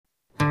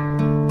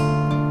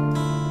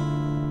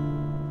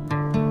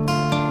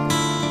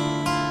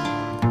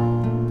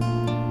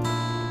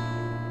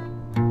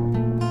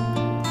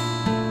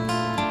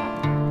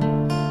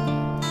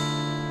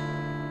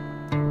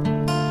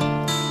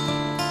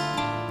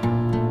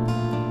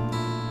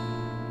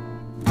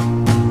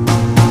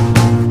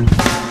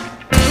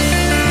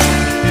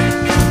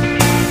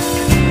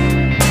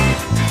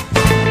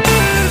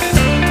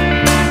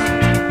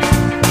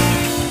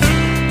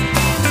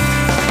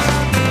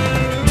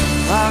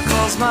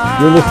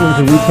You're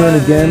listening to Return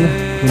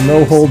Again, the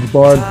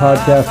no-holds-barred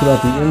podcast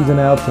about the ins and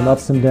outs and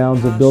ups and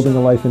downs of building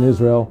a life in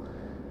Israel,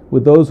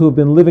 with those who have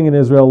been living in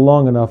Israel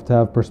long enough to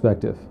have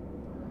perspective.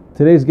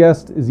 Today's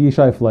guest is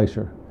Yishai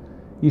Fleisher.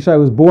 Yishai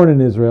was born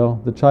in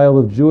Israel, the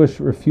child of Jewish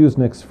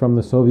refuseniks from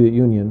the Soviet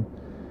Union.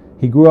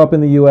 He grew up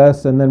in the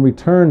U.S. and then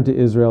returned to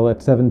Israel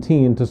at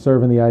 17 to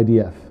serve in the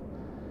IDF.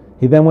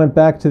 He then went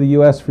back to the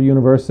U.S. for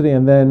university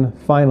and then,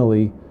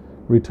 finally,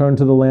 returned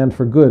to the land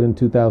for good in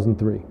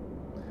 2003.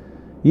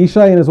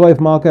 Yishai and his wife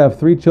Malka have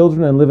 3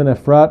 children and live in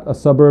Efrat, a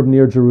suburb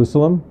near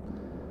Jerusalem.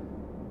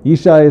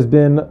 Yishai has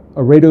been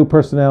a radio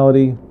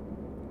personality,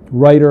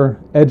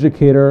 writer,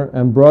 educator,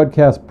 and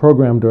broadcast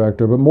program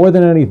director, but more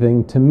than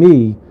anything, to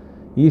me,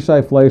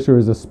 Yishai Fleisher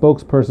is a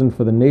spokesperson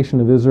for the nation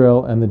of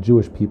Israel and the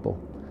Jewish people.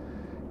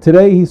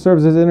 Today, he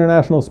serves as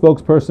international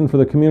spokesperson for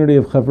the community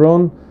of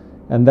Hebron,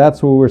 and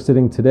that's where we're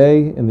sitting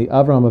today, in the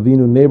Avraham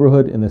Avinu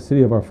neighborhood in the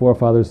city of our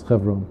forefathers,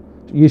 Hebron.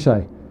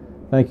 Yishai,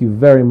 thank you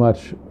very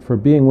much for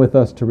being with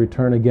us to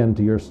return again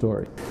to your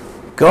story.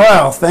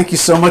 Goel, thank you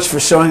so much for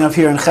showing up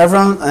here in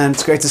Hebron, and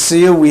it's great to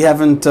see you. We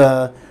haven't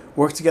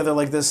worked together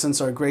like this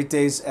since our great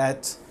days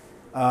at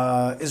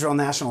Israel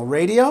National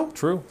Radio.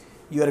 True.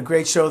 You had a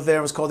great show there.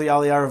 It was called the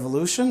Aliyah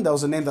Revolution. That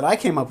was a name that I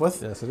came up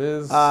with. Yes, it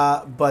is.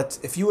 But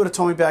if you would have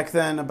told me back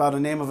then about a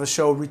name of a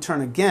show, Return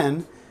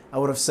Again, I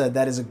would have said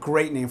that is a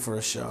great name for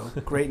a show.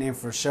 Great name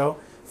for a show.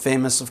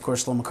 Famous, of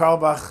course, Shlomo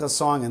Carlebach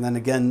song, and then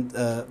again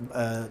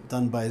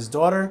done by his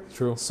daughter.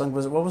 True. Song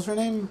was, what was her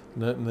name?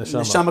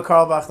 Neshama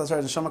Carlebach. That's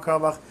right, Neshama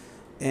Carlebach.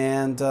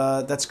 And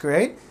that's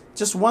great.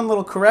 Just one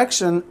little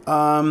correction.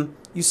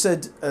 You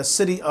said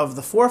City of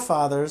the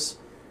Forefathers.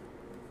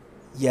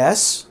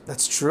 Yes,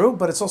 that's true,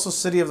 but it's also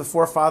City of the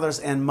Forefathers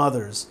and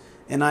Mothers.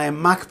 And I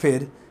am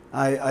makpid.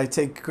 I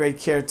take great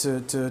care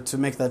to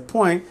make that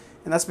point.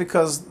 And that's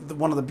because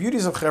one of the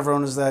beauties of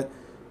Hebron is that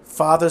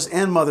fathers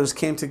and mothers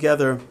came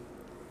together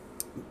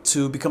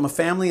to become a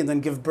family and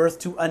then give birth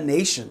to a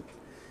nation.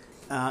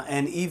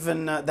 And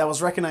even that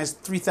was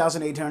recognized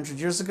 3,800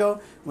 years ago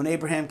when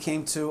Abraham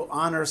came to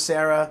honor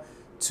Sarah,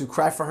 to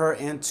cry for her,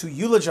 and to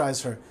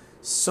eulogize her.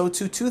 So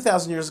too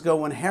 2,000 years ago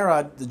when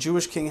Herod, the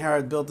Jewish king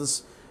Herod, built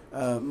this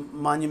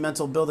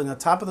monumental building on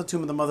top of the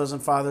tomb of the mothers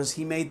and fathers,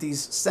 he made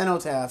these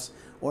cenotaphs,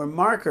 or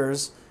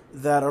markers,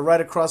 that are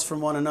right across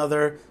from one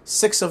another,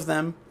 6 of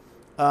them,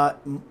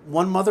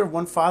 one mother,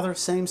 one father,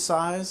 same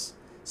size,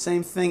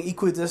 same thing,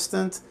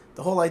 equidistant.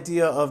 The whole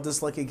idea of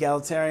this like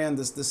egalitarian,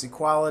 this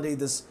equality,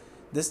 this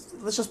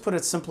let's just put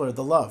it simpler,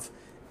 the love.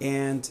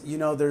 And you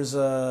know, there's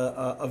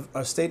a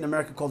state in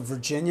America called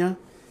Virginia,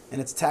 and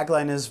its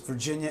tagline is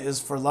Virginia is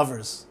for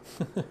lovers.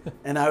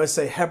 And I would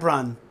say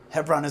Hebron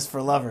is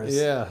for lovers.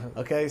 Yeah.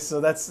 Okay, so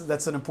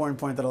that's an important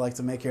point that I like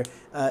to make here.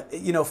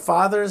 You know,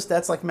 fathers,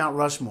 that's like Mount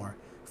Rushmore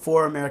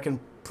for American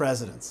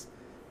presidents.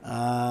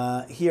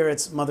 Here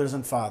it's mothers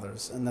and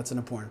fathers, and that's an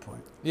important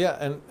point.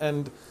 Yeah,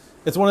 and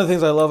it's one of the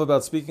things I love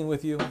about speaking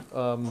with you.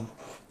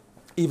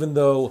 Even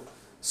though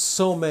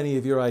so many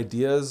of your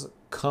ideas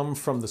come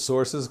from the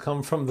sources,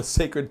 come from the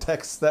sacred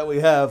texts that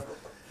we have,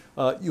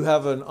 you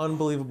have an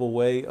unbelievable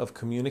way of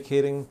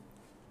communicating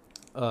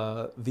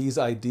these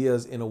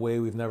ideas in a way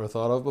we've never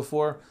thought of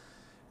before.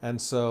 And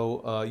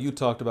so you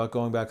talked about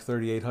going back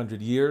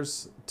 3,800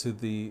 years to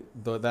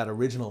that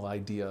original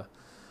idea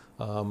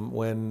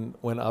when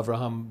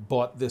Avraham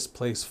bought this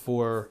place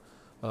for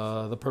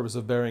the purpose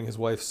of burying his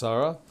wife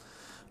Sarah.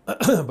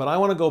 But I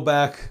want to go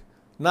back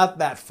not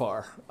that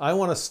far. I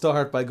want to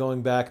start by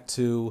going back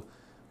to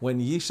when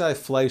Yishai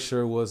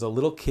Fleisher was a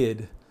little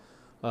kid,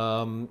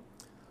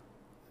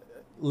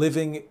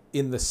 living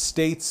in the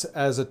States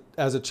as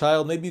a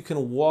child. Maybe you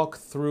can walk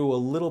through a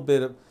little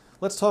bit of,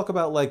 let's talk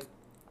about like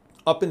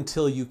up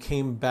until you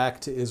came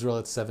back to Israel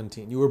at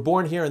 17. You were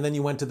born here and then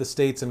you went to the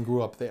States and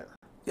grew up there.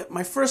 Yeah,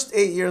 my first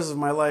 8 years of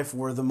my life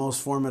were the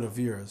most formative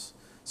years.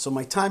 So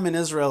my time in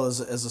Israel as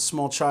a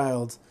small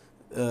child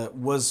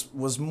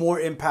was more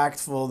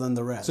impactful than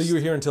the rest. So you were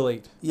here until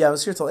 8? Yeah, I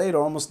was here till 8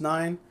 or almost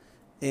 9.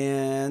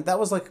 And that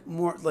was like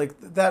more like,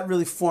 that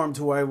really formed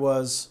who I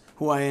was,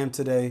 who I am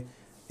today.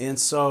 And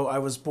so I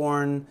was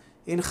born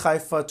in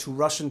Haifa to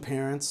Russian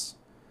parents,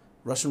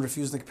 Russian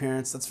refusnik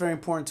parents. That's very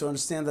important to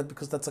understand that,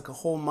 because that's like a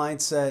whole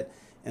mindset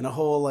and a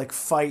whole like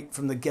fight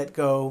from the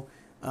get-go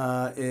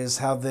is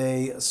how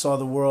they saw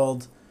the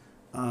world.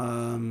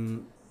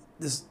 It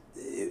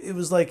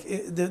was like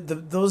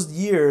those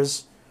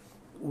years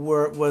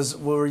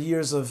were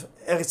years of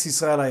Eretz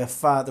Yisrael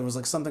Hayafat. There was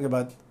like something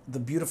about the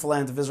beautiful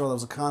land of Israel. There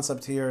was a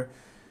concept here.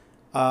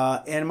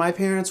 And my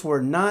parents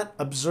were not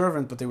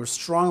observant, but they were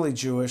strongly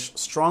Jewish,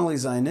 strongly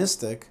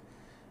Zionistic.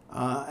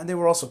 And they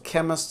were also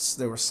chemists,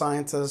 they were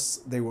scientists,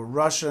 they were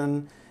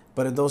Russian,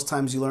 but in those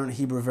times you learn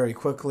Hebrew very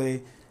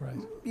quickly. Right.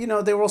 You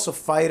know, they were also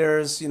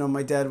fighters. You know,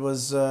 my dad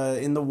was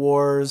in the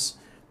wars.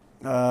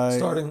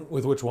 Starting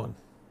with which one?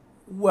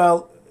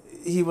 Well,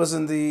 he was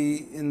in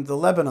the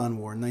Lebanon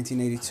War in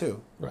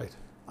 1982. Right.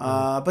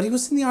 But he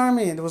was in the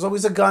army, and there was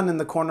always a gun in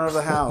the corner of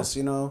the house.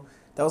 You know,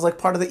 that was like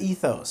part of the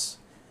ethos.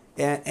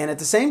 And at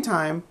the same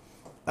time,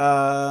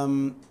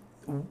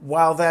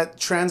 while that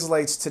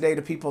translates today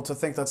to people to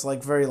think that's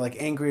like very like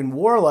angry and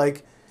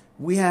warlike,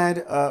 we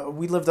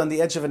lived on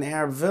the edge of an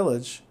Arab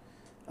village.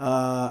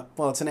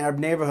 Well, it's an Arab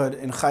neighborhood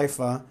in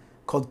Haifa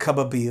called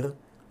Kababir,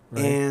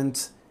 Right.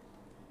 and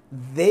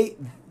that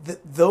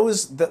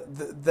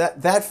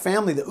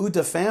family, the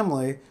Uda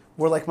family,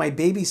 were like my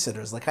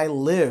babysitters. Like I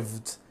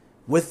lived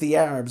with the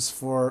Arabs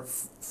for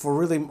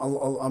really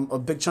a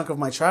big chunk of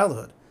my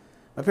childhood.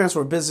 My parents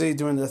were busy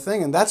doing their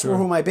thing, and that's Sure.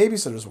 who my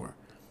babysitters were.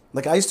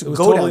 Like I used to It was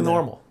go totally down there.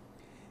 normal.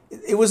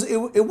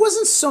 It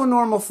wasn't so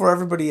normal for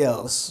everybody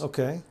else.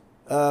 Okay.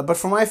 But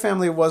for my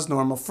family, it was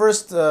normal.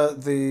 First,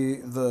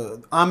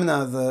 the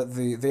Amina,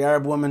 the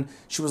Arab woman,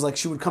 she was like,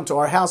 she would come to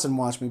our house and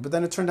watch me. But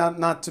then it turned out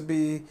not to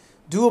be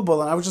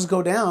doable, and I would just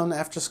go down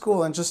after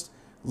school and just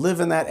live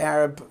in that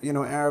Arab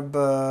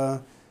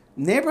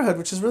neighborhood,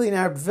 which is really an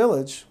Arab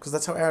village, because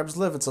that's how Arabs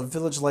live. It's a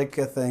village-like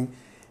thing,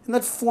 and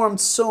that formed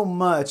so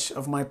much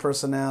of my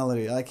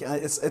personality. Like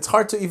it's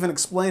hard to even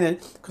explain it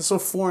because it's so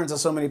foreign to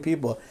so many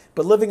people.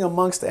 But living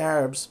amongst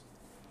Arabs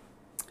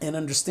and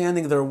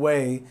understanding their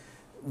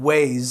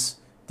ways,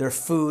 their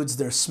foods,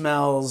 their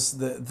smells,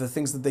 the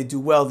things that they do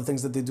well, the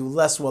things that they do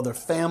less well, their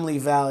family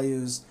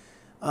values,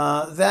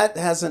 that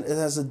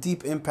has a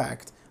deep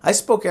impact. I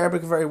spoke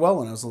Arabic very well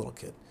when I was a little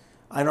kid.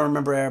 I don't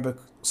remember Arabic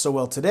so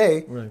well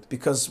today, Right.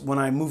 because when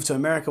I moved to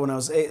America when I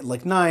was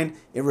 9,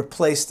 it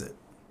replaced it.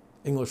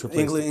 English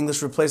replaced it.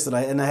 English replaced it.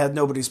 I had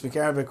nobody to speak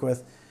Arabic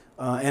with,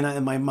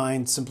 and my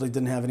mind simply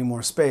didn't have any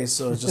more space.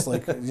 So it's just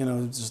like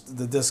just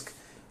the disk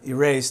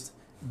erased.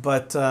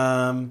 But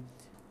that's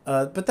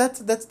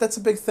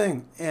a big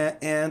thing.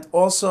 And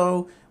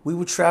also we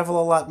would travel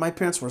a lot. My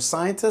parents were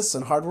scientists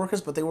and hard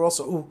workers, but they were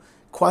also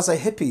quasi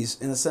hippies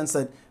in the sense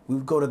that we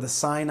would go to the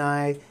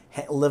Sinai,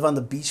 live on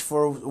the beach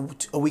for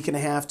a week and a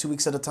half, 2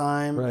 weeks at a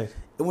time. Right.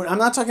 I'm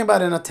not talking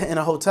about in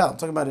a hotel. I'm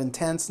talking about in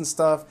tents and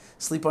stuff,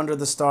 sleep under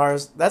the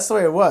stars. That's the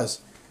way it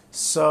was.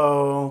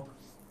 So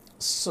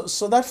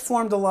that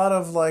formed a lot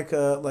of like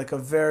a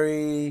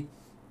very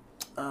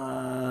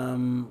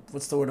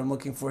what's the word I'm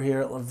looking for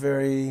here? A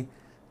very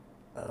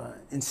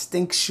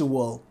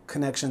instinctual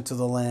connection to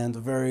the land, a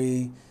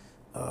very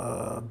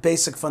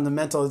basic,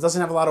 fundamental. It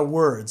doesn't have a lot of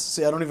words.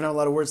 See, I don't even have a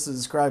lot of words to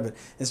describe it.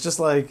 It's just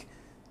like,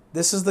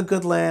 this is the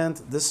good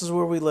land. This is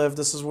where we live.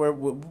 This is where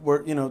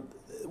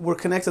we're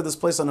connected to this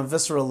place on a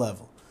visceral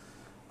level.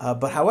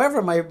 But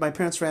however, my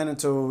parents ran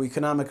into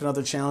economic and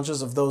other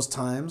challenges of those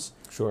times,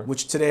 Sure.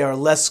 which today are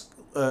less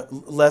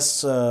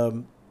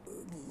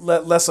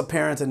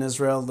apparent in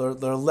Israel.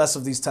 There are less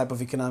of these type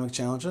of economic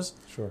challenges.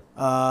 Sure.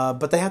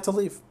 But they had to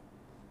leave.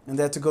 And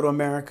they had to go to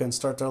America and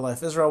start their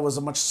life. Israel was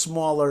a much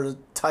smaller,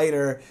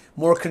 tighter,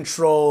 more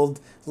controlled,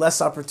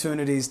 less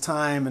opportunities,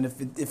 time. And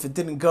if it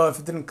didn't go, if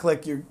it didn't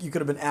click, you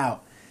could have been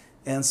out.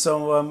 And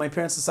so my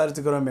parents decided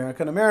to go to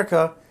America. And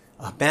America,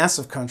 a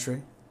massive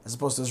country, as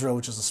opposed to Israel,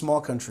 which is a small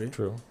country.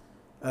 True.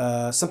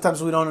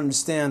 Sometimes we don't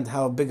understand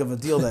how big of a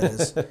deal that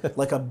is.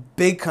 Like a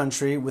big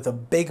country with a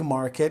big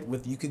market,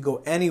 you could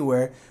go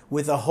anywhere,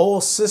 with a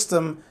whole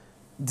system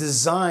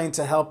designed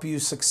to help you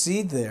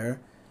succeed there.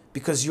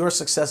 Because your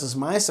success is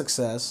my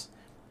success.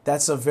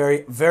 That's a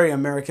very, very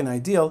American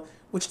ideal,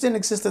 which didn't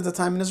exist at the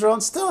time in Israel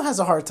and still has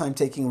a hard time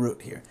taking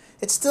root here.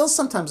 It's still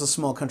sometimes a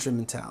small country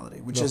mentality,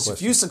 which No is question.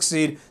 if you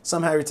succeed,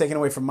 somehow you're taken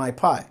away from my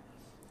pie.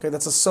 Okay,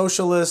 that's a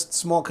socialist,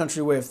 small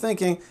country way of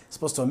thinking, as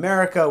opposed to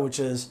America, which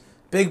is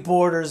big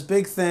borders,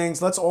 big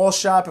things. Let's all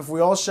shop. If we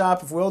all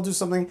do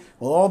something,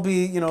 we'll all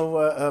be,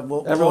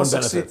 we'll Everyone all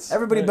succeed. benefits.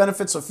 Everybody Right.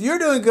 benefits. So if you're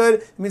doing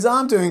good, it means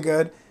I'm doing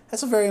good.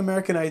 That's a very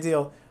American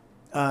ideal.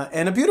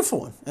 And a beautiful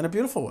one.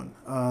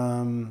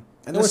 And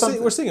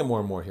We're seeing it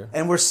more and more here.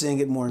 And we're seeing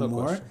it more and No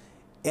more.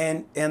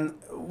 question. And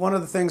one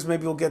of the things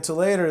maybe we'll get to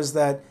later is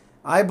that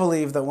I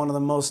believe that one of the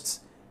most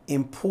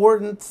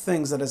important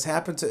things that has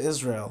happened to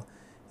Israel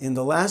in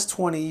the last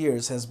 20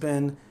 years has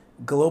been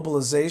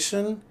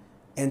globalization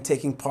and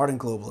taking part in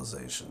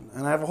globalization.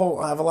 And I have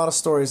a lot of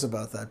stories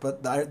about that.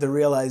 But the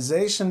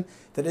realization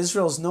that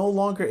Israel is no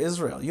longer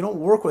Israel. You don't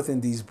work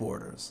within these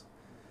borders.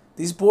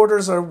 These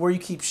borders are where you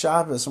keep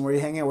Shabbos and where you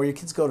hang out, where your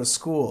kids go to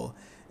school,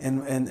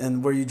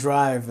 and where you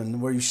drive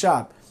and where you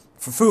shop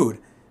for food.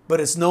 But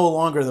it's no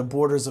longer the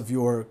borders of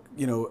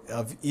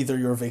of either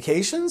your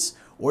vacations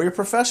or your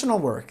professional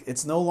work.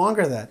 It's no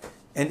longer that.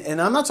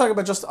 And I'm not talking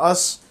about just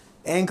us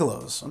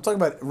Anglos. I'm talking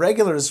about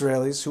regular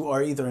Israelis who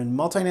are either in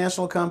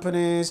multinational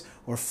companies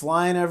or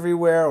flying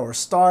everywhere or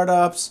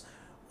startups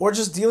or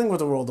just dealing with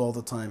the world all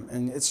the time.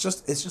 And it's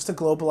just a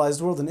globalized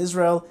world. And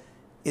Israel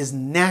is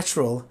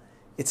natural.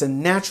 It's a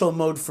natural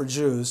mode for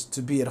Jews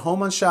to be at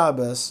home on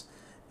Shabbos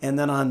and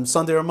then on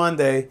Sunday or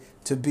Monday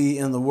to be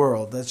in the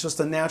world. That's just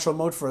a natural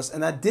mode for us.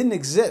 And that didn't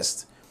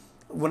exist.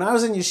 When I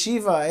was in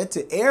yeshiva, I had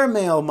to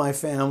airmail my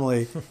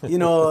family,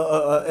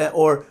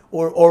 or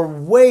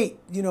wait,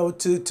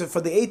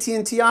 for the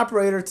AT&T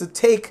operator to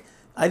take.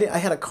 I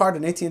had a card,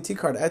 an AT&T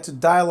card. I had to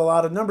dial a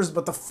lot of numbers,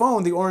 but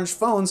the orange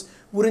phones,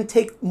 wouldn't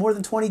take more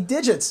than 20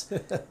 digits.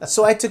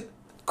 So I had to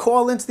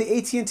call into the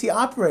AT&T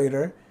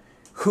operator,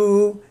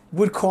 who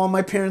would call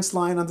my parents'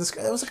 line on this.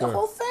 It was like a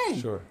whole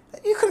thing. Sure.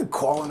 You couldn't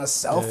call on a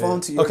cell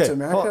phone to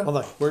America. Hold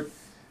on.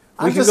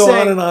 We can go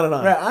on and on and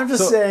on. Right, I'm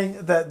just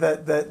saying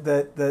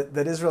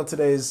that Israel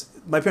today is.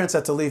 My parents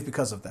had to leave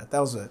because of that. That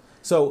was it.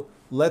 So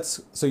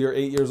you're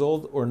 8 years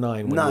old or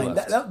 9 when 9. you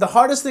left? The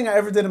hardest thing I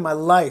ever did in my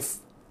life,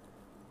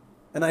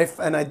 and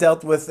I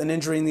dealt with an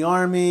injury in the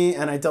army,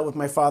 and I dealt with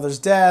my father's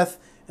death,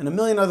 and a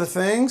million other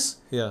things.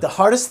 Yeah. The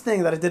hardest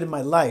thing that I did in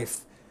my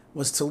life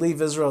was to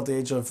leave Israel at the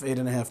age of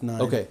 8.5,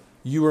 9. Okay.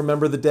 You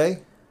remember the day?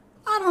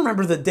 I don't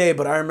remember the day,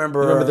 but I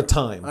remember. You remember the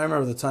time? I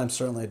remember the time.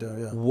 Certainly, I do.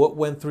 Yeah. What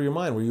went through your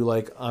mind? Were you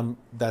like,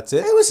 that's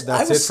it?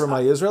 That's it for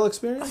my Israel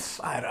experience?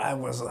 I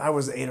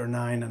was 8 or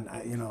 9, and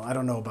I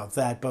don't know about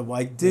that, but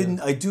I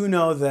do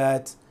know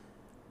that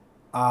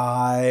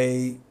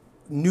I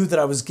knew that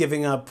I was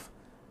giving up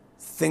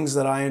things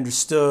that I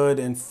understood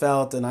and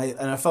felt, and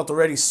I felt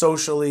already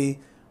socially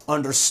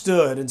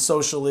understood and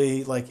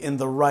socially like in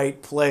the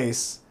right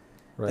place.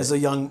 Right. As a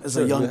young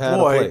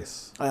boy,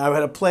 I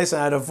had a place,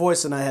 I had a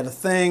voice, and I had a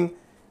thing,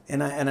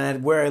 and I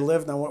had where I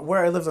lived. Now,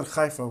 where I lived in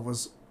Haifa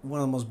was one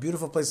of the most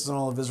beautiful places in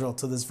all of Israel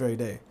to this very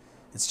day.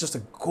 It's just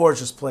a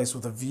gorgeous place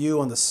with a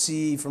view on the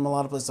sea from a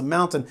lot of places. The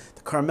mountain,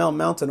 the Carmel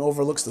Mountain,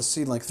 overlooks the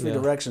sea in like 3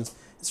 directions.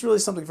 It's really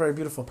something very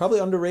beautiful. Probably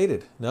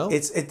underrated. No,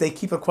 they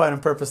keep it quiet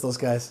on purpose. Those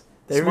guys,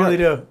 they Smart. really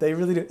do. They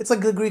really do. It's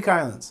like the Greek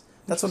islands.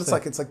 That's what it's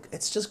like.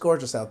 It's just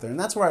gorgeous out there, and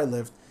that's where I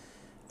lived.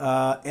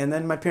 And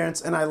then my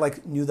parents and I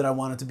knew that I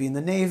wanted to be in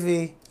the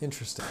Navy.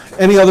 Interesting.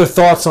 Any other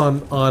thoughts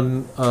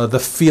on the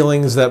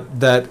feelings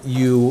that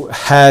you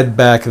had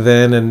back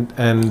then,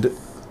 and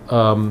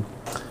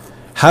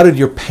how did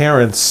your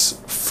parents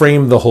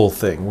frame the whole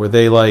thing? Were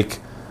they like,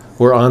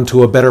 we're on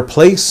to a better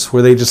place?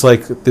 Were they just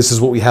like, this is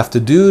what we have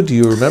to do? Do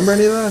you remember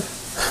any of that?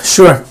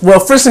 Sure. Well,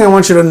 first thing I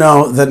want you to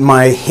know that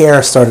my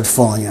hair started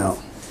falling out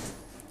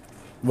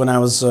when I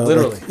was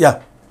literally.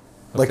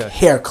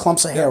 Hair,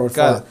 clumps of hair would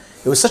fall out.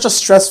 It was such a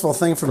stressful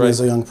thing for me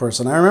as a young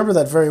person. I remember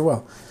that very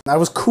well. I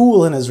was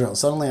cool in Israel.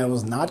 Suddenly I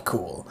was not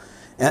cool.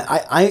 And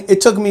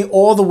it took me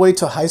all the way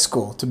to high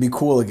school to be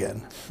cool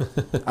again.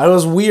 I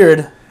was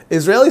weird.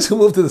 Israelis who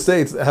move to the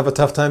States have a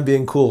tough time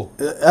being cool.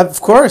 Of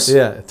course.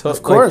 Yeah.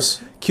 Of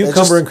course.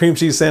 Cucumber and cream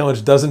cheese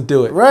sandwich doesn't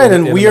do it. Right,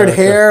 and weird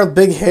America.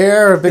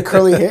 hair, big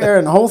curly hair,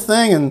 and the whole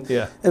thing. And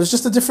it was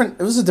just a different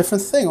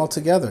thing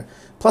altogether.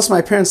 Plus,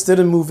 my parents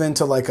didn't move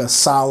into like a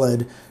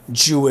solid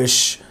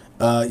Jewish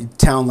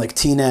town like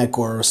Teaneck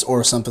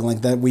or something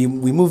like that. We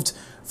moved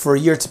for a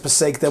year to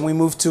Passaic, then we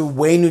moved to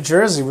Wayne, New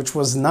Jersey, which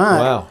was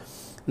there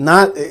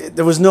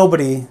was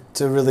nobody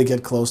to really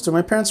get close to.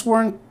 My parents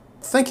weren't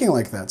thinking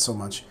like that so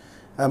much.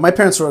 My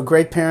parents were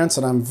great parents,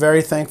 and I'm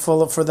very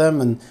thankful for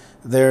them. And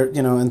they're,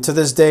 and to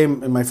this day,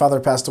 my father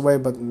passed away,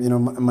 but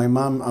my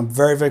mom, I'm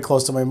very, very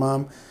close to my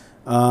mom,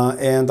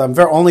 and I'm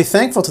only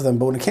thankful to them.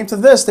 But when it came to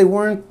this, they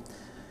weren't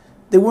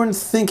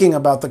thinking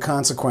about the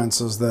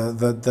consequences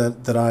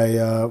that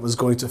I was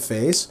going to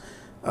face.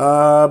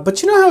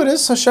 But you know how it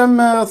is, Hashem.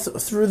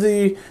 Through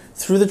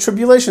the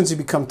tribulations, you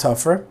become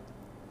tougher.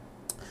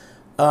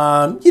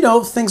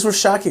 Things were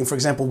shocking. For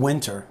example,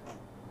 winter.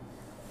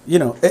 In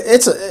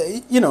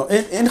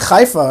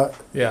Haifa.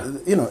 Yeah.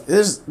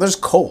 There's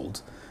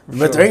cold,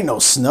 but there ain't no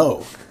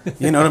snow.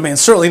 You know what I mean?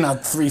 Certainly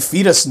not 3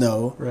 feet of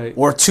snow, right.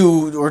 or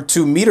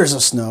 2 meters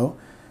of snow.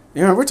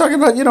 We're talking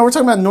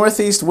about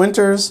northeast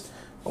winters.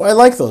 Oh, I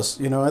like those.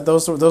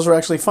 Those were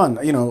actually fun.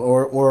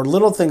 Or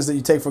little things that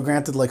you take for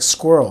granted, like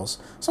squirrels.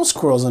 Some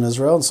squirrels in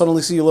Israel, and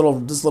suddenly see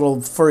this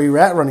little furry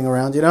rat running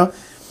around.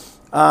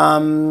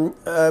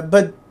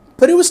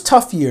 But it was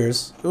tough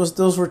years.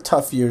 Those were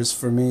tough years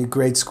for me.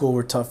 Grade school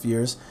were tough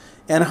years,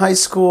 and high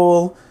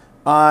school,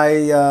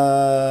 I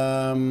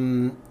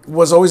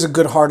was always a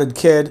good-hearted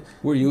kid.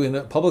 Were you in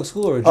a public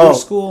school or a Jewish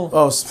school?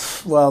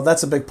 Well,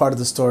 that's a big part of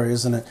the story,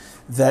 isn't it?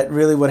 That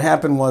really what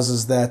happened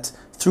was that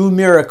through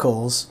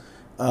miracles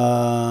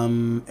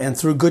and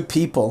through good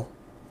people,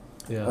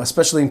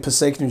 especially in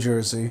Passaic, New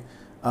Jersey,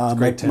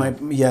 my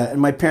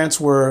parents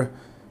were,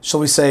 shall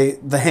we say,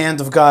 the hand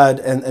of God,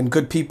 and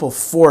good people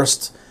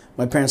forced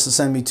my parents to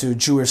send me to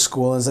Jewish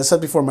school. As I said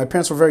before, my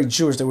parents were very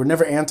Jewish. They were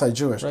never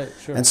anti-Jewish. Right,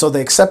 sure. And so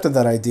they accepted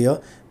that idea.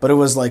 But it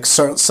was like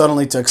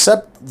suddenly to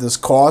accept this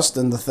cost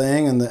and the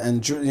thing and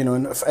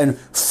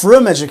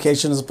frum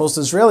education as opposed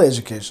to Israeli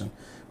education,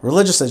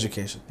 religious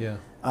education. Yeah.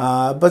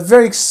 But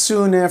very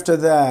soon after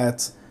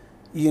that,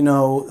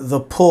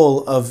 the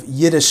pull of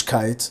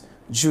Yiddishkeit,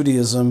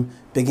 Judaism,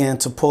 began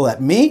to pull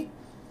at me,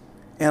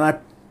 and I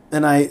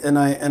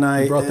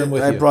brought them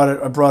with you. I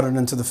brought it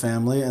into the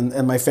family,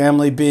 and my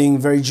family being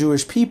very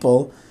Jewish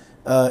people,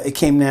 it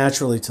came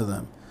naturally to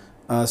them.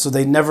 So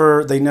they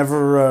never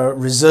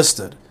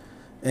resisted,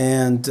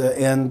 and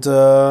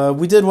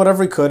we did whatever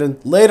we could. And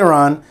later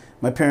on,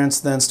 my parents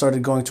then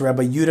started going to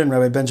Rabbi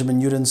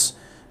Benjamin Yuden's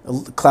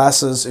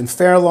classes in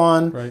Fair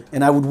Lawn, right.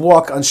 And I would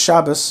walk on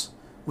Shabbos,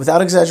 without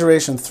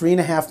exaggeration,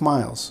 3.5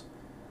 miles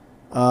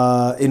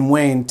in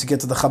Wayne to get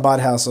to the Chabad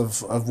house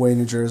of Wayne,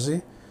 New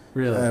Jersey.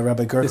 Really?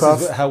 Rabbi Gurkov.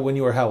 This is when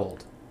you were how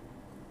old?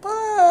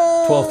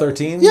 12,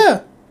 13?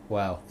 Yeah.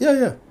 Wow.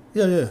 Yeah.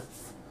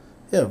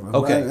 Yeah.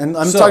 Okay. And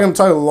I'm talking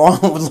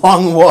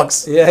long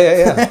walks.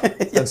 Yeah.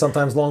 And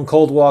sometimes long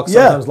cold walks,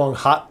 sometimes long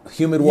hot,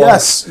 humid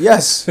walks.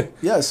 Yes.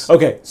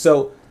 Okay,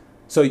 so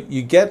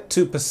you get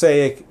to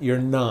Passaic, you're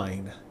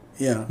 9.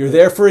 Yeah. You're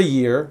there for a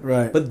year.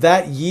 Right. But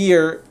that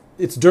year,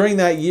 it's during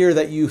that year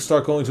that you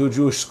start going to a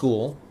Jewish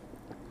school.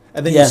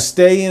 And then you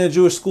stay in a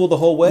Jewish school the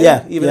whole way?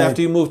 Even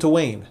after you move to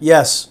Wayne?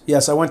 Yes.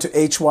 I went to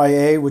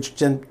HYA, which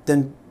then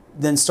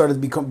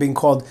started being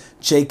called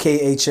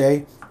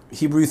JKHA.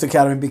 Hebrew Youth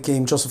Academy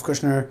became Joseph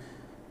Kushner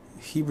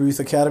Hebrew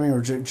Youth Academy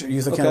or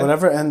Youth Academy,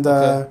 whatever. And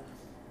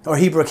or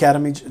Hebrew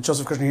Academy,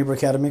 Joseph Kushner Hebrew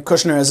Academy.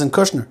 Kushner as in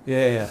Kushner.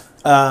 Yeah.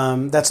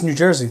 That's New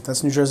Jersey.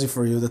 That's New Jersey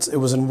for you. It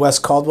was in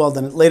West Caldwell.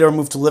 Then it later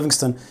moved to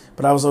Livingston,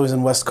 but I was always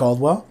in West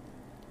Caldwell.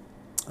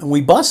 And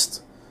we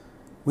bust.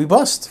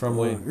 From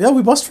Wayne. Yeah,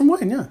 we bust from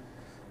Wayne, yeah.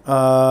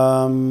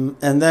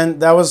 And then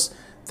that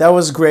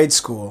was grade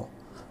school.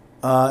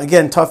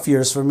 Again, tough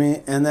years for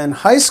me. And then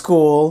high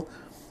school,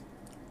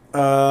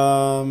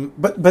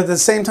 but at the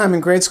same time in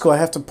grade school, I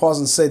have to pause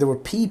and say there were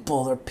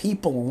people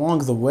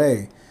along the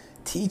way,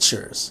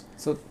 teachers.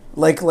 So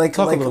like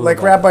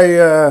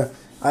Rabbi.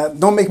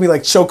 Don't make me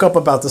like choke up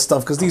about this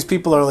stuff because these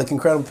people are like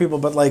incredible people.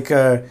 But like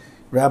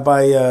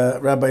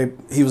Rabbi,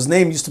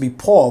 used to be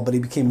Paul, but he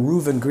became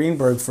Reuven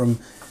Greenberg from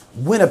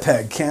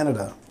Winnipeg,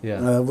 Canada.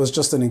 Yeah, was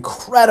just an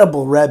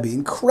incredible Rebbe.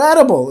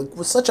 Incredible. It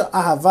was such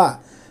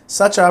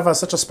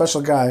a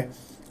special guy.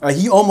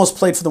 He almost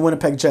played for the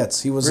Winnipeg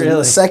Jets. He was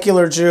a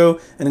secular Jew,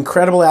 an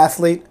incredible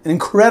athlete, and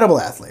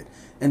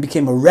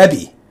became a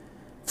Rebbe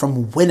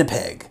from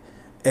Winnipeg.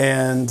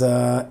 And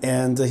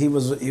he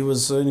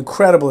was an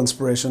incredible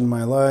inspiration in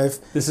my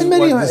life. This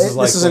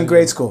is in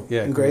grade school.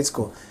 Yeah, in grade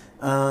school.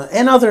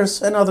 And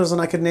others, and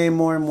I could name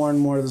more and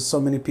more. There's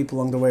so many people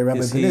along the way. Rabbi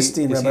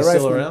Benisti and Rabbi Reifman. Is he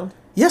still around?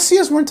 Yes, he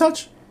is. We're in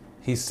touch.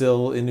 He's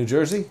still in New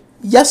Jersey?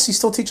 Yes, he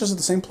still teaches at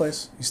the same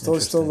place. He's still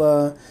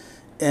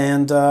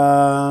and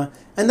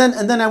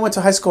then I went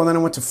to high school and then I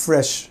went to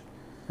Frisch.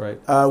 Right.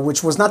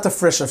 Which was not the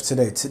Frisch of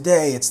today.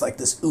 Today it's like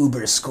this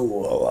uber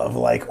school of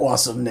like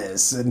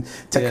awesomeness and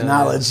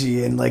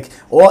technology and like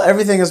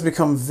everything has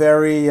become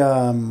very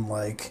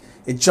like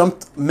it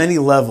jumped many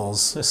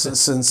levels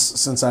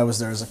since I was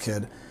there as a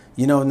kid.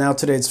 You know, now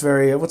today it's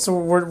very what's the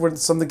word where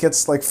something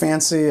gets like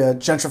fancy?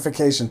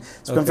 Gentrification.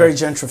 It's become very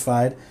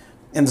gentrified.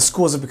 And the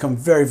schools have become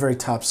very, very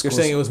top schools.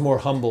 You're saying it was more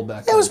humble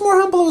back then? It was more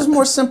humble. It was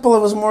more simple. It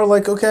was more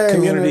like, okay.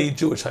 Community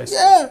Jewish high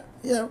school.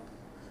 Yeah.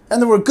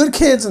 And there were good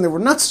kids, and there were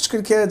not such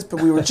good kids,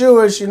 but we were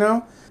Jewish, you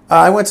know.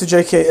 I went to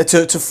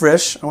to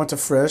Frisch. I went to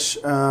Frisch.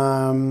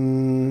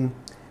 And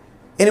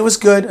it was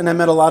good, and I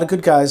met a lot of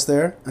good guys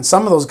there. And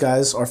some of those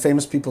guys are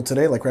famous people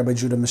today, like Rabbi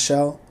Judah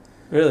Michel.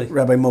 Really?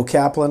 Rabbi Mo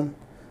Kaplan,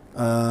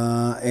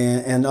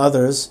 and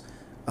others.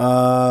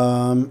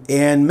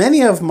 And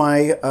many of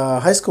my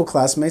high school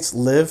classmates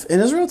live in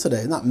Israel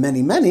today. Not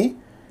many,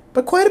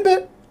 but quite a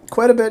bit.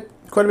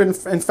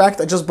 In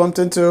fact, I just bumped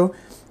into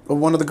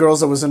one of the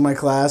girls that was in my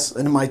class,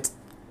 in my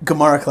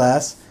Gemara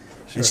class,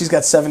 and she's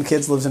got 7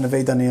 kids, lives in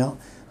Neve Daniel.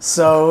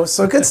 So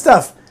good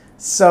stuff.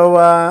 So,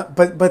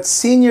 but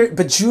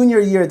junior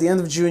year, at the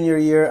end of junior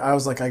year, I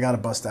was like, I gotta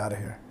bust out of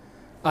here.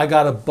 I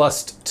gotta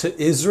bust to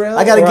Israel.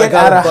 I gotta get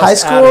out of high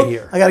school.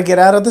 I gotta get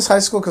out of this high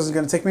school because it's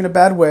gonna take me in a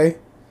bad way.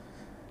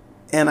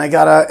 And I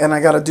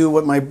gotta do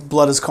what my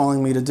blood is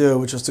calling me to do,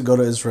 which is to go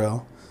to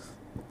Israel.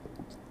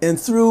 And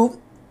through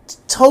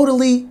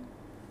totally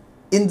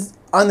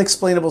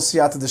unexplainable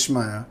siyata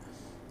d'shmaya,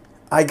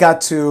 I got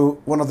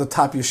to one of the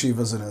top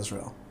yeshivas in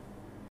Israel.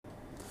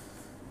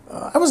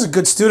 I was a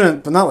good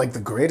student, but not like the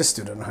greatest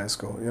student in high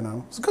school. You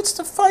know, I was a good,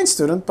 fine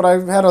student, but I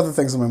had other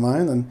things in my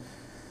mind.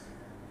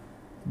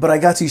 But I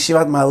got to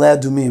Yeshivat Ma'aleh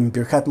Adumim,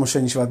 Birkat Moshe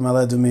in Yeshivat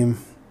Ma'aleh Adumim,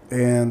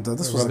 and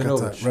this was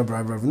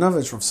Rabbi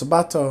Rabinovich, Rav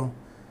Sabato,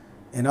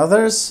 and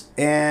others.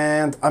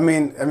 And I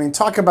mean,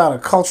 talk about a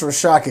cultural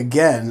shock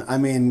again. I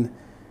mean,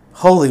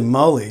 holy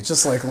moly,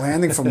 just like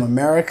landing from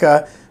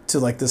America to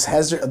like this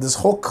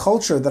whole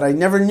culture that I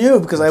never knew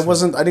because I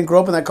didn't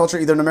grow up in that culture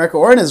either in America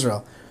or in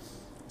Israel.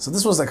 So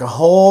this was like a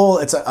whole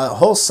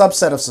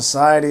subset of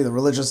society, the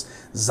religious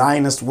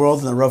Zionist world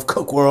and the Rav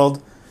Kook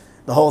world,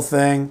 the whole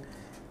thing.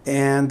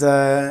 And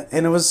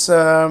it was,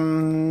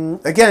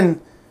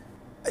 again,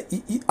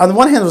 on the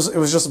one hand, it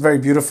was just very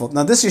beautiful.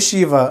 Now, this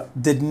yeshiva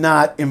did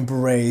not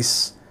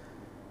embrace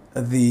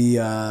the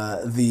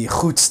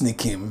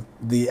chutznikim,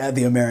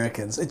 the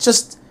Americans. It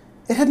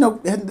had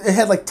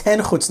like 10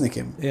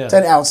 chutznikim,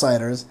 10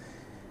 outsiders.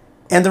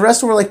 And the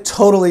rest were like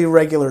totally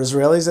regular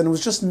Israelis, and it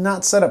was just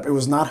not set up. It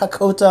was not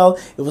Hakotel,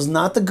 it was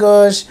not the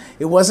Gush,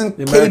 it wasn't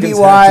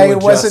KBY,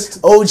 it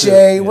wasn't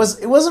OJ,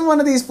 it wasn't one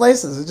of these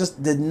places. It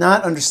just did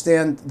not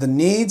understand the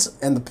needs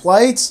and the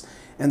plights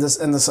and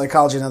the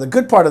psychology. Now the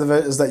good part of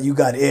it is that you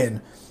got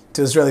in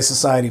to Israeli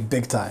society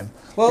big time.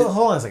 Well,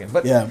 hold on a second.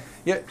 But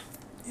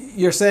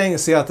you're saying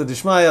siyata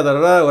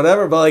d'shmaya,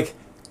 whatever, but like,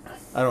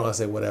 I don't want to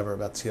say whatever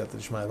about siyata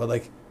d'shmaya, but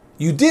like,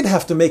 you did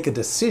have to make a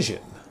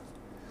decision.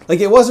 Like,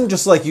 it wasn't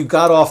just like you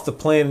got off the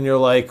plane and you're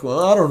like,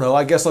 well, I don't know,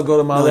 I guess I'll go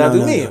to Ma'aleh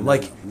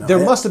Adumim.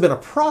 There must have been a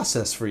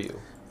process for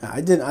you.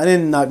 I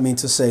did not mean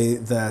to say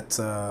that.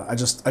 I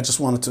just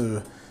wanted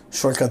to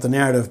shortcut the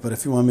narrative. But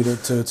if you want me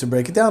to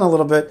break it down a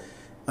little bit,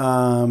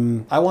 I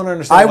want to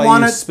understand why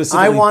you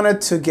specifically. I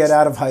wanted to get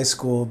out of high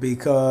school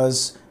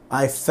because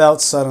I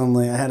felt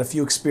suddenly I had a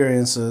few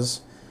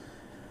experiences.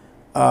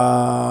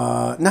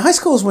 Now, high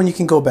school is when you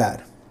can go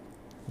bad.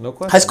 No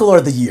question. High school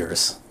are the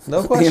years.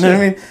 No question. You know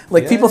what I mean?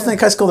 Like, people think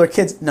high school are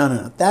kids.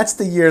 No. That's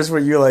the years where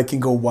you like can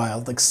go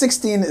wild. Like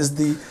 16 is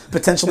the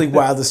potentially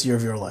wildest year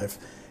of your life.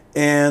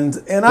 And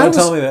Don't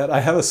tell me that. I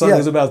have a son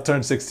who's about to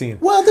turn 16.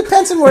 Well, it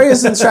depends on where he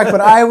is in track.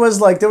 But I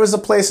was like, there was a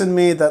place in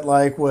me that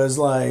like was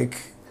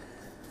like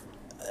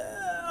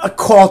a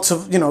call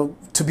to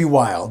to be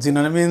wild. You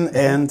know what I mean?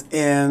 And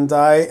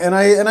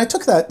I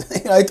took that.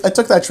 I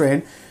took that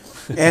train.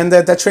 And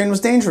that train was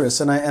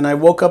dangerous, and I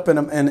woke up in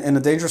a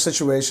dangerous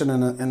situation,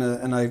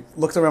 and I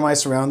looked around my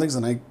surroundings,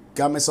 and I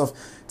got myself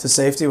to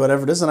safety,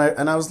 whatever it is,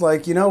 and I was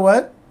like, you know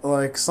what,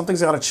 like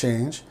something's got to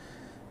change,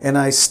 and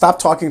I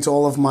stopped talking to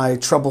all of my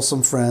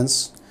troublesome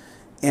friends,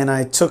 and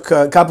I took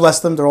God bless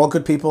them, they're all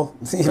good people,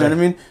 you know what I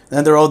mean,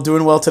 and they're all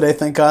doing well today,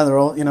 thank God, they're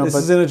all This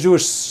is in a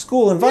Jewish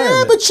school environment.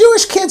 Yeah, but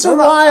Jewish kids are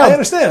wild. I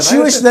understand.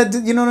 That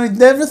I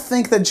never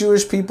think that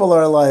Jewish people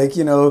are like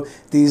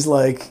these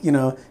like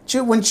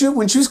when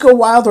Jews go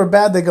wild or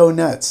bad, they go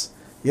nuts.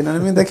 You know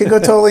what I mean? They could go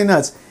totally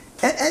nuts.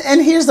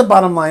 And here's the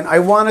bottom line: I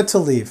wanted to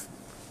leave.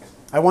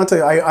 I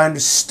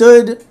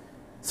understood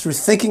through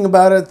thinking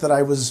about it that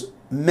I was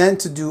meant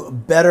to do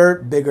better,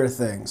 bigger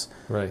things.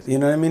 Right. You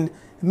know what I mean?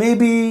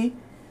 Maybe.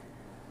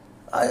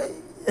 I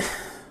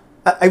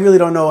really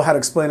don't know how to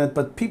explain it,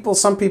 but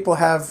some people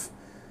have.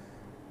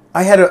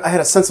 I had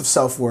a sense of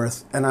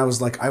self-worth, and I was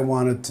like, I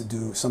wanted to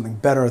do something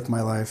better with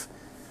my life,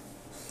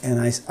 and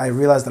I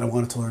realized that I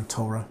wanted to learn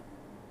Torah,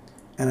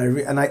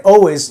 and I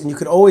always, and you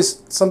could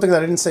always, something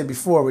that I didn't say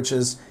before, which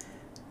is,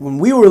 when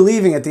we were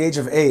leaving at the age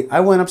of 8, I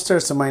went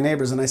upstairs to my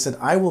neighbors and I said,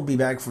 I will be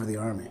back for the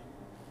army.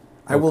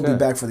 I will be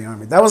back for the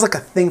army. That was like a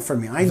thing for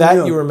me. I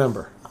knew. You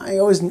remember. I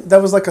always,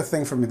 that was like a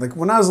thing for me. Like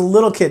when I was a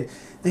little kid.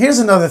 Here's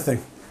another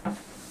thing.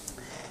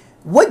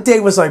 What day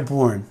was I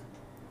born?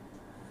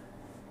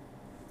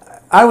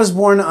 I was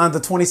born on the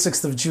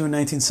 26th of June,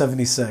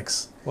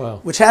 1976. Wow.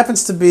 Which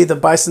happens to be the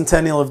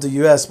bicentennial of the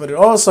U.S., but it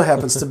also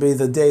happens to be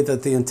the day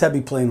that the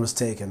Entebbe plane was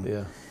taken.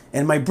 Yeah.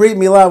 And my Brit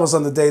Milah was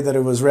on the day that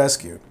it was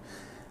rescued.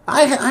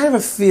 I have a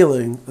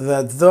feeling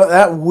that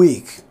that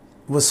week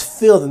was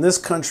filled in this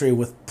country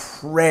with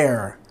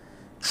prayer,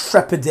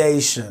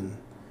 trepidation,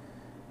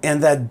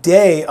 and that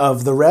day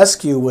of the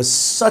rescue was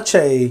such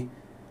a...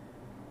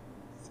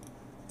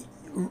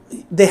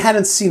 They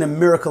hadn't seen a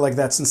miracle like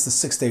that since the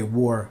 6-Day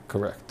War.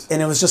 Correct.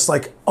 And it was just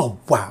like, oh,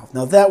 wow.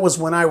 Now, that was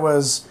when I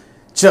was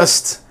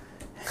just...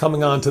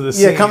 Coming onto the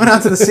scene. Yeah, coming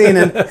onto the scene.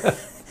 And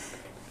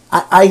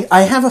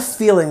I have a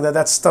feeling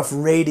that stuff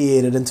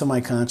radiated into my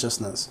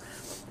consciousness.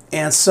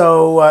 And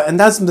so, and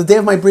that's the day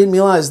of my Brit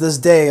Milah is this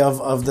day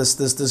of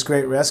this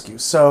great rescue.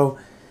 So,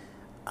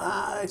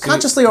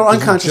 consciously or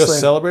unconsciously. Did you just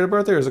celebrate a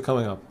birthday, or is it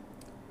coming up?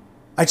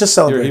 I just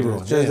celebrated Hebrew.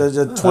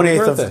 the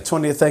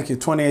 28th thank you,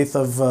 28th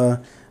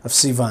of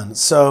Sivan.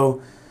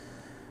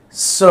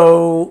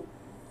 So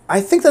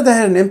I think that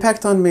had an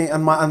impact on me,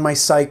 on my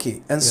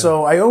psyche. And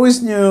so I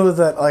always knew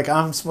that like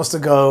I'm supposed to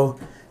go,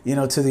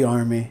 to the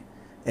army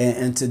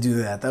and to do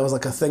that. That was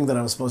like a thing that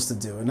I was supposed to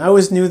do. And I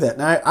always knew that.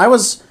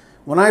 And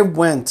when I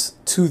went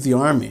to the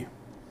army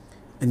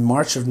in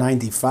March of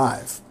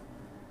 95,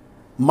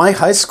 my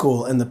high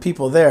school and the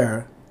people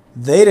there,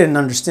 they didn't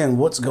understand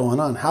what's going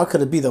on. How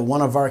could it be that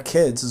one of our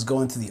kids is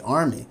going to the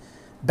army?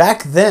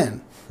 Back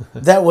then,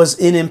 that was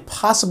an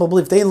impossible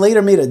belief. They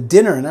later made a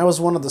dinner, and I was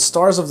one of the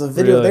stars of the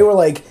video. Really? They were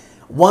like,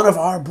 one of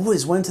our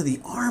boys went to the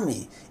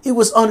army. It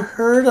was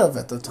unheard of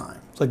at the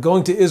time. It's like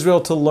going to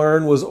Israel to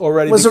learn was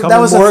already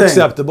becoming more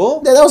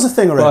acceptable. Yeah, that was a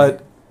thing already.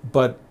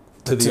 But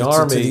to the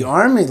army. To the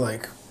army,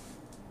 like,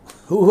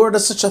 who heard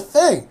of such a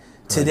thing?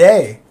 Right.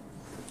 Today,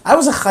 I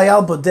was a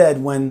chayal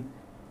boded when...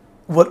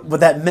 What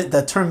that meant?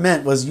 That term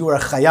meant was you were a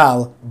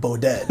chayal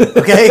boded.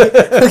 Okay,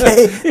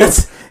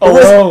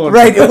 Alone.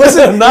 Right. It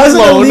wasn't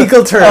a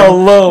legal term.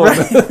 Alone.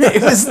 Right?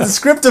 It was a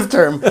descriptive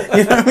term.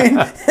 You know what I mean?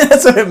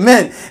 That's what it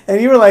meant.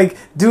 And you were like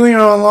doing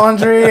your own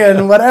laundry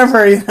and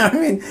whatever. You know what I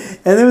mean?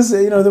 And there was,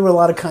 there were a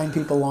lot of kind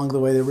people along the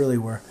way. There really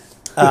were.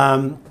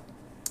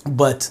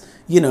 But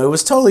it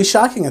was totally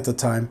shocking at the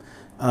time.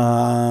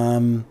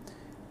 And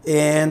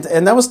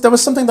that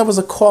was something that was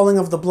a calling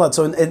of the blood.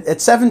 So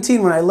at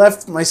 17, when I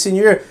left my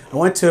senior year, I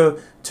went to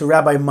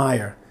Rabbi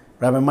Meyer.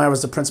 Rabbi Meyer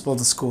was the principal of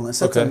the school. And I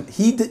said to him,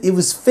 it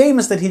was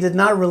famous that he did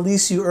not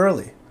release you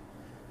early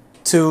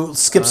to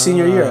skip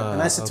senior year.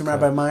 And I said to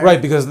Rabbi Meyer...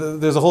 Right, because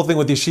there's a whole thing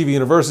with Yeshiva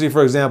University,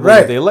 for example.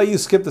 Right. They let you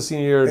skip the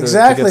senior year to get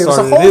Exactly.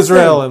 started in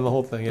Israel and the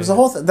whole thing. It was a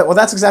whole thing. Well,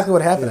 that's exactly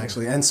what happened,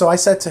 actually. And so I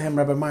said to him,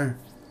 Rabbi Meyer,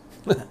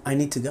 I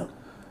need to go.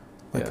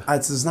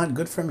 This is not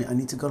good for me. I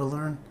need to go to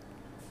learn.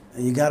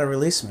 And you got to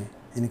release me.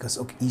 And he goes,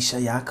 okay,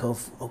 Yishai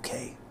Yaakov,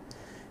 okay.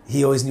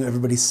 He always knew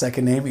everybody's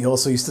second name. He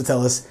also used to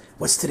tell us,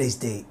 what's today's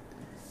date?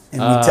 And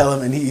we'd tell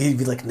him, and he'd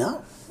be like,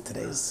 no,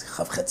 today's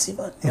Chavchet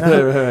Sivan.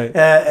 Right.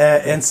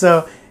 And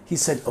so he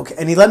said, okay,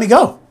 and he let me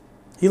go.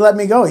 He let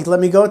me go. He let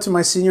me go to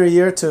my senior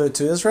year to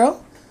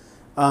Israel,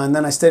 and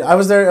then I stayed. I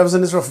was there. I was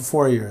in Israel for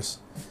 4 years.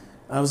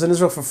 I was in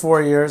Israel for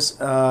 4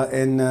 years.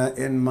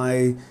 In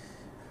my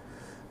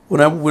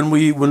I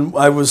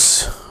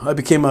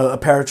became a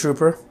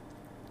paratrooper,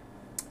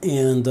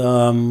 and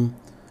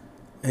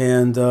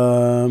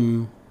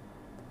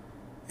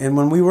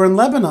when we were in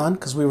Lebanon,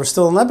 because we were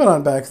still in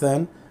Lebanon back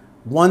then,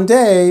 one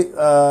day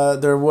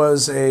there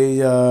was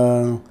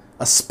a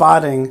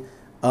spotting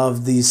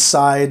of these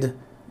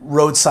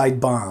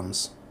roadside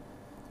bombs.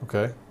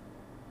 Okay.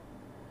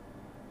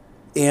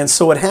 And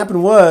so what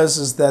happened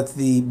is that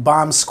the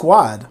bomb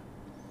squad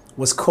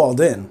was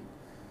called in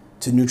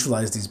to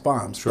neutralize these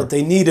bombs. Sure. But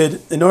they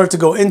needed, in order to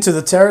go into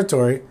the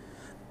territory,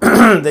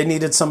 they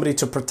needed somebody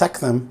to protect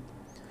them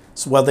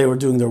while they were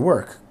doing their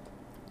work.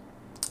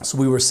 So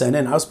we were sent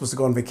in. I was supposed to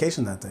go on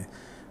vacation that day.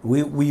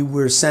 We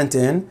were sent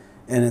in,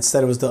 and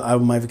instead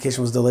my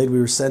vacation was delayed. We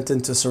were sent in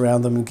to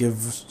surround them and give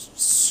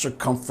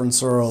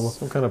circumferential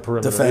some kind of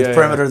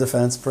perimeter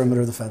defense,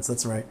 perimeter defense.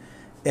 That's right.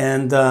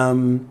 And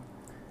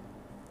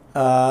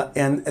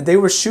they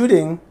were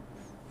shooting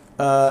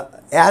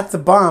at the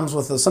bombs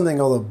with something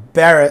called a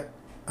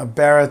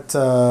Barrett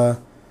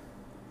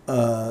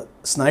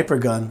sniper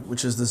gun,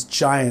 which is this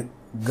giant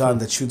gun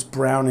that shoots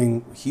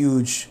Browning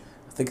huge.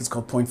 I think it's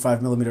called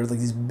 .5 millimeter, like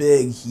these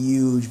big,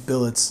 huge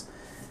billets.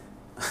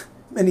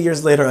 Many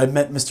years later, I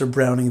met Mr.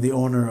 Browning, the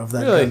owner of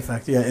that gun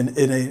factory, in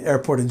an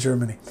airport in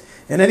Germany.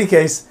 In any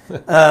case,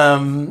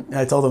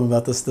 I told him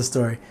about this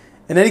story.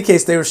 In any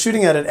case, they were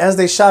shooting at it. As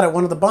they shot at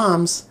one of the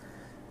bombs,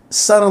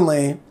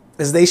 suddenly,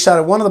 as they shot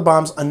at one of the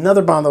bombs,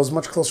 another bomb that was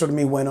much closer to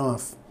me went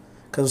off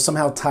because it was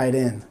somehow tied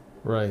in.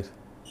 Right.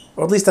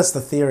 Or at least that's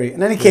the theory.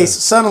 In any case,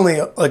 suddenly,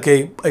 like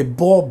a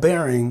ball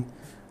bearing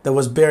that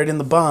was buried in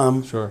the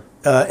bomb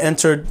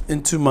entered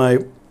into my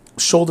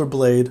shoulder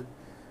blade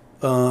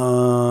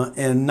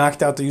and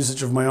knocked out the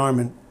usage of my arm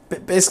and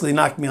basically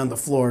knocked me on the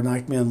floor,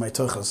 knocked me on my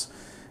tuchus.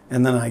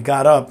 And then I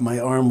got up. My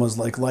arm was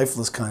like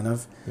lifeless, kind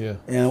of. Yeah.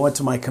 And I went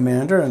to my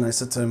commander and I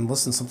said to him,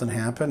 "Listen, something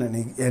happened."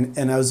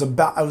 And I was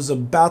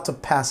about to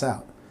pass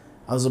out.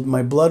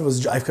 My blood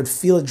was. I could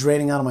feel it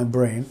draining out of my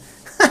brain.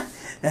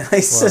 And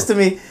he says to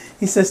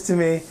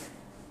me,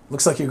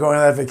 "Looks like you're going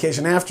on that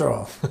vacation after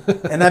all."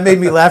 And that made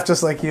me laugh,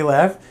 just like you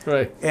laughed.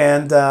 Right.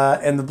 And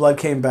the blood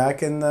came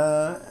back, and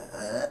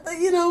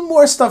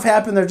more stuff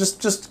happened there.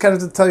 Just kind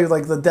of to tell you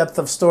like the depth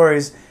of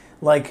stories.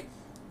 Like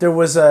there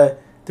was a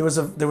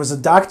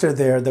doctor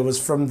there that was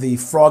from the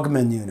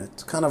Frogmen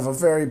unit,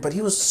 but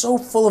he was so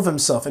full of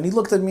himself, and he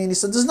looked at me and he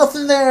said, "There's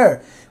nothing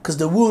there," because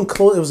the wound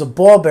closed. It was a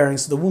ball bearing,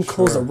 so the wound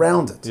closed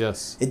around it.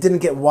 Yes, it didn't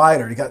get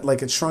wider.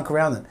 It shrunk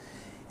around it,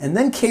 and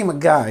then came a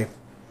guy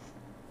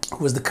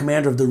who was the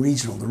commander of the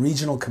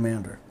regional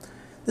commander.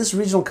 This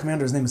regional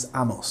commander, his name is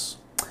Amos,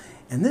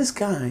 and this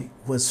guy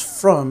was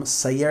from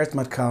Sayeret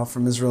Matkal,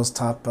 from Israel's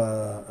top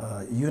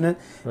unit,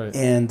 right.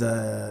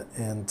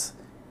 and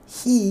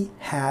he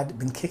had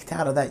been kicked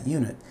out of that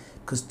unit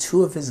because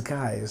two of his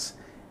guys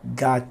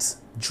got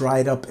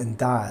dried up and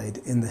died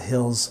in the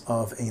hills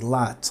of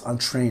Eilat on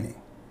training.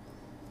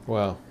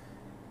 Wow.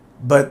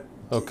 But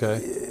okay.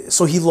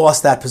 So he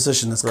lost that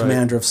position as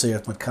commander of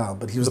Sayeret Matkal.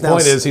 But he was. The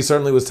point is, he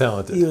certainly was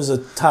talented. He was a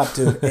top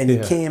dude, and he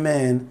came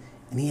in,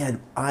 and he had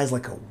eyes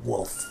like a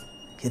wolf.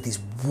 He had these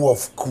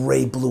wolf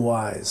gray blue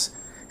eyes.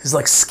 He was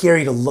like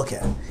scary to look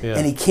at. Yeah.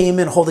 And he came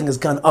in holding his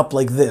gun up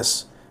like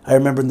this. I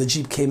remember the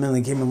Jeep came in,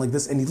 like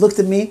this, and he looked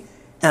at me,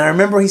 and I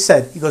remember he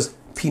goes,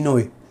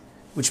 "Pinoi,"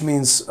 which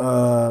means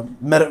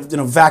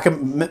medevac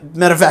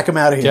him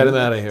out of here. Get him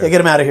out of here. Yeah, get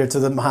him out of here to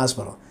the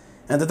hospital.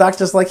 And the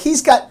doctor's like,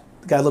 the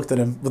guy looked at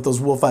him with those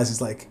wolf eyes,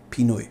 he's like,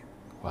 "Pinoi."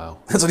 Wow.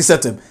 That's what he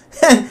said to him.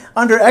 And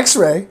under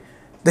X-ray,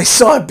 they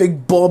saw a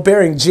big ball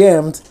bearing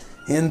jammed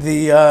in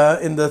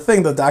the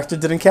thing. The doctor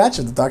didn't catch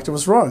it. The doctor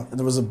was wrong. And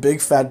there was a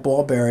big fat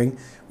ball bearing,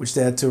 which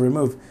they had to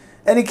remove.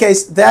 Any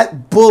case,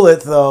 that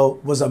bullet, though,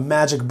 was a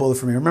magic bullet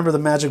for me. Remember the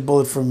magic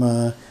bullet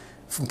from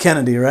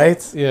Kennedy,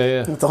 right?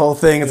 Yeah. With the whole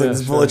thing, it's like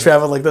this bullet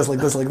traveled like this, like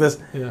this, like this.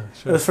 Yeah,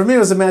 sure. But for me, it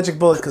was a magic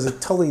bullet because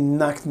it totally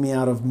knocked me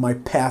out of my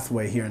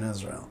pathway here in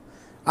Israel.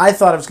 I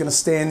thought I was going to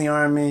stay in the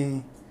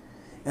army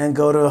and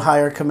go to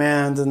higher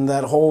command and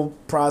that whole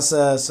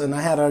process. And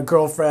I had a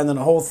girlfriend and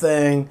a whole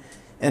thing,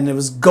 and it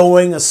was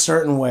going a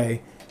certain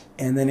way.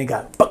 And then it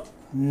got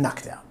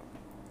knocked out.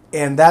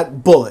 And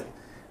that bullet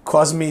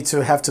caused me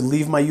to have to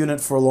leave my unit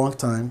for a long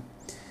time.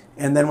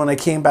 And then when I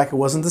came back, it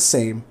wasn't the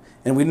same.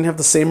 And we didn't have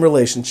the same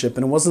relationship,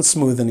 and it wasn't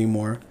smooth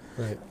anymore.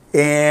 Right.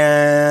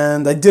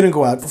 And I didn't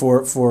go out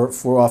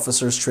for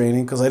officers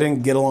training because I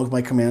didn't get along with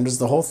my commanders,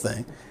 the whole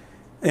thing.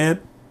 And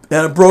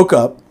I broke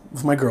up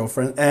with my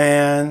girlfriend,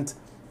 and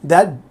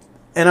then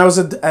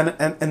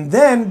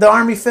the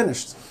army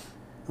finished.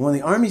 And when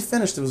the army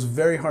finished, it was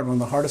very hard. One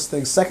of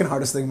the second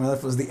hardest thing in my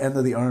life was the end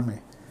of the army.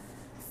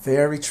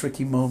 Very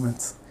tricky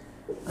moment.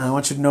 And I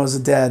want you to know, as a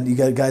dad, you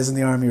got guys in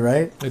the army,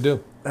 right? I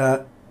do.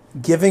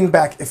 Giving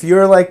back, if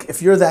you're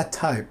that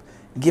type,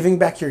 giving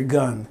back your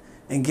gun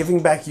and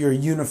giving back your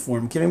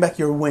uniform, giving back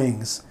your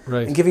wings,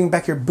 right. and giving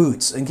back your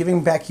boots and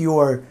giving back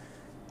your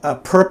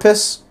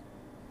purpose,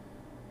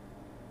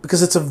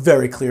 because it's a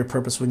very clear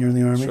purpose when you're in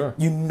the army. Sure.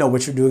 You know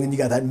what you're doing, and you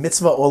got that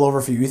mitzvah all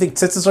over for you. You think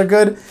tzitzis are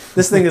good?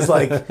 This thing is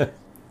like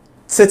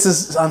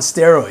tzitzis on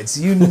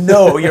steroids. You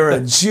know you're a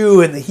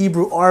Jew in the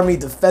Hebrew army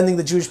defending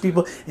the Jewish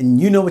people,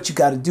 and you know what you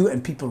got to do,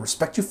 and people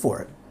respect you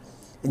for it.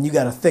 And you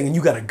got a thing, and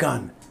you got a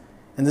gun.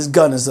 And this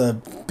gun is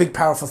a big,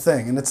 powerful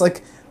thing. And it's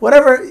like,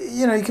 whatever,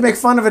 you know, you can make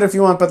fun of it if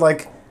you want, but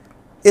like,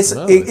 it's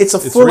a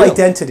full real.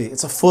 identity.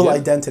 It's a full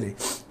identity.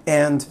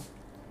 And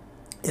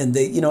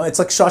they, you know, it's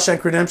like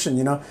Shawshank Redemption,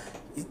 you know.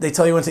 They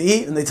tell you when to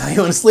eat and they tell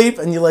you when to sleep,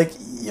 and you're like,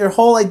 your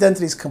whole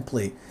identity is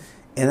complete.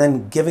 And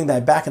then giving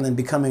that back and then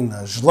becoming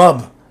a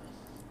zhlub,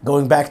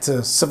 going back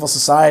to civil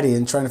society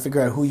and trying to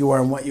figure out who you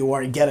are and what you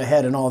are and get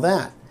ahead and all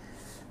that.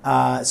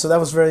 So that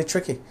was very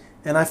tricky.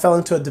 And I fell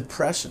into a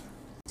depression.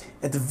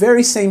 At the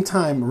very same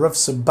time, Rabbi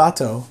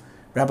Sabato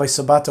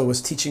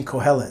was teaching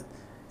Kohelet,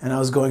 and I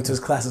was going to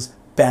his classes.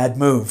 Bad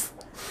move.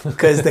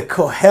 Because the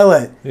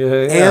Kohelet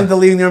and the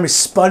Leading the Army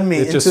spun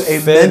me into a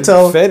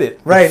mental... Fed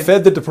it. Right. It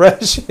fed the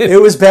depression.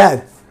 It was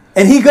bad.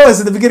 And he goes,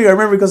 at the beginning, I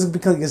remember he goes,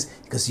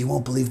 you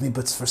won't believe me,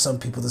 but for some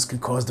people this could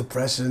cause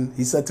depression,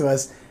 he said to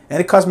us. And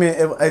it caused me,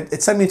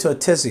 it sent me into a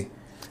tizzy.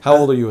 How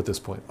old are you at this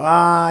point?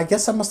 I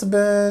guess I must have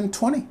been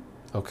 20.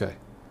 Okay.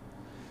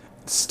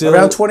 Still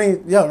around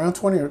 20, around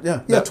 20.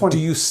 Now, 20.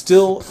 Do you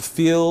still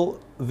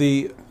feel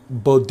the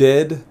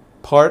boded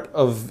part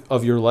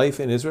of your life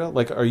in Israel?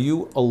 Like, are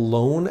you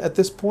alone at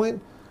this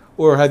point?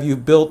 Or have you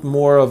built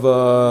more of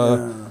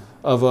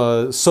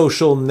a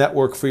social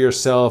network for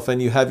yourself, and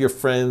you have your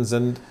friends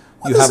and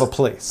you have a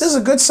place? There's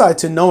a good side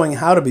to knowing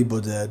how to be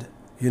boded.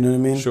 You know what I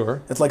mean?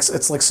 Sure. It's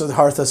like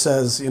Siddhartha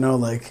says, you know,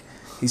 like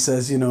he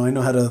says, you know, I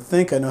know how to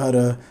think, I know how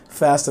to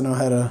fast, I know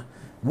how to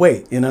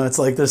wait. You know, it's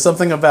like there's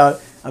something about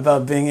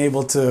being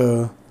able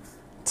to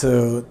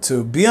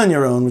be on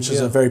your own, which is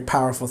a very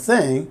powerful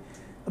thing.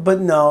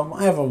 But no,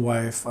 I have a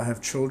wife, I have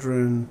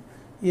children,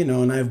 you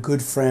know, and I have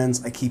good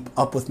friends. I keep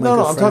up with my good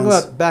friends. I'm talking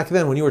about back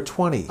then when you were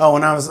 20. Oh,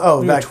 when I was,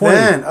 back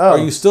then. Are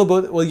you still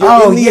boded? Well,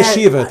 you're in the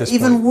yeshiva at this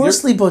point. Even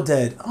worsely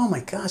boded. Oh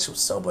my gosh, it was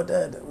so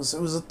boded. It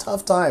was a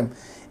tough time.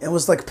 It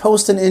was like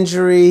post an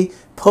injury,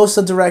 post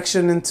a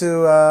direction into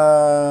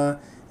the,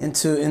 you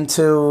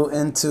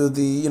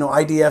know,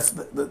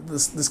 IDF,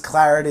 this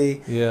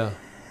clarity. Yeah.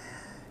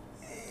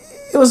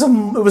 It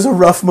was a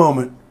rough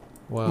moment.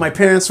 Wow. My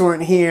parents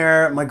weren't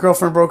here. My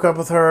girlfriend broke up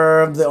with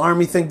her. The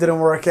army thing didn't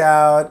work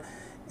out.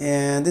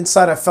 And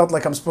inside I felt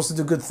like I'm supposed to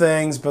do good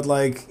things, but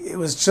like it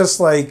was just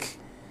like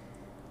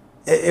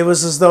it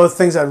was as though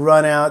things had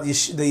run out. The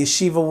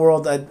yeshiva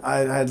world, I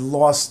had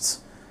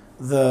lost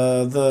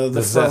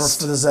the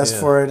zest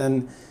for it,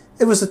 and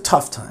it was a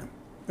tough time.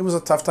 It was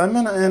a tough time,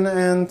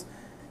 and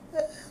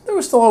there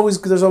was still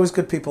there's always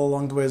good people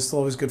along the way. There's still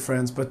always good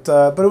friends, but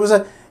it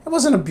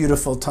wasn't a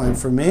beautiful time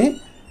for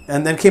me.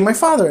 And then came my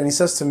father, and he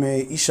says to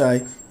me,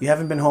 Yishai, you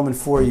haven't been home in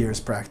 4 years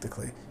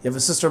practically. You have a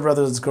sister or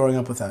brother that's growing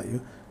up without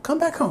you. Come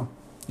back home.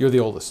 You're the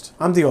oldest.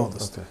 I'm the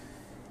oldest. Okay.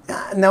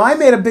 Now, I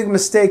made a big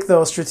mistake,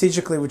 though,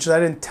 strategically, which I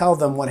didn't tell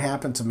them what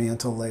happened to me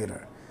until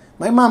later.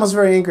 My mom was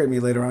very angry at me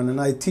later on, and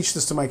I teach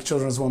this to my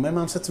children as well. My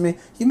mom said to me,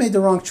 you made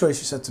the wrong choice,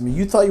 she said to me.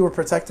 You thought you were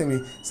protecting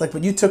me. It's like,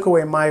 but you took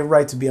away my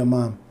right to be a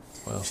mom.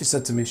 Wow. She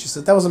said to me,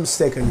 that was a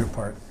mistake on your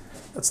part.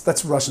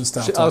 That's Russian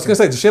style talking. I was going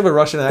to say, does she have a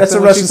Russian accent? That's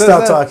a Russian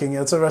style talking.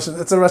 Yeah, it's a Russian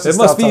style talking. It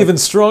must be even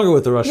stronger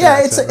with the Russian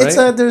accent, right?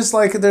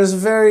 There's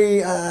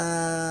very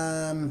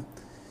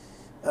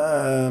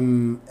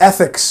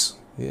ethics.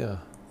 Yeah.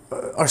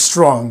 Are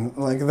strong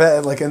like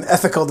that, like in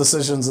ethical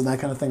decisions and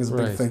that kind of thing is a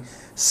big thing.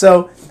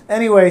 So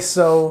anyway,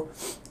 but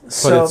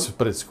it's wise.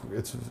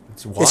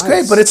 It's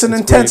great, but it's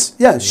intense.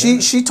 Yeah,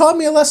 she taught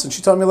me a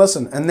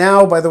lesson. And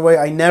now, by the way,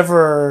 I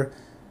never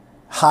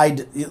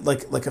hide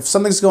like if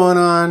something's going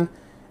on.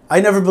 I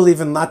never believe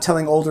in not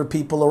telling older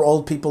people or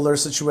old people their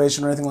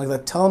situation or anything like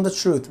that. Tell them the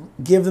truth.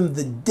 Give them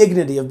the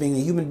dignity of being a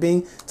human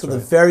being till the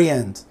very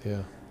end.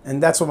 Yeah.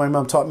 And that's what my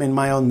mom taught me in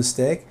my own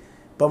mistake.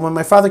 But when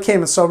my father came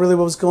and saw really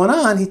what was going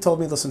on, he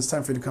told me, listen, it's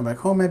time for you to come back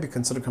home. Maybe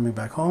consider coming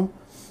back home.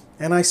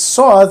 And I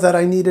saw that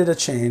I needed a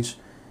change.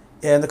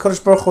 And the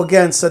Kodesh Baruch Hu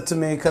again said to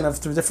me kind of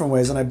through different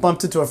ways. And I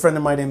bumped into a friend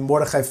of mine named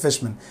Mordechai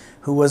Fishman,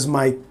 who was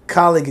my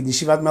colleague in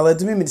Yeshivat Ma'ale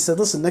Adumim. And he said,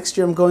 listen, next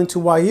year I'm going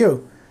to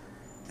YU.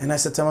 And I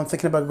said to him, I'm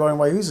thinking about going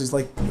to YU. He's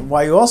like,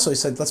 YU also? He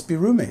said, let's be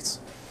roommates.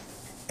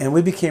 And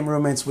we became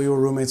roommates. We were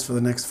roommates for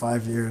the next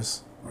 5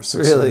 years or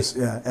 6 years.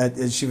 Yeah, at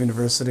Yeshiva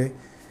University.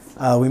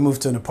 We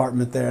moved to an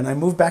apartment there. And I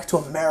moved back to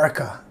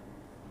America.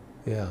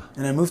 Yeah.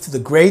 And I moved to the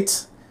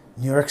great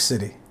New York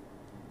City.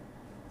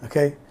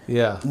 Okay?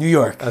 Yeah. New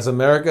York. As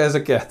America as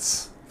it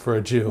gets for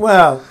a Jew.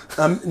 Well,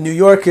 New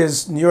York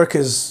is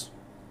Nueva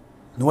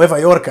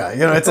Yorka.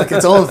 You know, it's like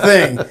its own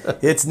thing.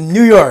 It's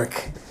New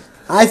York.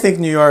 I think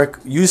New York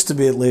used to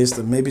be, at least,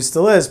 and maybe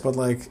still is, but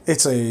like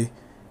it's an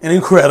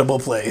incredible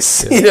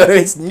place. Yeah. You know,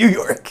 it's New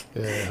York,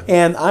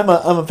 and I'm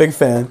a big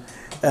fan.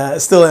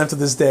 Still am to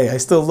this day. I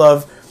still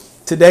love.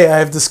 Today, I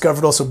have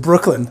discovered also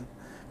Brooklyn.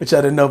 which I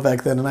didn't know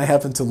back then, and I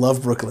happen to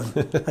love Brooklyn.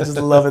 I just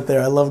love it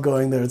there. I love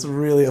going there. It's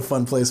really a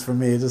fun place for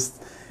me. It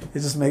just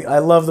I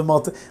love the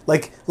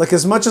like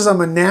as much as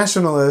I'm a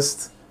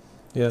nationalist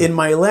in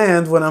my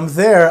land, when I'm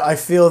there, I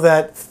feel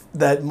that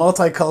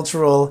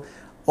multicultural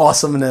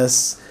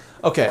awesomeness.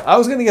 Okay, I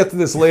was going to get to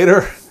this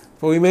later,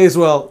 but we may as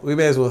well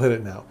hit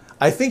it now.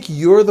 I think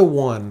you're the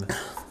one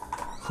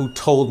who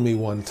told me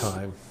one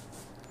time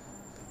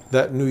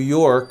that New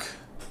York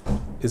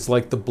is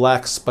like the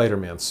black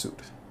Spider-Man suit.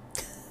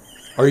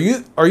 Are you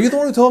the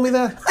one who told me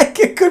that?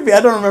 It could be.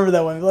 I don't remember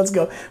that one. Let's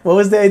go. What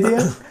was the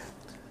idea?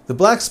 The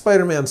black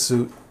Spider-Man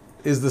suit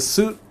is the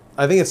suit,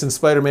 I think it's in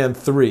Spider-Man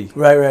 3.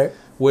 Right.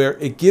 Where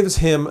it gives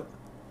him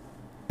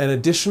an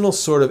additional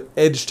sort of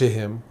edge to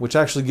him, which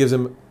actually gives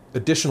him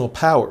additional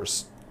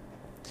powers.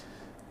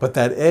 But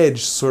that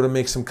edge sort of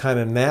makes him kind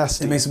of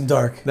nasty. It makes him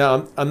dark.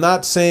 Now, I'm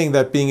not saying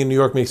that being in New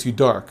York makes you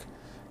dark.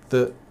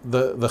 The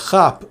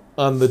chap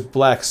on the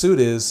black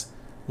suit is,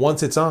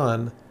 once it's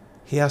on,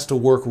 he has to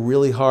work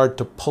really hard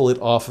to pull it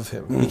off of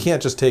him. He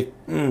can't just take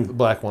the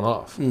black one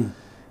off.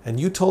 And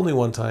you told me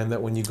one time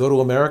that when you go to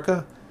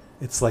America,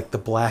 it's like the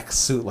black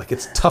suit. Like,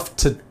 it's tough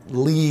to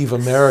leave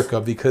America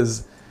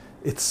because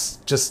it's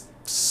just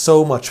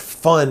so much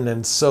fun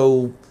and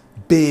so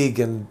big.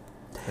 And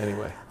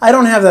anyway, I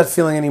don't have that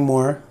feeling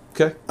anymore.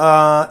 Okay.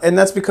 And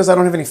that's because I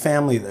don't have any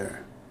family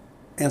there,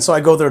 and so I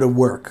go there to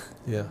work.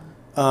 Yeah.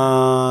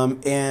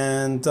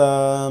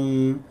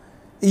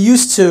 It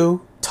used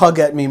to tug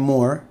at me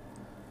more,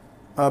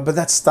 but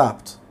that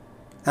stopped.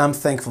 And I'm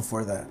thankful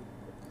for that.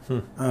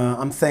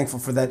 I'm thankful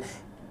for that.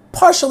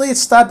 Partially it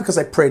stopped because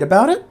I prayed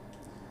about it.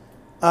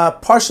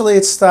 Partially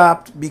it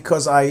stopped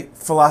because I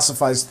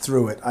philosophized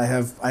through it. I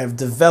have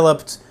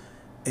developed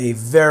a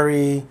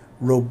very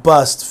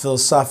robust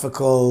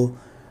philosophical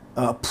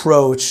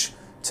approach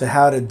to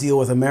how to deal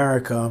with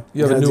America.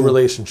 You have a new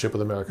relationship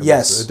with America.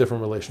 Yes. A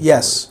different relationship.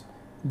 Yes.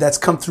 That's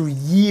come through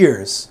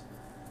years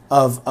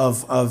of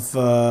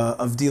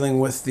dealing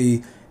with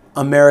the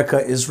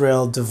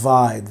America-Israel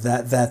divide,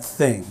 that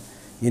thing.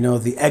 You know,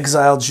 the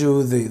exile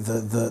Jew,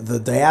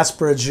 the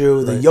diaspora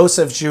Jew, the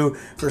Yosef Jew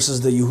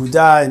versus the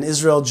Yehuda and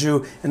Israel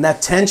Jew, and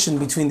that tension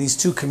between these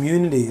two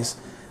communities.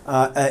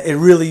 It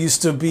really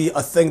used to be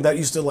a thing that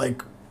used to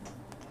like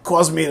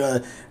cause me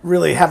to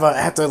really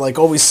have to like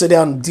always sit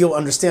down and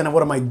understand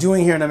what am I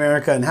doing here in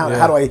America, and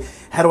how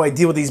do I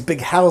deal with these big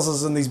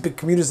houses and these big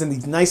communities and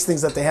these nice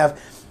things that they have.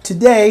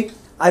 Today,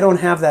 I don't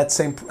have that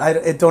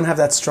I don't have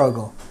that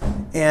struggle,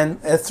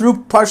 and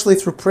partially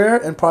through prayer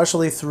and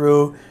partially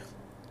through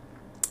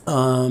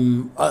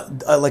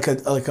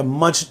like a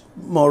much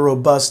more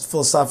robust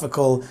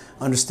philosophical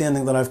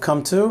understanding that I've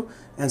come to,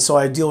 and so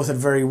I deal with it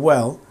very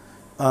well.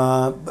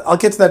 I'll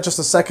get to that in just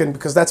a second,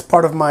 because that's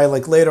part of my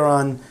later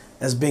on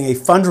as being a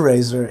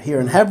fundraiser here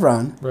in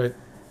Hebron. Right.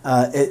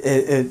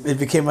 It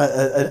became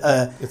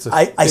it's a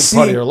big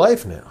part of your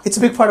life now. It's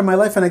a big part of my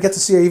life, and I get to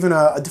see even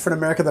a different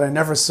America that I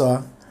never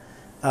saw.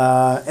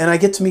 And I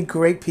get to meet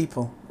great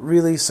people,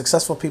 really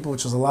successful people,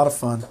 which is a lot of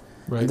fun.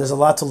 Right. And there's a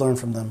lot to learn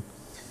from them.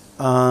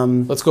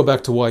 Let's go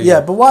back to YU.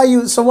 Yeah, but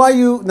YU. So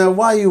YU. Now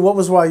YU. What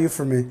was YU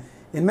for me?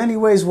 In many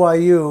ways,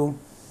 YU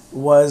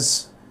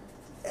was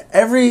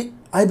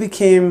I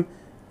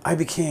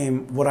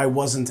became what I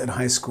wasn't in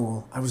high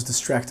school. I was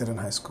distracted in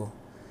high school.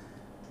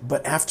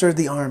 But after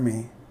the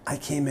Army, I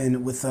came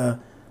in with a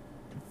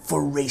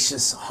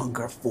voracious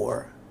hunger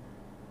for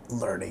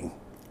learning.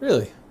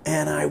 Really?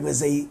 And I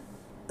was a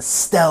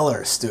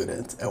stellar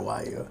student at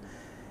YU.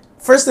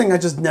 First thing, I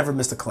just never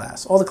missed a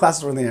class. All the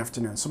classes were in the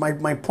afternoon. So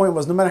my point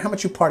was, no matter how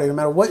much you party, no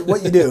matter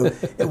what you do,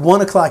 at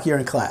 1 o'clock you're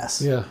in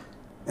class. Yeah.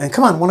 And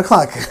come on, 1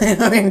 o'clock.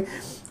 I mean,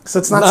 so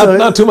it's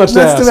not too much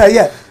to ask. Too bad,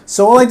 yeah.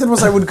 So all I did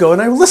was I would go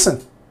and I would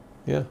listen.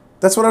 Yeah.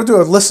 That's what I would do. I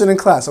would listen in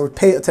class. I would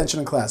pay attention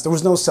in class. There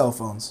was no cell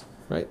phones.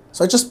 Right.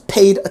 So I just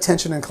paid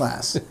attention in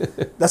class.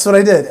 That's what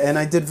I did, and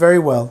I did very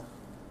well.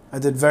 I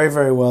did very,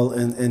 very well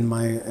in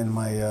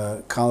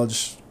my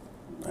college.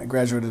 I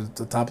graduated at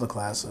the top of the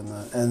class, and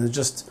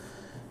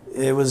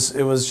it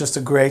was just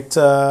a great.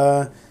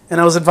 And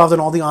I was involved in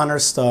all the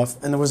honors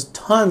stuff, and there was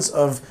tons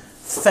of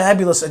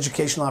fabulous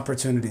educational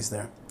opportunities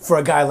there for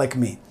a guy like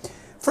me.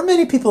 For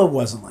many people, it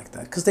wasn't like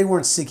that because they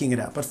weren't seeking it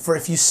out. But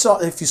if you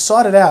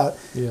sought it out,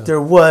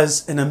 there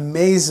was an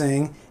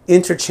amazing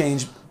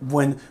interchange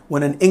when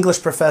an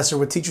English professor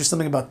would teach you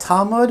something about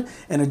Talmud,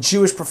 and a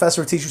Jewish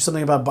professor would teach you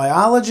something about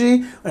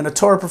biology, and a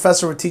Torah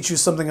professor would teach you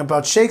something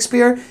about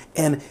Shakespeare,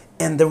 and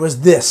there was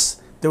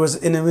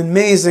an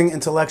amazing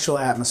intellectual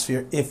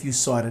atmosphere if you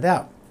sought it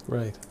out.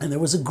 Right. And there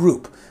was a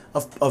group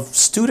of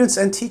students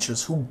and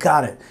teachers who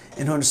got it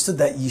and who understood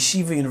that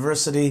yeshiva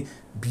university,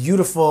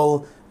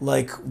 beautiful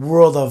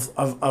world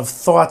of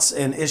thoughts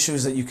and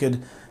issues that you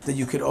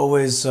could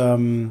always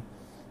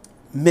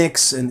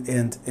mix and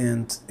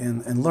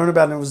learn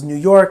about. And it was New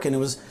York, and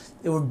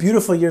it were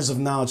beautiful years of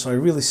knowledge. So I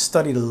really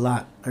studied a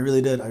lot. I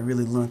really did. I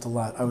really learned a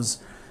lot. I was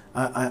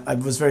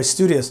very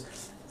studious.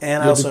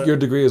 And your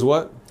degree is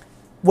what?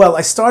 Well,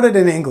 I started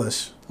in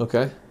English.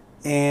 Okay.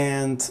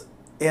 And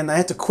I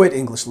had to quit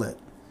English Lit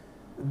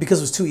because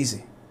it was too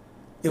easy.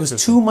 It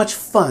was too much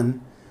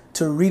fun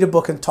to read a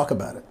book and talk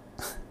about it.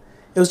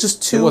 It was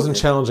just too. It wasn't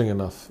challenging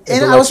enough.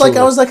 And I was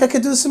like, I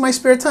could do this in my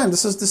spare time.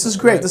 This is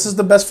great. Right. This is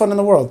the best fun in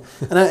the world.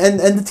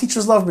 And the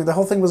teachers loved me. The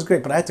whole thing was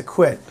great, but I had to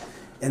quit.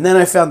 And then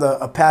I found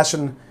a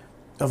passion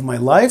of my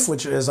life,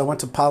 which is I went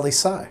to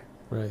poli-sci.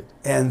 Right.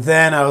 And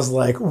then I was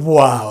like,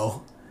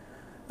 wow.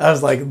 I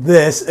was like,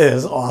 this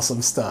is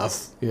awesome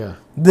stuff. Yeah.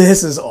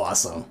 This is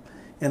awesome.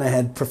 And I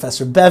had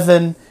Professor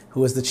Bevan,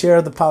 who was the chair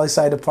of the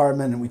poli-sci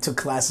department, and we took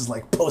classes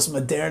like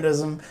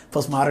postmodernism.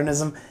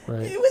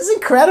 Right. It was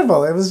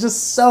incredible. It was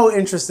just so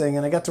interesting,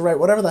 and I got to write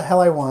whatever the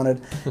hell I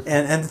wanted,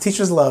 and the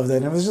teachers loved it,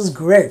 and it was just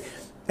great.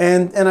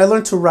 And I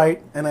learned to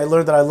write, and I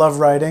learned that I love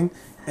writing,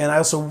 and I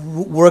also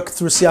worked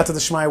through Siyata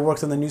D'Shmai. I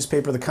worked in the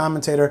newspaper, The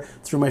Commentator,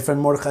 through my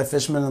friend Mordechai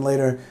Fishman, and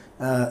later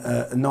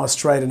Noah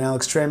Streit and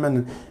Alex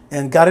Trayman,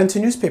 and got into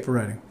newspaper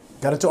writing,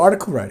 got into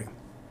article writing.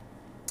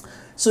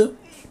 So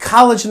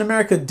college in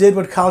America did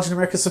what college in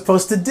America is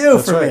supposed to do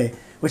for me,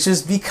 which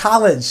is be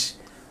college.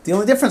 The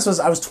only difference was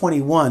I was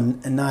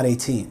 21 and not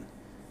 18.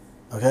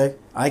 Okay?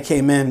 I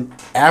came in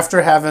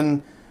after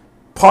having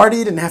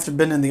partied and after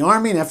been in the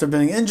army and after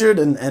being injured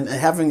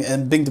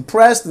and being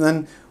depressed and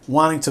then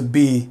wanting to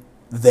be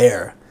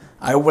there.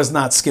 I was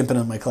not skimping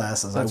on my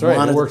classes. That's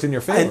right. It worked in your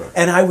favor.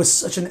 And I was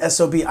such an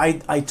SOB.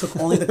 I took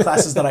only the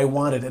classes that I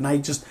wanted. And I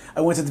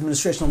went to the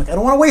administration. I'm like, I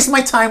don't want to waste my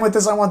time with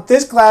this. I want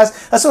this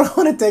class. That's what I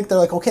want to take. They're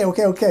like, okay.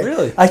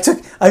 Really? I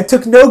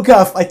took no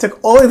guff. I took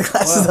only the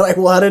classes that I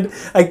wanted.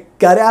 I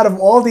got out of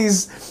all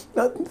these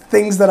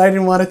things that I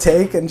didn't want to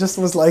take and just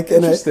was like...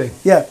 Interesting.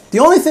 Yeah. The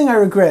only thing I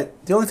regret,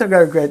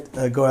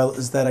 Goel,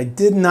 is that I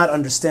did not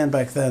understand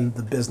back then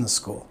the business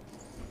school.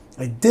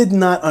 I did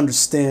not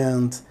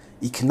understand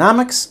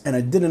economics, and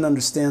I didn't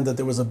understand that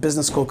there was a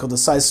business school called the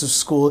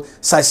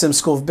SciSim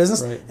School of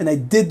Business, right. And I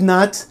did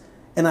not,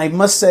 and I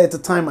must say at the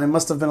time, I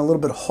must have been a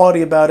little bit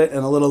haughty about it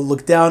and a little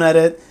looked down at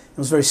it. It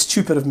was very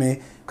stupid of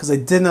me because I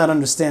did not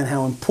understand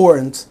how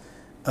important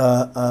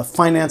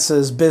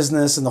finances,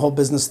 business, and the whole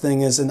business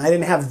thing is, and I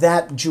didn't have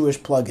that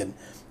Jewish plug-in.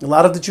 A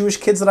lot of the Jewish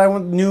kids that I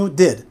knew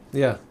did.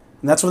 Yeah.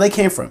 And that's where they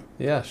came from.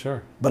 Yeah,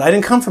 sure. But I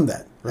didn't come from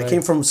that. Right. I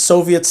came from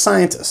Soviet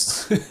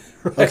scientists.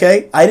 Right.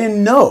 Okay? I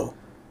didn't know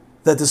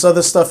that this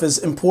other stuff is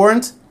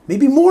important,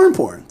 maybe more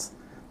important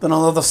than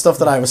all the stuff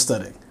that I was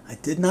studying. I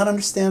did not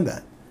understand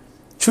that,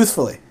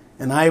 truthfully.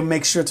 And I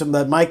make sure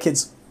that my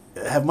kids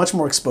have much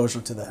more exposure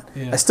to that.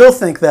 Yeah. I still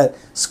think that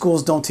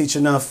schools don't teach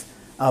enough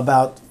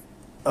about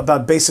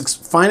basic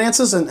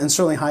finances and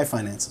certainly high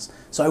finances.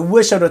 So I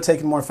wish I would have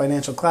taken more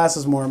financial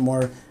classes,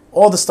 more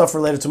all the stuff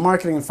related to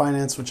marketing and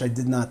finance, which I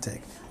did not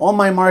take. All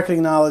my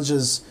marketing knowledge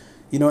is,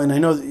 and I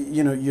know,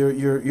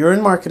 you're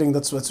in marketing.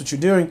 That's what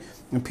you're doing,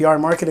 in PR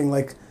marketing,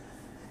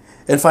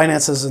 and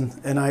finances,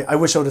 and I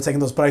wish I would have taken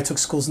those, but I took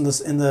schools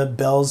in the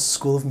Bell's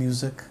School of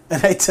Music,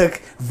 and I took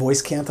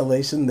voice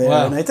cantillation there,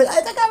 wow. And I took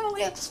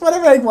just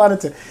whatever I wanted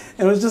to,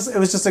 and it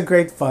was just a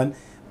great fun.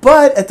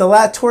 But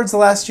towards the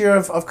last year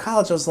of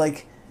college, I was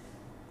like,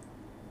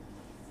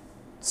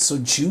 so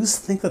Jews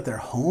think that they're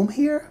home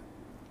here?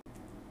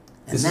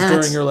 And this is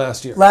during your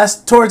last year.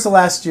 Towards the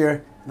last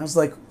year, and I was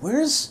like,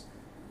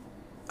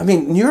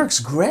 New York's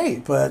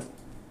great, but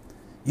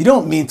you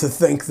don't mean to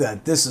think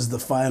that this is the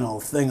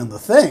final thing on the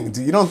thing.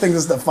 You don't think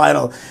this is the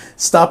final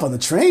stop on the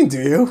train, do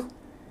you?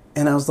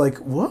 And I was like,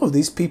 whoa,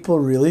 these people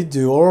really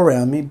do all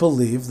around me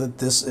believe that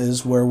this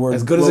is where we're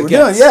as good as it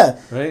gets. Doing. Yeah.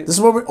 Right. This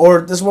is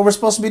what we're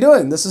supposed to be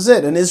doing. This is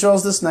it. And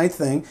Israel's this nice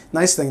thing.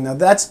 Now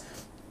that's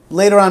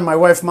later on my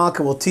wife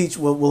Malka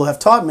will have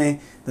taught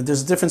me that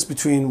there's a difference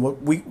between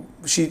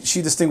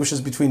she distinguishes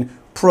between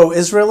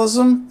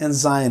pro-Israelism and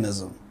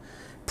Zionism.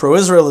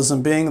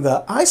 Pro-Israelism being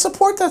I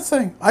support that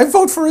thing. I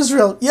vote for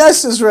Israel.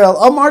 Yes, Israel.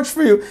 I'll march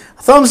for you.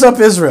 Thumbs up,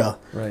 Israel.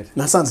 Right. And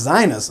that's not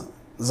Zionism.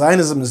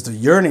 Zionism is the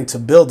yearning to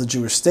build a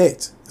Jewish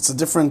state. It's a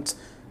different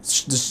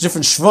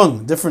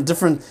schwung,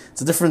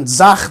 it's a different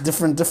zach,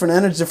 different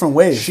energy, different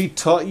wave. She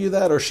taught you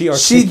that, or she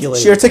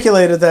articulated? She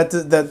articulated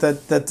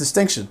that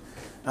distinction.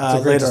 It's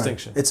a great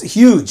distinction. It's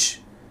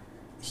huge.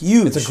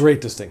 It's a great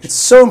distinction. It's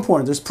so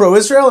important. There's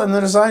pro-Israel and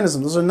there's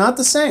Zionism. Those are not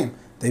the same.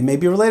 They may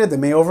be related, they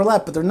may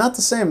overlap, but they're not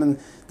the same. And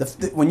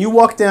when you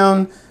walk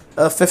down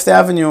Fifth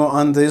Avenue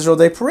on the Israel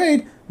Day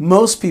Parade,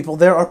 most people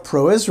there are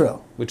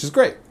pro-Israel. Which is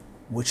great.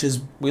 Which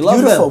is we love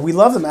beautiful. them. We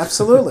love them,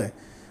 absolutely.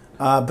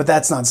 But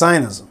that's not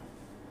Zionism.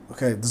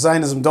 Okay, the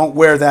Zionism don't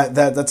wear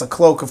that's a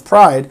cloak of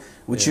pride,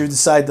 which you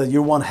decide that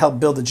you want to help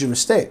build a Jewish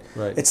state.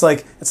 Right. It's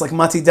like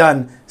Mati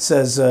Dan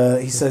says,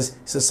 he says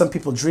some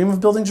people dream of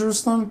building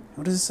Jerusalem.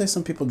 What does he say?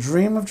 Some people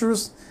dream of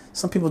Jerusalem.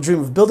 Some people dream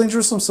of building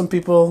Jerusalem. Some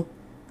people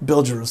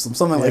build Jerusalem,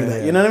 something like that.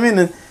 Yeah. You know what I mean?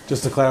 And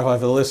just to clarify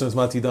for the listeners,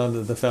 Mati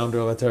Dan, the founder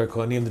of Ater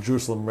Kohanim, the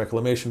Jerusalem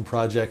Reclamation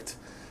Project,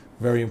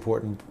 very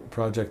important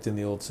project in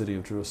the old city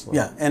of Jerusalem.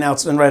 Yeah, and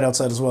right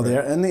outside as well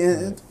there,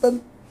 and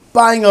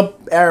buying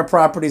up Arab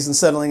properties and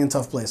settling in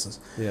tough places.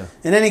 Yeah.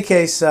 In any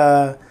case,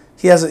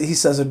 he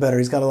says it better.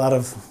 He's got a lot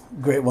of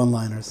great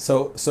one-liners.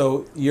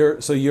 So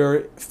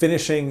you're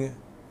finishing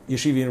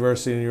Yeshiva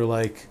University, and you're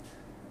like,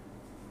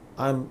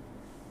 I'm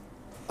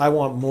I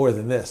want more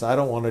than this. I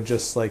don't want to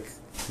just like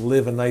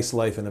live a nice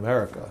life in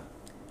America.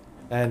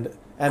 And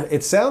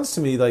it sounds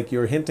to me like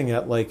you're hinting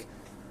at like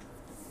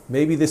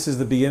maybe this is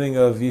the beginning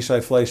of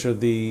Yishai Fleisher,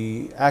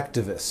 the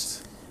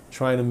activist,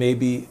 trying to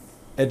maybe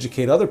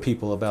educate other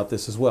people about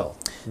this as well.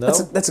 No?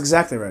 That's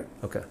exactly right.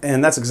 Okay.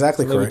 And that's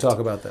exactly So maybe correct. talk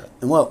about that.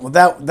 And well,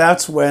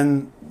 that's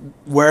when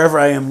wherever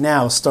I am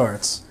now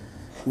starts,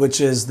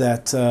 which is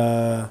that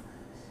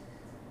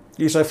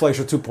Yishai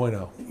Fleisher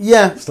 2.0.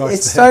 yeah,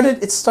 Starts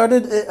it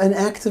started an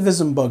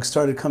activism bug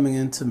started coming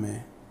into me,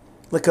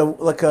 like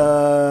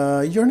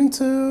a yearning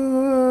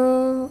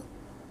to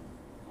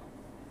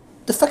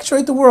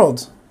effectuate the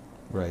world,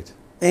 Right.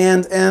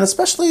 and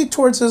especially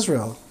towards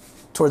Israel,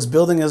 towards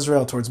building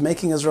Israel, towards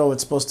making Israel what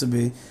it's supposed to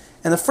be.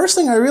 And the first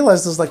thing I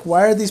realized is like,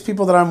 why are these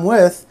people that I'm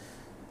with?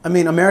 I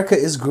mean, America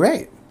is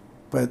great,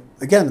 but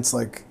again, it's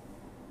like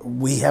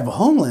we have a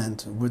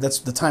homeland. That's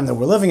the time that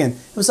we're living in.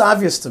 It was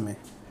obvious to me.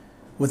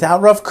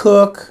 Without Rav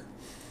Kook,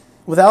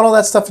 without all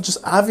that stuff, it's just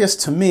obvious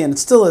to me, and it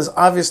still is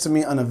obvious to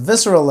me on a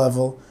visceral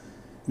level,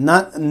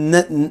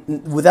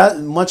 without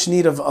much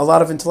need of a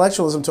lot of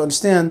intellectualism to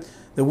understand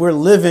that we're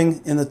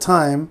living in the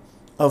time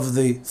of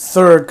the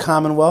Third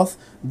Commonwealth,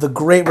 the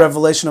great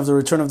revelation of the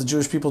return of the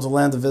Jewish people to the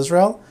land of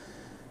Israel,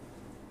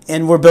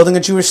 and we're building a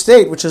Jewish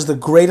state, which is the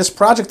greatest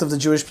project of the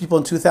Jewish people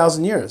in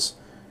 2,000 years.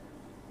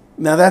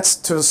 Now, that's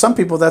to some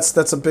people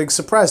that's a big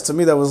surprise. To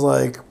me, that was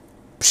like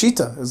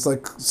pshita. It's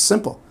like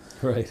simple.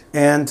 Right.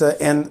 And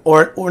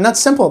or not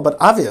simple, but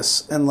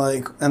obvious, and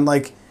like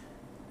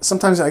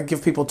sometimes I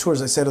give people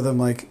tours. I say to them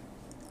like,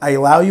 I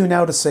allow you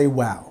now to say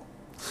wow,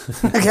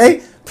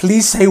 okay?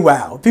 Please say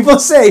wow. People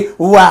say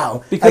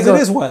wow Because it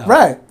is wow.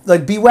 right?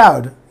 Like be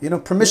wowed. You know,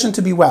 permission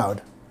to be wowed.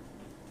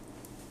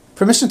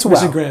 Permission to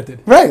Permission wow. granted.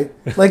 Right?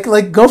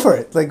 Like go for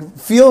it. Like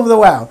feel the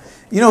wow.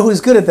 You know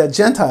who's good at that?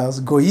 Gentiles,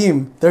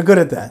 goyim. They're good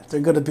at that. They're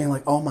good at being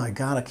like, oh my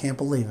God, I can't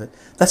believe it.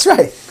 That's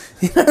right.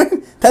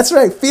 That's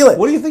right. Feel it.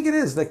 What do you think it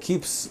is that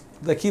keeps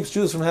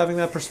Jews from having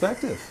that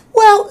perspective?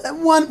 Well,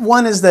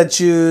 one is that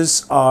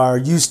Jews are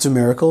used to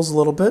miracles a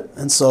little bit,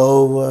 and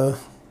so Of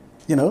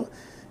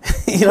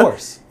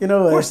course,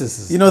 this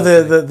is used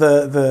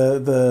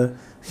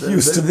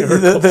to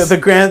miracles.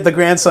 the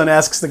grandson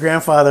asks the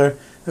grandfather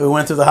who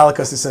went through the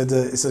Holocaust. He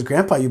says,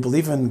 Grandpa, you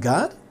believe in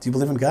God? Do you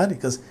believe in God?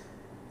 Because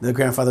the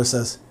grandfather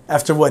says,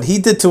 after what he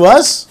did to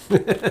us,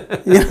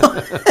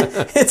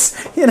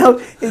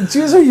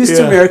 Jews are used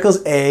to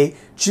miracles.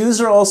 Jews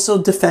are also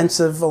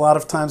defensive a lot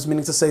of times,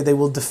 meaning to say they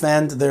will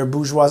defend their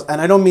bourgeois, and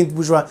I don't mean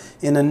bourgeois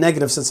in a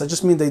negative sense. I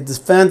just mean they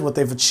defend what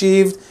they've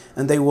achieved,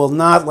 and they will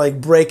not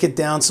like break it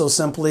down so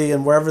simply.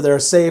 And wherever they're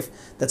safe,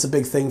 that's a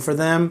big thing for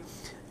them.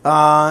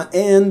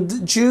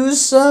 And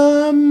Jews,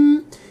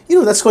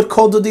 that's what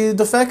Kol Dodi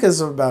Dofek is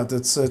about.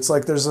 It's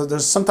like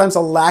there's sometimes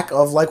a lack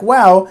of like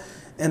wow.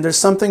 And there's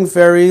something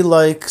very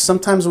like,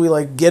 sometimes we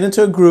like get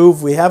into a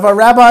groove. We have our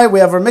rabbi,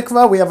 we have our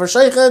mikvah, we have our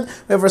sheikhet,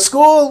 we have our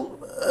school.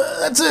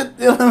 That's it.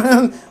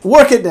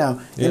 Work it now.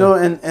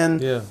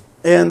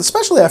 And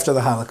especially after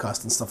the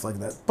Holocaust and stuff like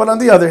that. But on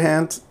the other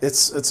hand,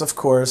 it's of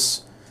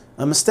course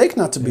a mistake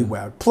not to be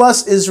wowed.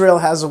 Plus, Israel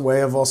has a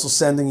way of also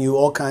sending you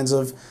all kinds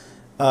of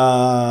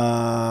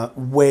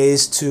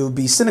ways to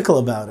be cynical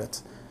about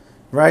it.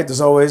 Right?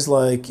 There's always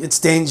like, it's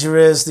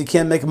dangerous, you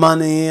can't make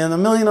money, and a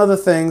million other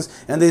things,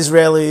 and the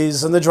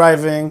Israelis, and the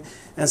driving.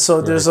 And so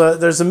there's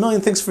a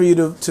million things for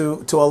you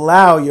to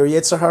allow your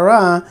Yetzer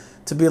Hara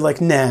to be like,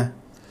 nah.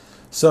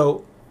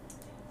 So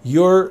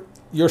you're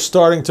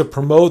starting to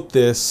promote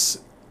this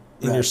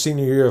in your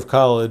senior year of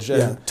college.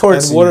 And,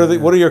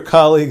 what are your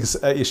colleagues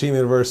at Yeshiva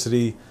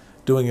University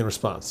doing in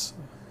response?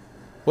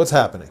 What's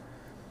happening?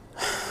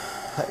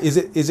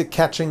 Is it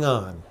catching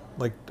on?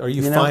 Like, are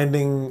you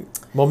finding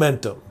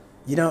momentum?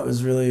 It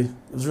was really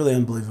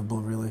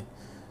unbelievable, really.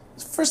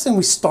 First thing,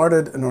 we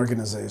started an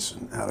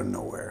organization out of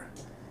nowhere.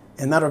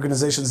 And that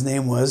organization's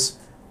name was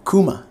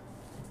Kuma.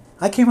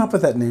 I came up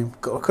with that name.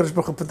 Kodesh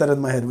Baruch Hu put that in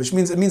my head, which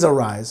means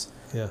arise.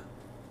 Yeah.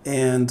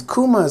 And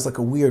Kuma is like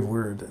a weird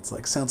word. It's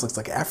like sounds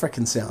like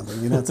African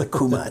sounding. It's like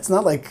Kuma. It's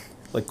not like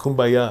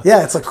kumbaya.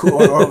 Yeah, it's like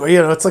or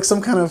it's like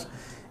some kind of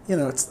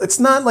it's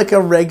not like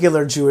a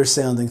regular Jewish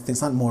sounding thing.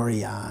 It's not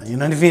Moriah. You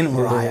know what I mean?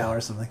 Moriah or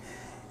something.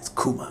 It's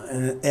Kuma,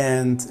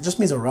 and it just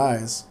means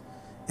arise.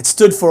 It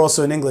stood for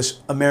also in English,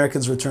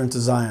 Americans Return to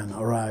Zion,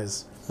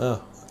 arise.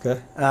 Oh,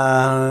 okay.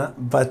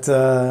 But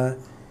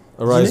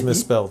arise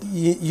misspelled.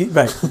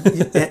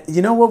 Right.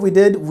 You know what we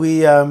did?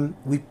 We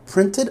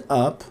printed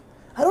up.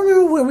 I don't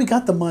know where we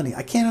got the money.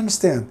 I can't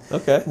understand.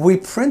 Okay. We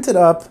printed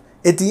up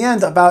at the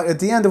end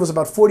it was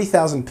about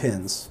 40,000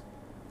 pins.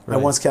 Right. I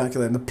once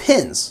calculated the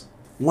pins.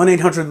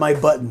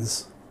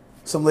 1-800-MY-BUTTONS.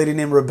 Some lady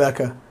named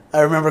Rebecca.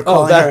 I remember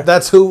calling her.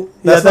 That's who.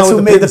 That's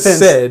who made the pins.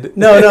 Said.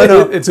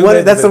 No. It's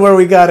that's where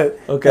we got it.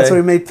 Okay. That's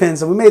where we made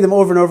pins, and we made them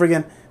over and over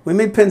again. We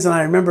made pins, and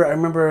I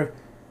remember.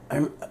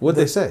 What'd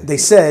they say? They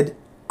said,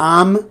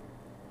 "I'm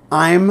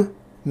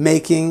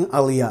making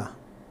Aliyah."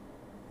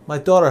 My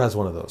daughter has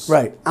one of those.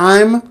 Right.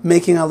 I'm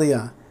making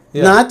Aliyah.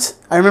 Yeah. Not.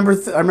 I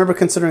remember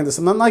considering this.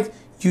 I'm not like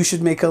You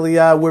should make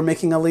aliyah. We're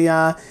making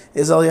aliyah.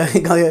 Is aliyah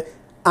aliyah?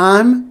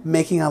 I'm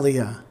making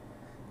aliyah,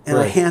 and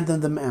I Right.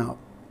 handed them out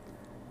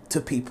to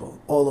people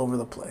all over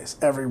the place,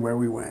 everywhere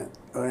we went,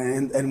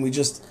 and we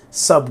just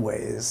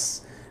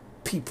subways,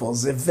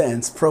 people's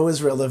events,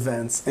 pro-Israel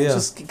events, and Yeah.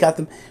 just got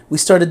them. We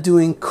started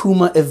doing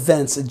Kuma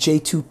events at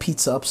J2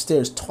 Pizza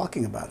upstairs,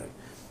 talking about it.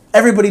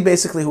 Everybody,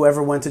 basically,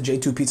 whoever went to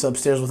J2 Pizza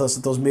upstairs with us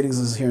at those meetings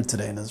is here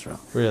today in Israel.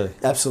 Really?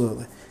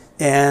 Absolutely.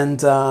 And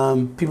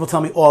people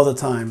tell me all the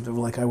time, they were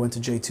like, I went to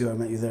J2, I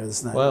met you there,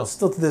 this and that. Wow.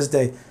 Still to this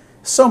day,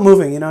 so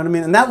moving, you know what I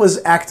mean? And that was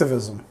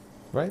activism.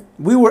 Right?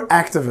 We were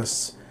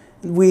activists.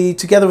 We,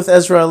 together with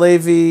Ezra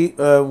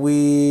Levi,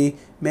 we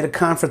made a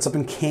conference up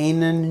in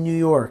Canaan, New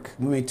York.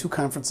 We made 2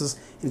 conferences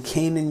in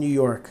Canaan, New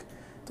York.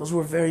 Those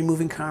were very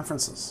moving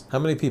conferences. How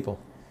many people?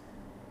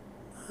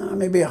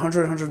 Maybe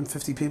 100,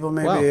 150 people,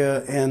 maybe.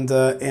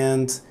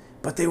 Wow.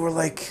 But they were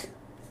like,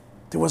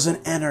 there was an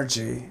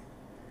energy.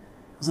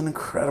 It was an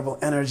incredible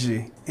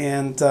energy.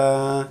 And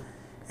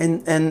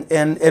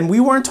we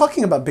weren't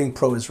talking about being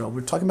pro-Israel. We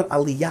were talking about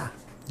aliyah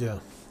Yeah.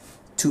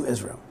 to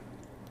Israel.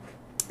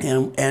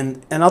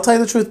 And I'll tell you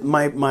the truth,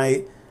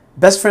 my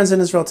best friends in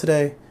Israel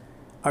today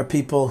are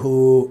people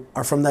who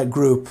are from that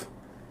group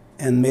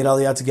and made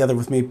aliyah together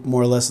with me,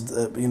 more or less,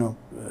 at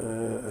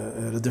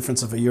a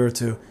difference of a year or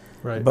two.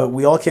 Right. But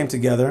we all came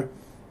together.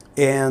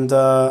 And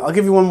I'll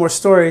give you one more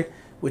story,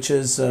 which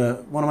is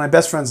one of my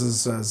best friends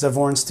is Zev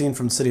Ornstein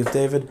from the City of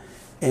David.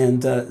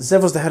 And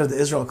Zev was the head of the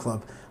Israel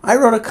Club. I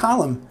wrote a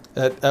column.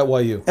 At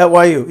YU. At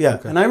YU, yeah.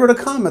 Okay. And I wrote a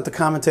column at the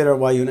Commentator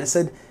at YU. And I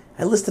said,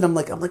 I listed, I'm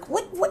like,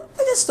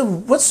 what's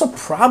the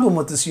problem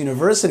with this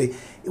university?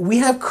 We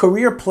have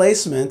career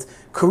placement.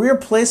 Career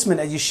placement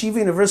at Yeshiva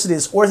University,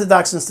 this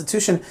Orthodox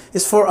institution,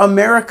 is for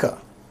America.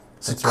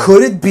 So That's right.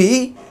 could it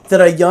be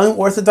that a young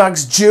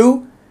Orthodox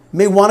Jew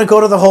may want to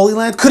go to the Holy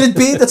Land? Could it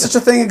be that such a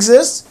thing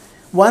exists?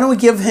 Why don't we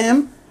give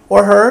him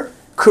or her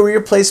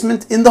career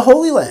placement in the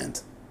Holy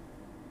Land?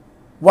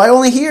 Why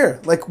only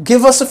here? Like,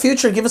 give us a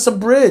future, give us a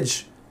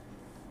bridge.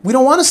 We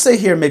don't want to stay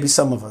here, maybe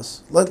some of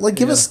us.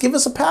 Give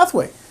us a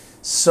pathway.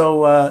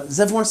 So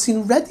Zev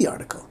Ornstein read the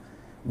article,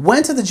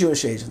 went to the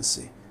Jewish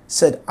agency,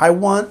 said, I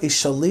want a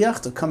shaliach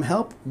to come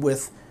help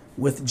with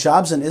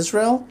jobs in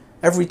Israel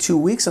every 2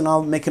 weeks, and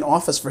I'll make an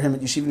office for him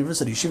at Yeshiva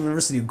University. Yeshiva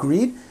University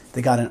agreed.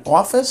 They got an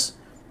office,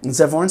 and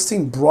Zev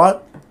Ornstein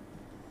brought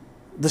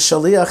the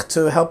shaliach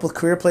to help with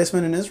career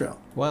placement in Israel.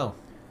 Wow.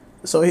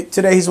 So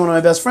today he's one of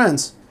my best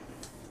friends.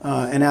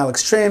 And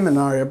Alex Traim and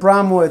Ari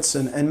Abramowitz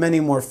and many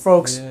more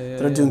folks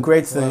that are doing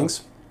great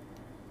things.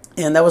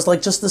 And that was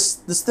like just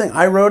this thing.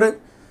 I wrote it.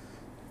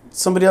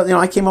 Somebody else,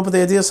 I came up with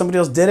the idea. Somebody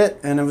else did it,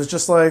 and it was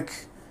just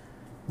like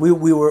we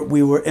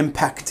were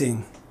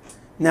impacting.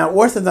 Now,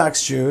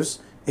 Orthodox Jews,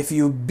 if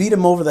you beat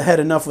them over the head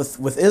enough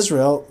with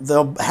Israel,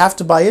 they'll have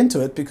to buy into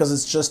it because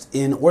it's just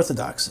in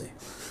Orthodoxy.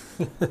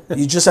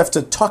 You just have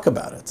to talk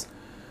about it.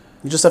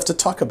 You just have to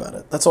talk about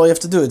it. That's all you have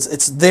to do.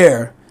 It's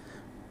there,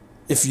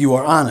 if you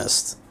are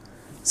honest.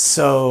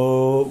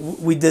 So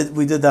we did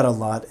that a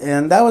lot,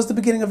 and that was the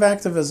beginning of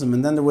activism.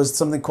 And then there was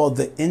something called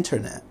the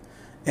internet,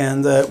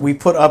 and we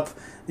put up,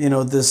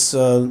 this,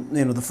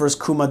 the first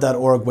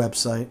kuma.org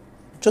website.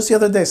 Just the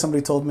other day,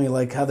 somebody told me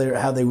like how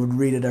they would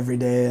read it every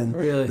day, and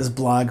Really? this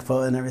blog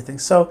post and everything.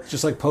 So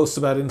Just like posts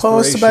about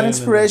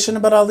inspiration,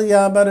 about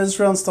Aliyah, about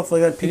Israel, and stuff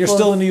like that. And you're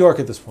still in New York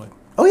at this point.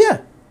 Oh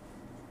yeah.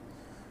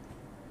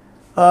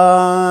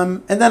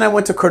 And then I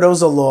went to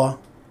Cardozo Law.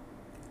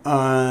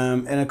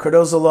 And at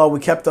Cardozo Law, we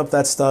kept up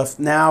that stuff.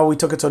 Now we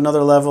took it to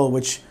another level,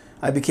 which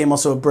I became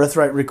also a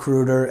birthright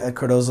recruiter at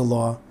Cardozo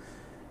Law.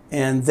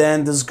 And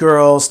then this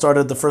girl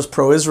started the first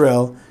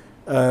pro-Israel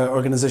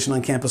organization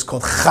on campus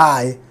called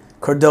Chai,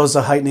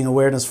 Cardozo Heightening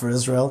Awareness for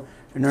Israel.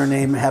 And her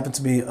name happened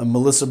to be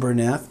Melissa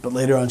Bernath, but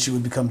later on she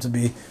would become to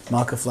be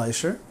Malka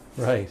Fleisher.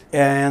 Right.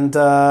 And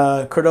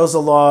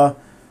Cardozo Law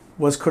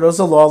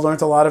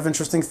learned a lot of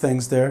interesting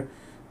things there.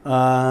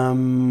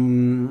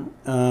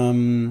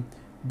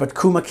 But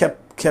Kuma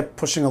kept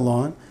pushing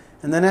along,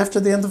 and then after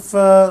the end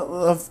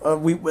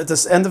at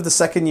this end of the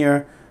second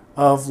year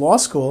of law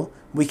school,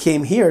 we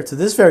came here to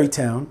this very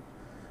town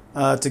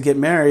to get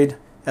married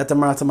at the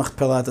Marat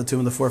Machpelah, at the tomb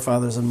of the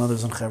forefathers and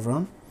mothers in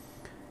Hebron,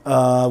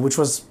 which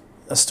was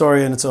a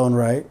story in its own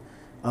right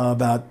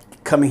about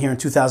coming here in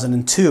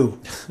 2002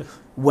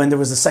 when there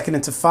was the second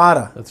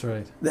Intifada. That's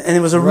right. And it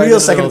was a Right real in the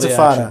second middle of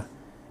the Intifada. action.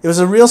 It was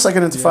a real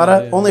second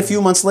Intifada. Yeah, Only a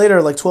few months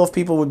later, like 12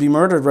 people would be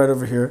murdered right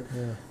over here.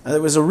 Yeah.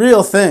 It was a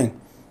real thing.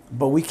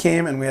 But we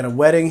came and we had a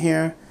wedding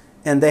here,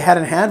 and they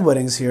hadn't had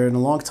weddings here in a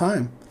long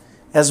time.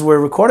 As we're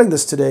recording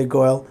this today,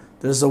 Goyle,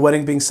 there's a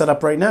wedding being set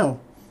up right now.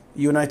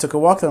 You and I took a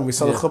walk there, and we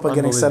saw the chuppah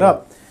getting set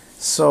up.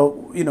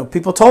 So,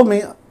 people told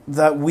me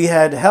that we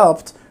had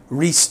helped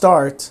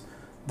restart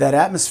that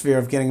atmosphere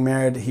of getting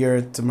married here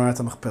at Marat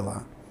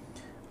Machpelah.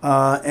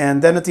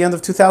 And then at the end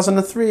of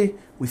 2003,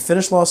 we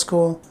finished law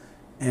school,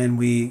 and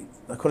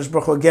Kodesh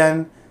Baruch Hu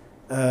again,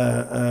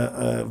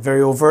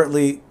 very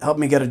overtly helped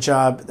me get a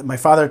job. My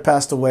father had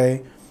passed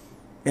away,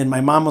 and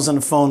my mom was on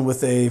the phone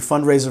with a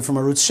fundraiser from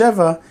Arutz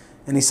Sheva,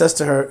 and he says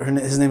to her,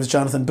 his name is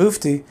Jonathan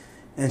Bufti,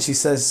 and he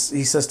says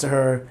to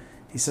her,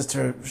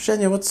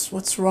 Shenya,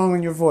 what's wrong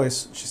in your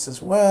voice? She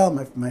says, well,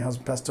 my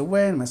husband passed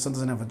away, and my son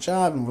doesn't have a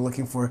job, and we're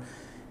looking for,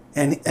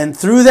 and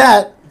through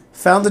that,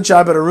 found a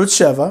job at Arutz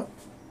Sheva,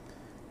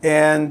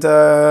 and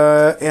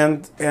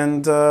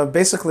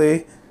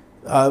basically,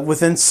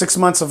 within 6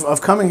 months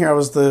of coming here, I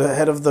was the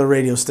head of the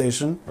radio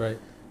station, Right.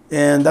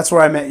 and that's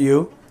where I met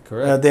you.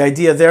 Correct. The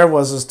idea there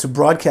was to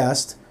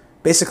broadcast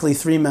basically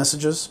 3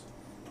 messages,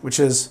 which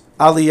is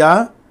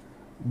Aliyah,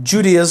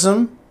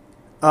 Judaism,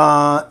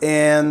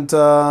 and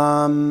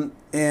kind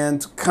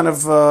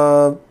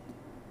of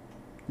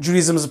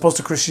Judaism as opposed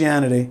to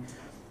Christianity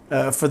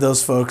for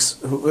those folks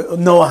who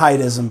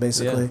Noahidism,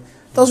 basically. Yeah.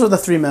 Those were the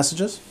 3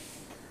 messages,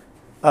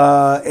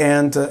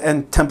 and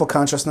temple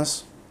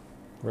consciousness,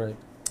 Right.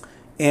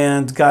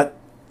 and got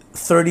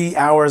 30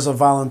 hours of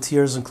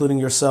volunteers, including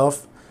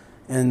yourself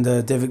and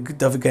David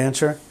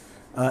Gancher,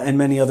 and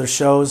many other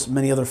shows,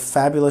 many other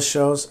fabulous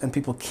shows, and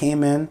people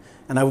came in,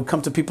 and I would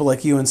come to people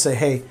like you and say,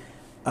 hey,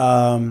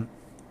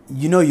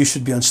 you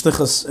should be on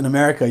shlichus in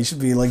America. You should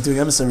be like doing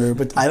emissary,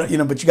 but I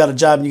don't, but you got a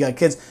job and you got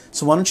kids.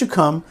 So why don't you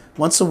come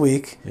once a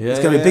week? Yeah, it's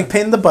gonna be a big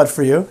pain in the butt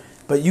for you,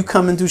 but you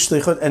come and do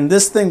shlichut, and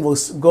this thing will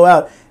go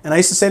out. And I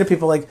used to say to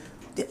people like,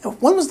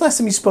 when was the last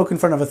time you spoke in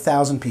front of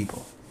 1,000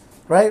 people?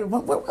 Right?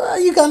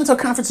 You got into a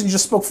conference and you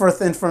just spoke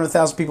in front of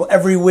 1,000 people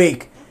every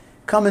week.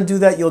 Come and do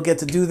that. You'll get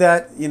to do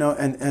that,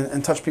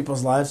 and touch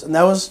people's lives. And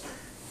that was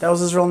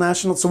Israel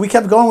National. So we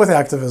kept going with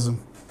activism.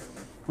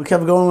 We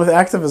kept going with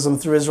activism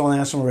through Israel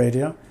National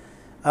Radio.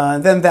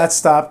 And then that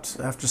stopped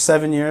after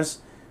 7 years.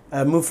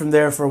 I moved from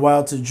there for a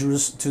while to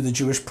the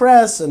Jewish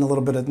Press and a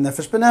little bit of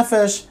Nefesh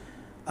B'Nefesh.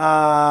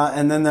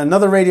 And then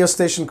another radio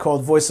station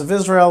called Voice of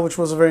Israel, which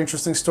was a very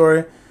interesting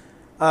story.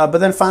 But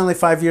then finally,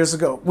 5 years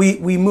ago,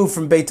 we moved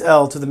from Beit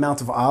El to the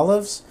Mount of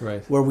Olives,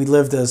 Right. where we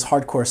lived as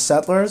hardcore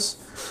settlers.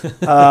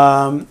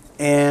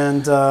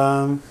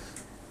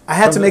 I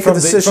had to make a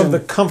decision. From the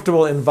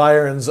comfortable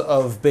environs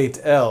of Beit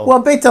El. Well,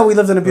 Beit El, we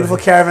lived in a beautiful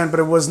caravan, but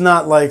it was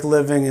not like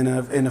living in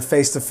a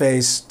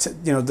face-to-face,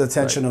 the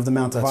tension of the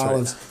Mount of That's right.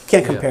 Olives.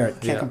 Can't compare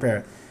it. Can't compare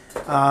it.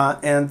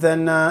 And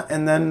then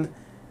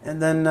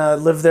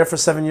lived there for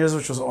 7 years,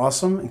 which was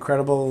awesome,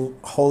 incredible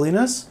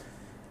holiness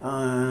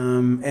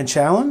and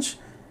challenge.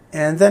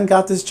 And then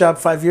got this job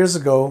 5 years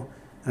ago,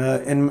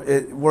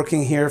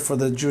 working here for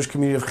the Jewish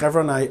community of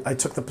Hebron. I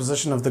took the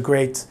position of the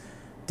great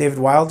David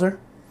Wilder.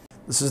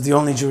 This is the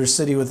only Jewish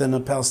city within a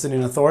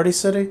Palestinian Authority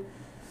city,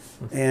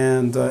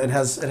 and it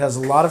has a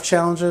lot of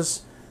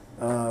challenges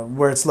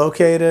where it's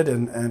located,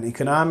 and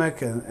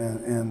economic,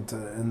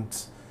 and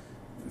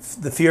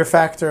the fear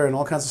factor, and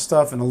all kinds of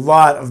stuff, and a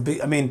lot of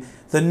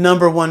the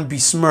number one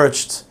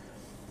besmirched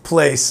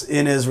place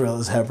in Israel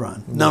is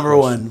Hebron. Number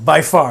one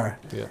by far.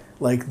 Yeah.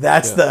 Like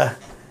that's the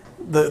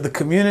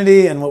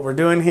community, and what we're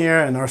doing here,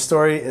 and our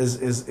story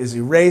is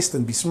erased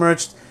and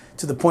besmirched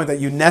to the point that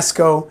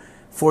UNESCO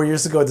 4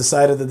 years ago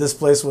decided that this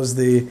place was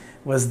the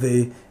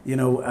tomb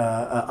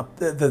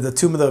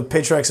of the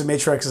patriarchs and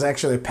matriarchs is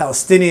actually a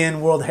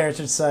Palestinian World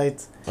Heritage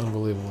Site.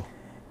 Unbelievable.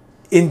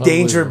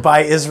 Endangered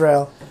by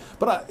Israel.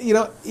 But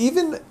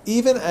even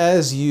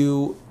as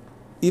you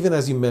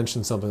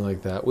mentioned something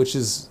like that, which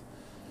is,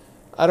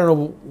 I don't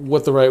know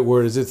what the right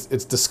word is.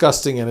 It's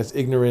disgusting, and it's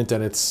ignorant,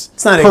 and it's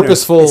not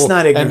purposeful. Ignorant. It's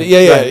not ignorant.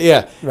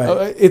 And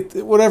Right.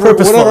 Whatever.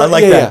 Purposeful. I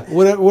like that.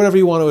 Whatever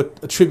you want to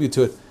attribute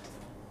to it.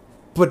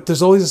 But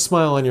there's always a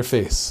smile on your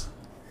face.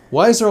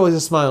 Why is there always a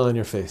smile on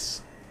your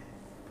face?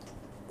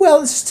 Well,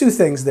 there's 2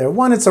 things there.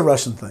 One, it's a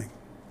Russian thing.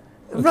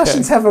 Okay.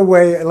 Russians have a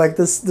way, like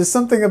this. There's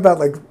something about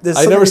like this.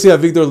 I never see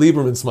Avigdor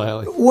Lieberman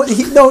smiling.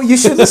 You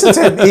should listen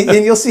to him,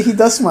 and you'll see he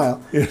does smile.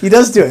 Yeah. He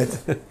does do it.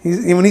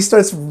 When he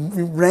starts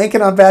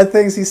ranking on bad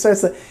things, he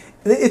starts to.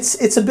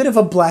 It's a bit of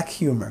a black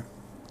humor.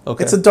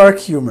 Okay. It's a dark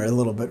humor a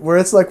little bit, where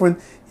it's like when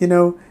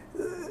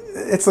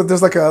it's like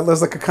there's like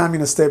a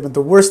communist statement: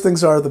 the worse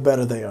things are, the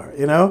better they are.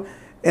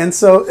 And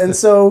so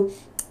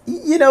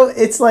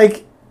it's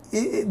like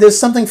there's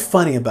something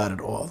funny about it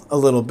all a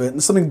little bit,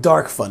 and something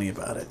dark funny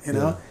about it.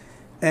 Yeah.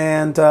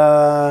 And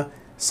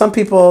some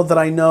people that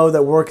I know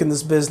that work in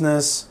this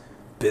business,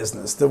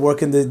 that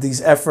work in these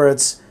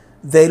efforts,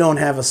 they don't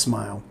have a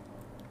smile,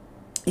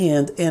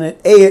 and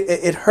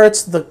it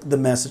hurts the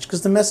message,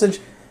 because the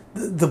message,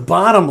 the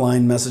bottom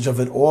line message of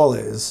it all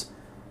is,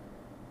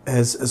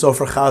 as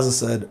Ofer Chaza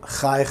said,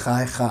 Chai,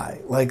 Chai, Chai.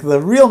 Like the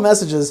real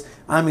message is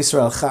Am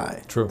Yisrael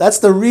Chai. True. That's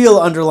the real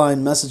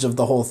underlying message of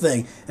the whole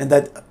thing, and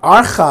that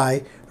our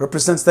Chai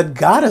represents that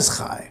God is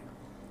Chai.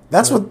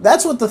 That's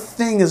what the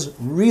thing is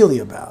really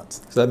about.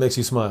 So that makes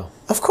you smile.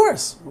 Of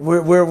course,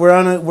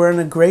 we're in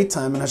a great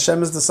time, and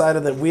Hashem has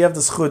decided that we have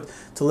the zchut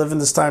to live in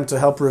this time to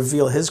help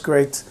reveal His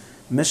great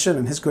mission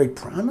and His great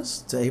promise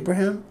to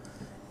Abraham,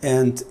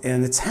 and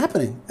it's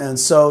happening, and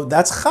so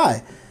that's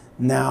Chai.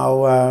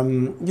 Now,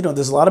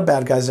 there's a lot of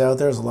bad guys out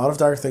there. There's a lot of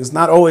dark things.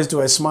 Not always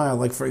do I smile.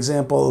 Like, for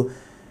example,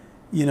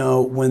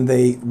 when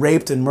they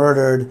raped and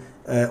murdered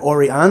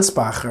Ori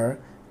Ansbacher,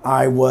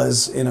 I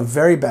was in a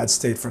very bad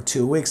state for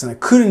 2 weeks, and I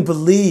couldn't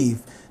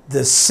believe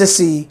the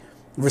sissy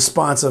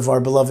response of our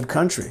beloved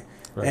country.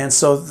 Right. And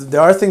so there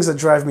are things that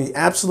drive me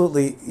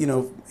absolutely,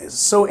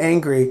 so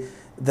angry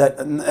that,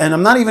 and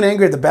I'm not even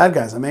angry at the bad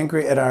guys. I'm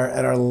angry at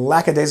our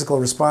lackadaisical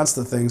response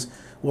to things.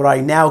 What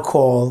I now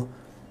call,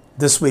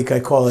 this week I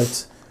call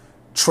it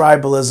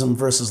tribalism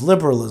versus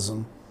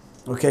liberalism.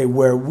 Okay,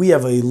 where we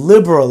have a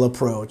liberal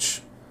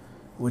approach,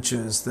 which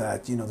is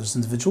that, there's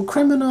individual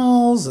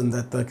criminals and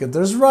that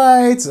there's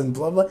rights and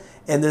blah, blah.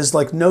 And there's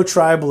like no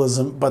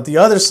tribalism, but the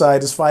other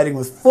side is fighting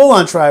with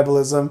full-on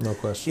tribalism. No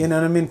question. You know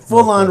what I mean?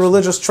 Full-on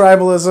religious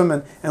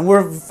tribalism, and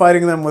we're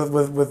fighting them with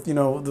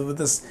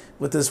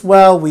this.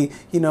 Well,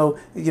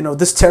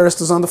 this terrorist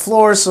is on the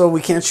floor, so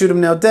we can't shoot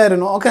him now dead,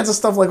 and all kinds of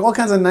stuff, like all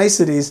kinds of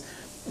niceties,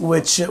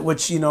 which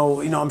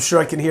I'm sure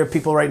I can hear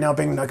people right now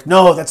being like,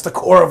 no, that's the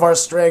core of our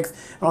strength,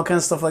 and all kinds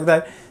of stuff like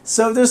that.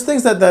 So there's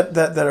things that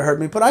hurt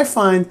me, but I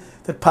find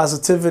that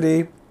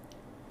positivity.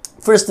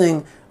 First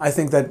thing, I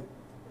think that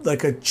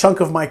like a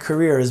chunk of my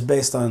career is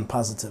based on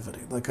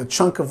positivity. Like a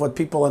chunk of what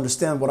people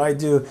understand what I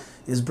do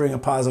is bring a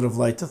positive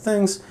light to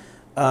things.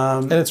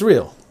 And it's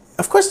real.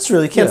 Of course it's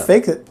real. You can't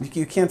fake it.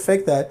 You can't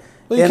fake that.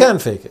 Well, you can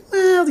fake it.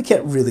 Well, you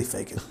can't really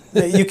fake it.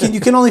 You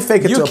can only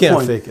fake it to a point. You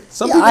can't fake it.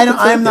 Some people I can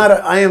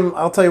fake it.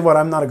 I'll tell you what,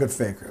 I'm not a good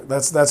faker.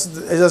 That's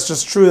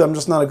just true. I'm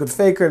just not a good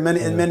faker in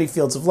many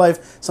fields of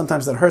life.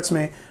 Sometimes that hurts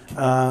me.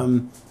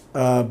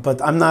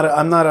 But I'm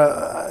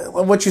not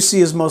what you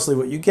see is mostly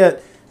what you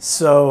get.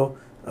 So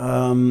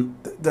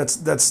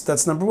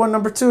that's number one.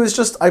 Number two is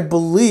just I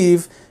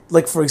believe,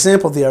 like for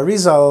example, the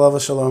Arizal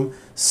alav shalom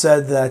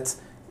said that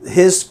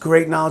his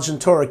great knowledge in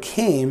Torah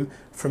came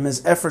from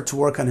his effort to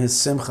work on his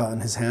simcha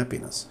and his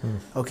happiness.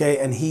 Okay,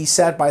 and he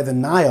sat by the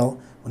Nile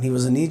when he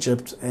was in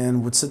Egypt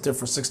and would sit there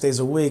for 6 days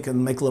a week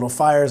and make little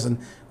fires and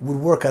would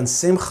work on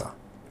simcha,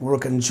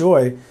 work on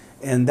joy,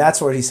 and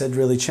that's where he said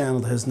really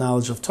channeled his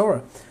knowledge of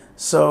Torah.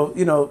 So,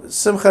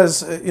 simcha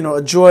is,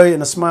 a joy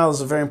and a smile is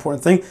a very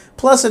important thing.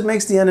 Plus, it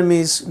makes the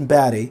enemies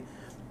batty.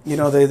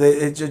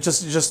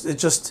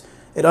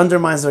 It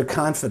undermines their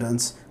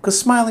confidence, because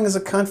smiling is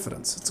a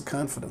confidence. It's a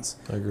confidence.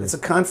 I agree. It's a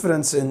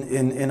confidence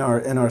in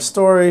our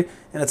story,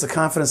 and it's a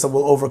confidence that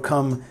will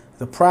overcome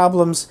the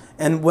problems.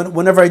 And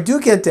whenever I do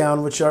get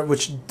down, which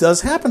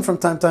does happen from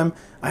time to time,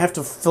 I have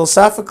to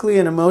philosophically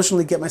and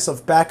emotionally get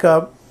myself back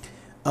up,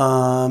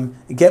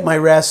 get my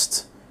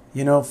rest.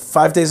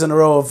 5 days in a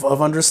row of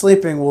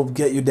undersleeping will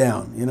get you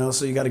down.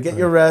 So you got to get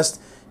your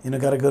rest.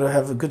 Got to go to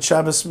have a good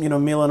Shabbos,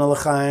 meal and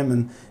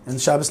alachaim and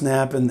Shabbos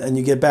nap, and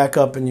you get back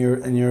up and you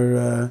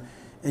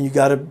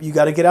got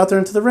to get out there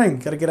into the ring.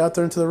 Got to get out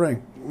there into the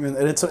ring, and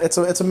it's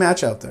a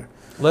match out there.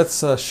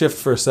 Let's shift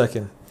for a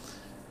second.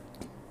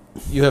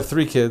 You have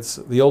 3 kids.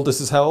 The oldest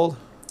is how old?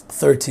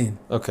 13.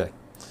 Okay.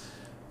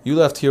 You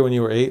left here when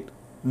you were 8.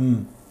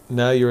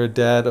 Now you're a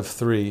dad of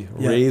 3.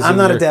 Yeah. I'm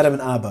not a dad. I'm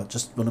an Abba.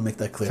 Just want to make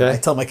that clear. Okay. I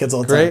tell my kids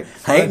all the Great.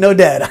 time. I ain't no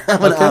dad.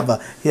 I'm an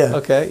Abba. Yeah.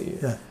 Okay.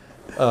 Yeah.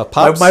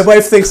 Pops? My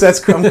wife thinks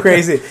I'm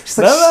crazy. She's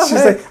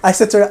like, I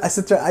said to her,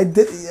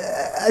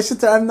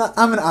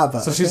 I'm an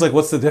Abba. So she's like,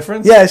 what's the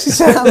difference? Yeah, she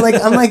said, I'm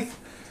like,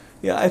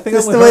 yeah, I think I'm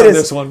that's with the way her it on is.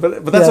 this one,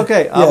 but that's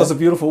okay. Abba's a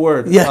beautiful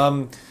word.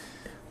 Yeah.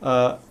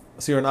 So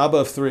you're an Abba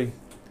of 3,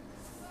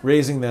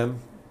 raising them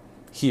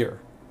here.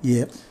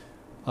 Yeah.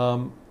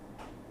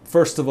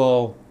 First of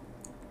all,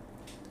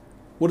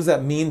 what does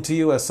that mean to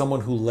you as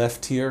someone who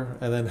left here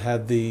and then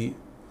had the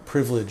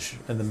privilege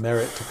and the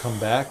merit to come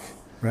back?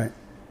 Right.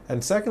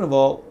 And second of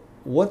all,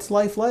 what's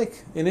life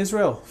like in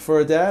Israel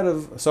for an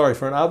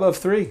Abba of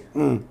 3?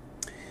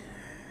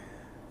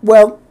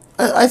 Well,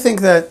 I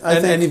think that...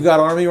 And you've got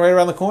Army right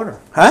around the corner.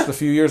 Huh? Just a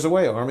few years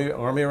away.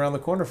 Army around the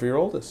corner for your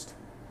oldest.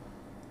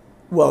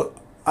 Well,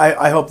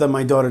 I hope that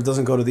my daughter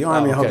doesn't go to the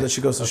Army. Oh, okay. I hope that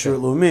she goes to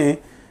Shirut Leumi.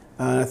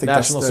 I think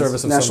National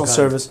service of national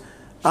some kind. service.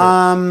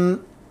 Sure.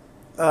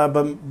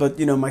 But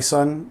my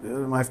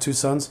son, I have 2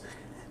 sons.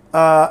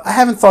 I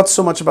haven't thought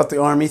so much about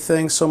the Army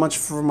thing so much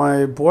for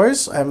my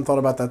boys. I haven't thought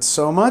about that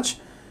so much.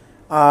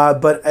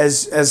 But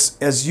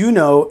as you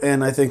know,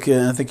 and I think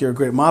you're a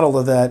great model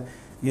of that.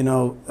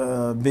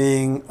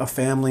 Being a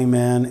family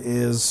man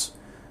is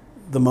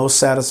the most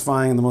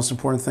satisfying and the most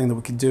important thing that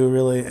we could do,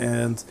 really.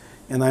 And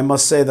I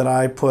must say that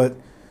I put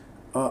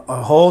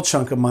a whole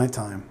chunk of my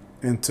time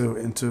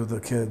into the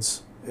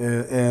kids,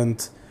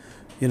 and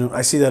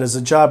I see that as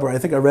a job. Where I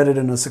think I read it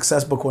in a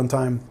success book one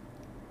time.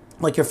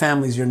 Like your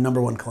family's your number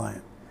one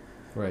client,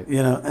 right?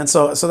 And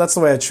so that's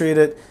the way I treat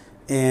it,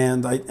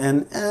 and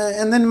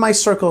then my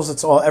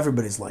circles,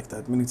 everybody's like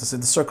that. Meaning to say,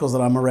 the circles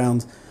that I'm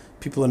around,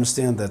 people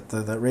understand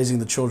that raising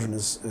the children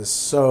is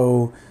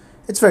so,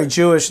 it's very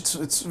Jewish,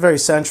 it's very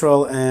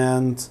central,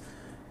 and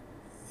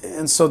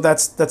so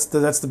that's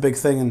the big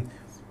thing, and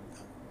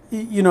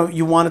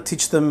you want to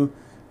teach them,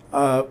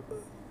 I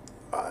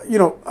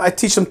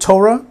teach them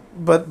Torah,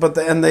 but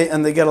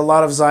they get a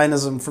lot of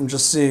Zionism from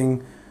just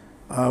seeing.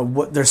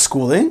 What their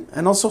schooling,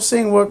 and also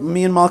seeing what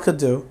me and Malka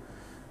do.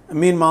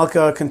 Me and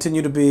Malka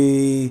continue to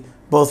be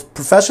both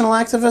professional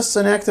activists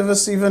and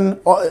activists even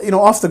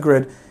off the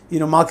grid.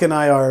 Malka and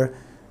I are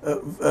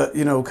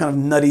kind of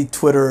nutty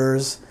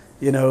Twitterers,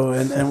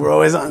 and we're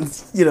always on,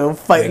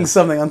 fighting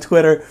something on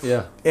Twitter.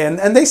 Yeah.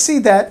 And they see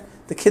that,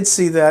 the kids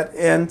see that,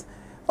 and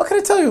what can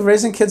I tell you?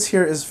 Raising kids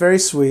here is very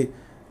sweet.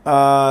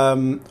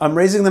 I'm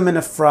raising them in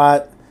a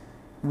frat,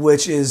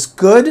 which is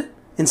good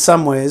in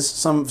some ways,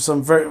 some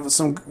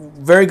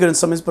very good in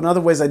some ways, but in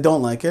other ways I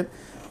don't like it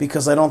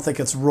because I don't think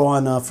it's raw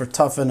enough or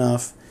tough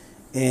enough.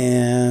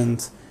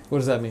 And What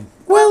does that mean?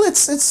 well,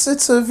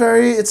 it's a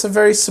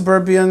very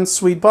suburban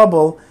sweet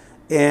bubble,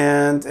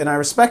 and I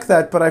respect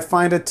that, but I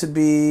find it to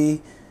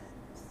be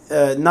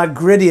not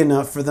gritty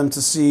enough for them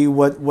to see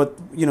what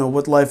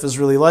life is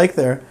really like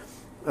there,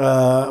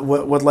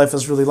 what life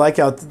is really like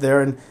out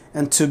there,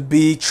 and to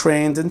be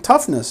trained in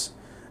toughness.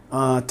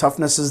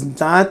 Toughness is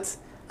not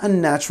a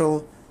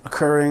natural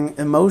occurring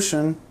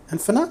emotion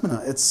and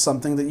phenomena. It's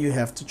something that you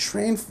have to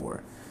train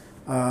for.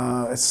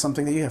 It's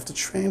something that you have to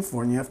train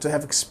for, and you have to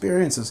have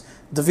experiences.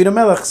 David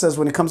HaMelech says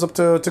when he comes up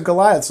to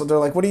Goliath, so they're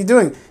like, "What are you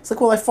doing?" He's like,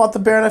 "Well, I fought the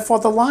bear and I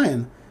fought the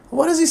lion."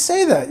 Why does he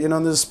say that?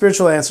 There's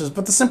spiritual answers,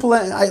 but the simple,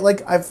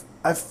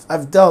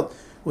 I've dealt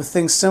with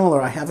things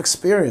similar. I have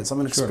experience. I'm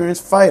an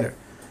experienced fighter,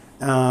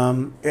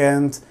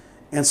 and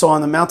so on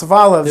the Mount of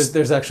Olives.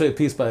 There's actually a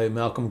piece by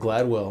Malcolm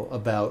Gladwell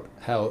about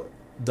how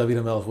David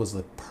HaMelech was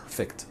the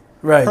perfect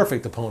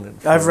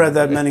opponent. I've read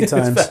that many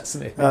times. It's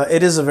fascinating.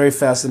 It is a very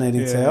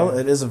fascinating tale.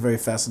 Yeah. It is a very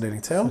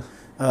fascinating tale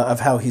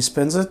of how he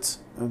spins it.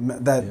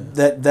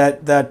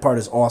 That part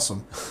is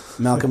awesome.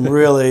 Malcolm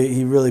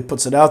really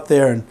puts it out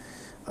there,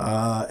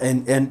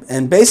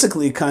 and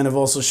basically kind of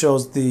also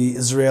shows the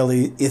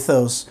Israeli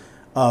ethos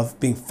of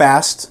being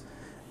fast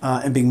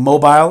and being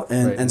mobile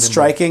and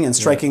striking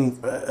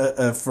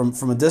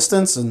from a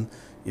distance, and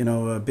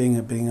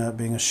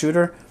being a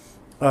shooter.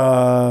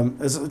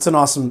 It's an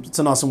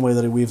awesome way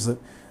that he weaves it.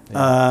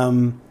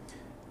 Yeah.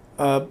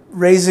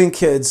 Raising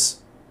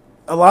kids,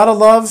 a lot of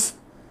love.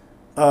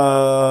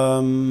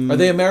 Are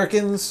they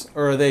Americans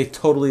or are they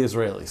totally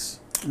Israelis?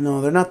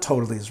 No, they're not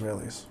totally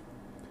Israelis.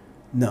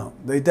 No,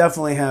 they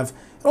definitely have.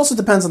 It also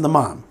depends on the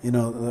mom.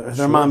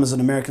 Their mom is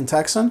an American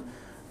Texan.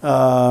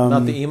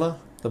 Not the Ima,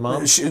 the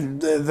mom.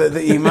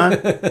 The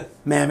Ima,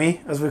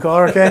 Mammy, as we call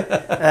her. Okay,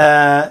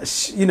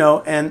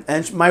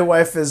 and my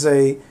wife is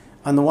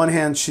on the one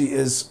hand, she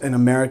is an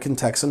American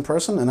Texan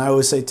person, and I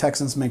always say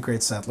Texans make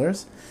great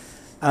settlers.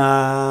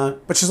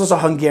 But she's also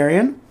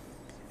Hungarian,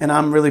 and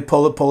I'm really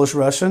Polish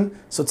Russian,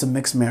 so it's a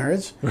mixed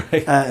marriage.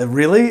 Right.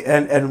 Really,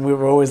 and I'm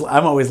always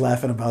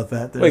laughing about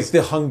that. Wait, the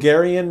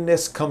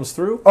Hungarianness comes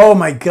through? Oh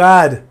my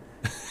God!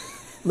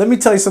 Let me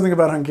tell you something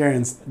about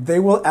Hungarians. They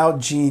will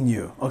out-gene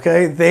you.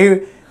 Okay,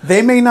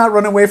 they may not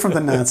run away from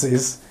the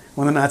Nazis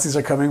when the Nazis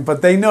are coming,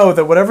 but they know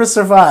that whatever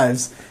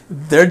survives,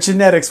 their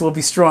genetics will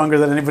be stronger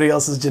than anybody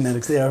else's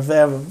genetics. They have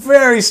a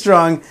very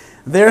strong.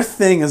 Their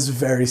thing is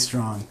very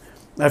strong.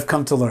 I've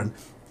come to learn.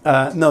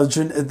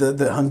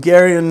 The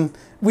Hungarian.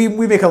 We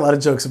make a lot of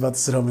jokes about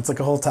this at home. It's like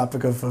a whole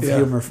topic of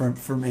humor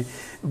for me.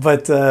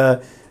 But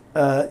no,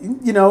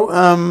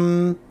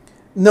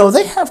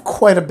 they have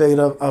quite a bit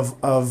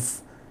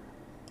of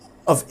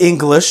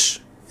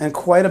English and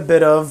quite a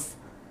bit of.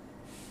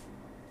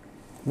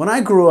 When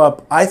I grew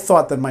up, I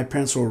thought that my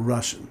parents were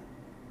Russian.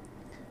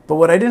 But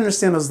what I didn't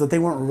understand was that they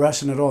weren't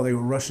Russian at all. They were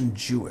Russian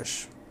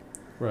Jewish.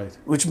 Right.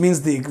 Which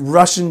means the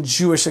Russian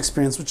Jewish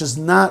experience, which is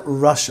not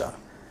Russia.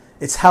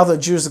 It's how the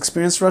Jews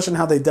experienced Russia and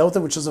how they dealt with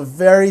it, which is a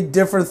very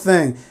different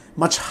thing.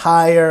 Much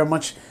higher,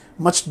 much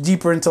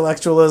deeper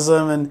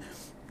intellectualism, and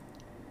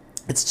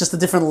it's just a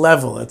different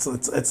level.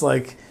 It's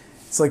like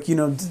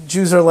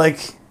Jews are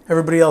like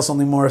everybody else,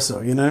 only more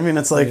so. You know what I mean?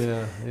 It's like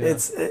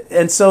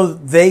and so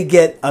they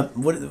get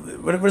what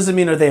does it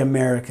mean? Are they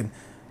American?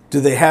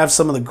 Do they have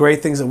some of the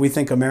great things that we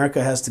think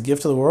America has to give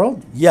to the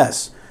world?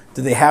 Yes.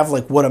 Do they have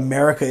like what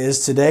America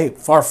is today?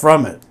 Far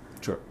from it.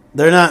 Sure.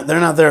 They're not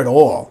there at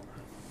all.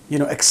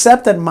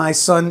 Except that my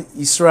son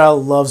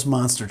Israel loves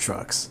monster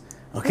trucks.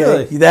 Okay,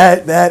 really?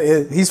 That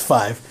is, he's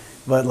 5,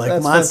 but like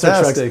That's monster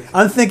fantastic. trucks.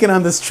 I'm thinking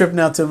on this trip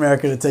now to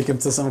America to take him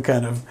to some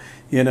kind of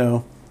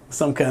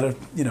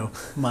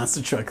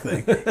monster truck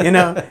thing.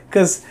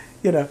 Because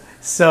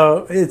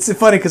so it's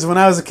funny because when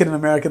I was a kid in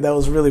America, that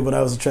was really what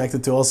I was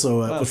attracted to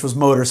also, which was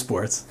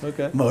motorsports.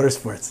 Okay.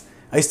 Motorsports.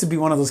 I used to be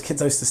one of those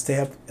kids. I used to stay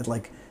up at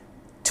like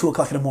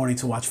 2:00 in the morning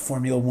to watch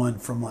Formula One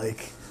from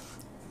like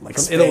from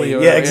Spain. Italy.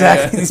 Yeah,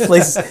 exactly. These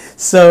places.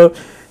 So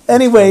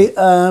anyway,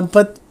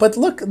 but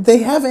look, they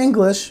have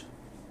English.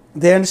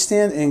 They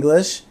understand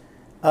English.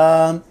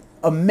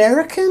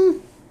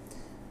 American.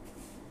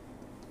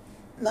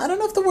 I don't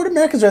know if the word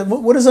America is right.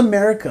 What is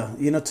America?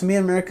 To me,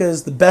 America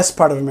is the best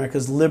part of America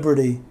is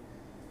liberty,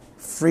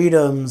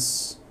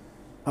 freedoms,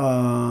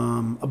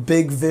 a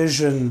big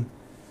vision,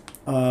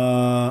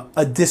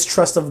 a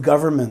distrust of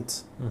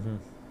government. Mm-hmm.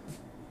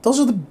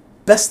 Those are the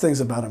best things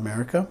about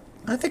America.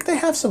 I think they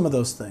have some of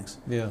those things.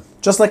 Yeah.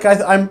 Just like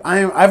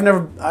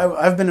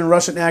I've been in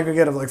Russia in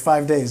aggregate of like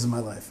 5 days in my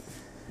life,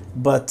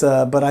 but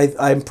I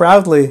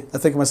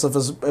think of myself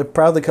as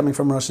proudly coming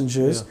from Russian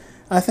Jews.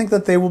 Yeah. I think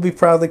that they will be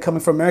proudly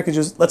coming from American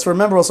Jews. Let's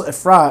remember also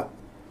Efrat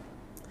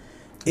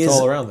is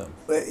all around them.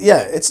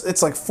 Yeah,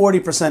 it's like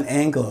 40%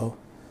 Anglo,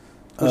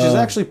 Which is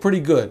actually pretty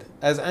good.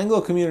 As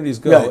Anglo communities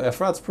go, Right.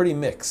 Efrat's pretty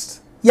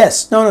mixed.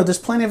 Yes, no, there's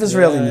plenty of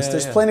Israeliness.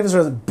 There's yeah. plenty of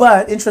Israeli.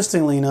 But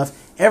interestingly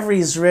enough, every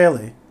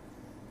Israeli,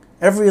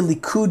 every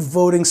Likud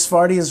voting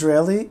Sephardi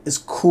Israeli is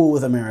cool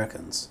with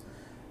Americans.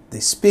 They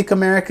speak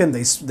American.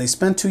 They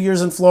spent 2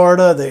 years in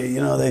Florida.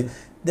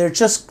 They're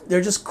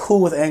just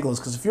cool with Anglos.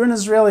 Because if you're an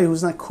Israeli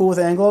who's not cool with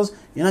Anglos,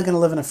 you're not going to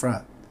live in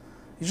Efrat.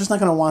 You're just not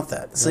going to want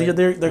that. So Right.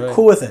 they're Right.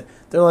 cool with it.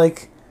 They're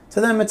like,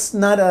 to them it's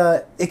not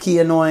a icky,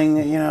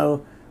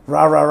 annoying,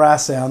 rah rah rah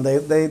sound.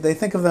 They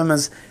think of them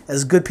as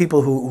good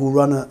people who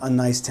run a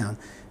nice town.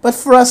 But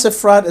for us,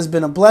 Efrat has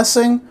been a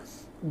blessing.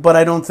 But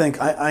I don't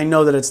think I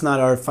know that it's not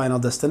our final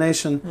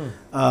destination,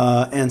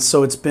 and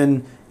so it's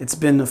been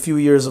a few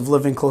years of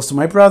living close to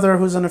my brother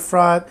who's in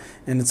Efrat,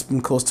 and it's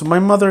been close to my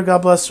mother,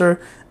 God bless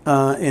her,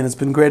 and it's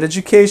been great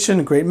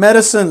education, great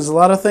medicine. There's a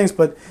lot of things,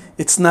 but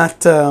it's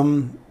not.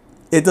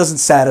 It doesn't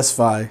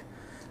satisfy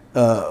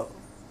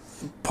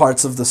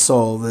parts of the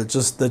soul that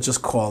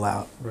just call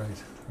out. Right.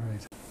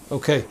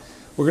 Okay,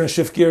 we're going to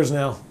shift gears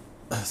now.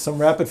 Some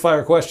rapid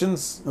fire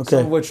questions, Okay.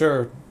 some of which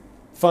are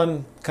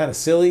fun, kind of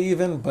silly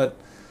even, but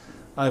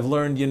I've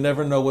learned you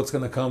never know what's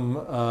going to come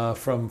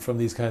from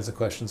these kinds of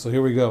questions. So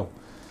here we go.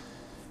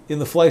 In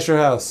the Fleisher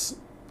house,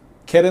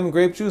 Kedem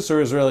grape juice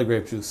or Israeli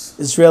grape juice?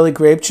 Israeli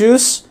grape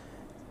juice.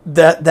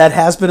 That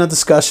has been a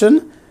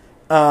discussion.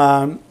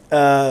 But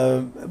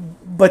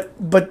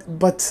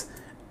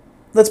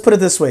let's put it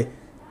this way: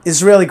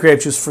 Israeli grape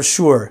juice for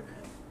sure.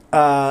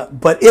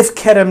 But if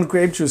Kedem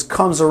grape juice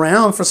comes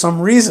around for some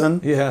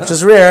reason, which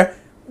is rare,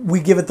 we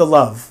give it the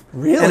love.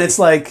 Really? And it's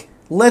like,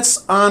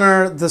 let's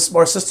honor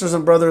our sisters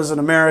and brothers in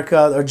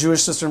America, our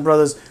Jewish sisters and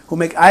brothers who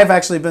make. I've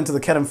actually been to the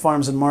Kedem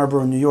farms in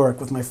Marlborough, New York,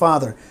 with my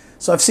father.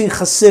 So I've seen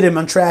Hasidim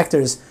on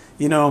tractors.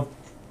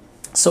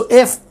 So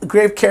if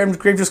grape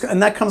juice,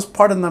 and that comes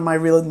part of my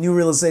new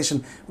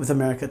realization with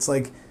America. It's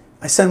like,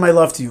 I send my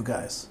love to you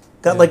guys.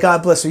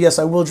 God bless you. Yes,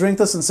 I will drink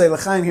this and say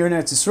l'chaim here in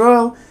Eretz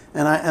Yisrael,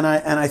 and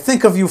I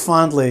think of you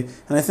fondly,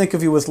 and I think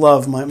of you with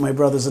love, my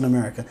brothers in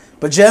America.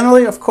 But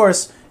generally, of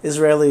course,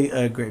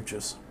 Israeli grape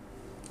juice.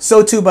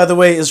 So too, by the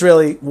way,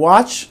 Israeli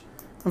watch.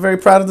 I'm very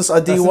proud of this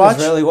Adi That's watch.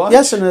 an Israeli watch?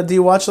 Yes, an Adi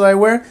watch that I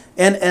wear,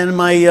 and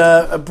my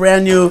a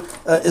brand new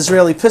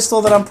Israeli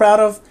pistol that I'm proud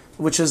of,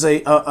 which is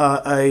a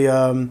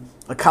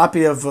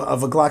copy of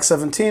a Glock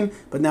 17,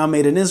 but now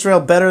made in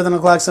Israel, better than a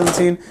Glock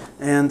 17.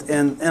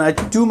 And I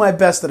do my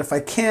best that if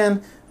I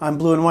can, I'm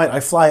blue and white. I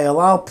fly El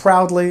Al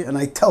proudly, and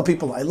I tell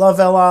people I love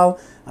El Al.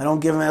 I don't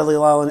give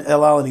El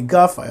Al any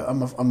guff.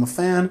 I'm a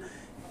fan.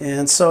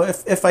 And so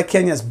if I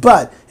can, yes.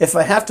 But if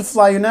I have to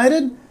fly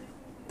United,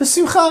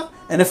 b'simcha.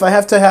 And if I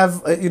have to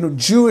have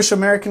Jewish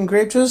American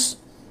grape juice,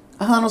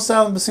 ahlan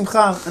u'sahlan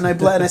b'simcha. And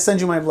I send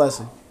you my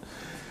blessing.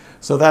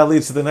 So that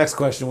leads to the next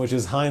question, which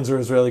is Heinz or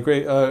Israeli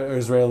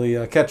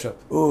ketchup?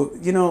 Ooh,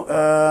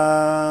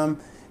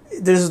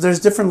 there's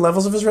different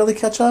levels of Israeli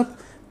ketchup,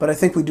 but I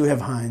think we do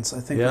have Heinz.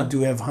 We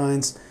do have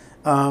Heinz.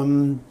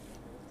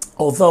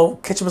 Although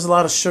ketchup has a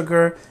lot of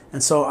sugar,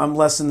 and so I'm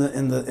less in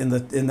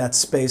that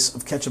space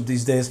of ketchup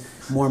these days.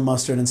 More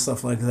mustard and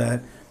stuff like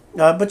that.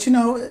 But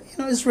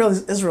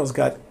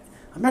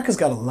America's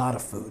got a lot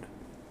of food,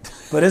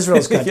 but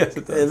Israel's got Yes,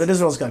 it does.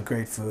 Israel's got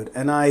great food,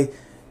 and I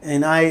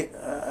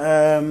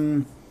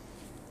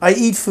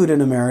eat food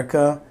in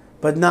America,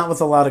 but not with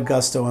a lot of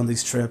gusto on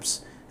these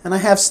trips. And I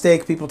have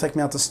steak. People take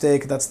me out to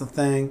steak. That's the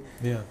thing.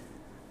 Yeah.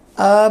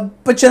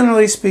 But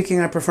generally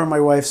speaking, I prefer my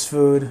wife's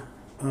food.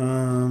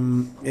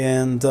 And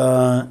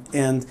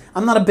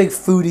I'm not a big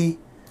foodie.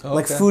 Oh,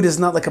 Like okay. food is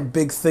not like a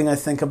big thing I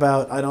think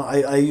about.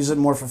 I use it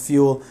more for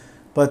fuel.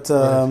 But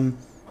I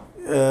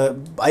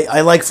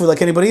like food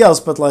like anybody else.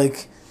 But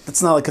like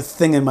it's not like a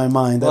thing in my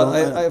mind. Well,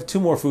 I have two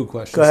more food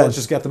questions. Go ahead. So let's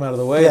just get them out of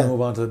the way and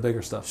move on to the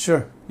bigger stuff.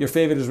 Sure. Your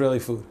favorite Israeli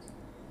food?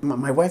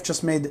 My wife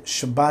just made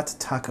Shabbat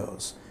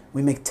tacos.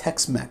 We make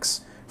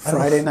Tex-Mex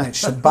Friday night.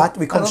 Shabbat.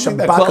 We call it I don't think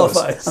that Shabbakos.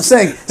 qualifies. I'm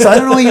saying. So I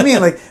don't know what you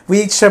mean. Like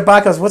we eat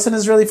Shabbakos. What's an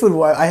Israeli food?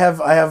 Well, I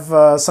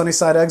have sunny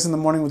side eggs in the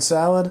morning with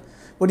salad.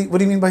 What do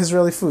you mean by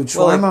Israeli food?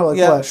 Shawarma? What?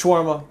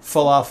 Shawarma,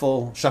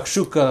 falafel,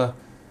 shakshuka,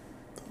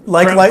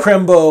 Like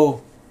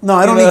krembo. No,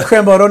 I don't eat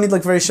crembo. I don't eat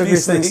like very sugary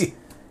Beastly. things.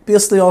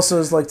 Beastly also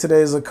is like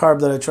today is a carb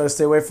that I try to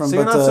stay away from. So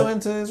you're not so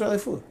into Israeli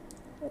food?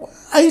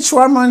 I eat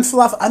shawarma and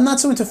falafel. I'm not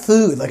so into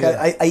food. Like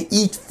Yeah. I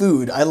eat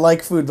food. I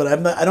like food, but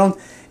I'm not. I don't.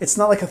 It's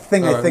not like a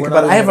thing All I right, think we're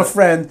about. not I have into a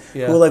friend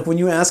Yeah. who, like, when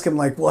you ask him,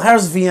 like, well,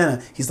 how's Vienna?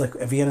 He's like,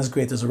 Vienna's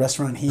great. There's a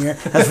restaurant here.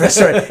 There's a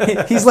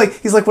restaurant. He's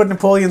like what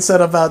Napoleon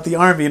said about the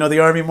army. The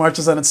army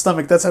marches on its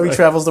stomach. That's how he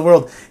travels the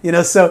world.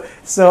 So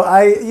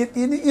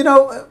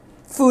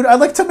food. I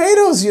like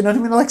tomatoes. You know what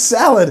I mean? I like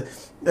salad.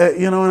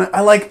 And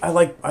I like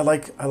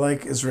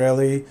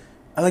Israeli.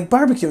 I like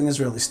barbecuing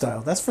Israeli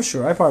style. That's for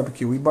sure. I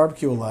barbecue. We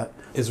barbecue a lot.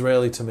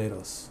 Israeli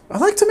tomatoes. I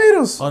like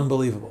tomatoes.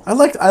 Unbelievable. I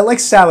like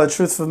salad.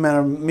 Truth of the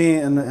matter, me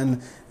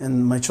and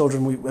my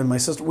children, and my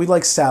sister, we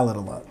like salad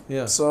a lot.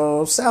 Yeah.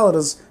 So salad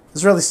is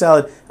Israeli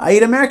salad. I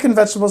eat American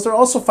vegetables. They're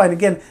also fine.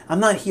 Again, I'm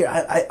not here.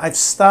 I've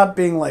stopped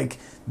being like,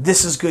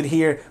 this is good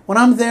here. When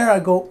I'm there, I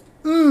go,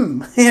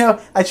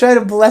 I try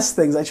to bless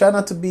things. I try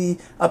not to be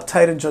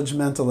uptight and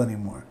judgmental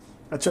anymore.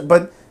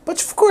 But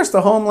of course, the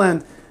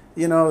homeland,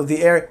 the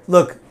area.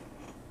 Look,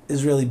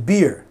 Israeli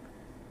beer,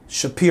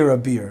 Shapira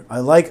beer. I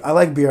like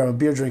beer. I'm a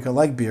beer drinker. I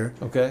like beer.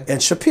 Okay. And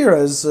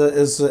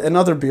Shapira and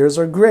other beers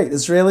are great.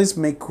 Israelis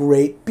make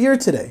great beer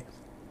today.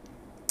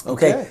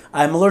 Okay.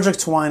 I'm allergic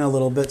to wine a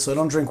little bit, so I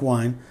don't drink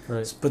wine.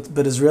 Right.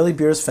 But Israeli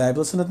beer is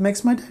fabulous, and it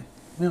makes my day.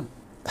 Yeah.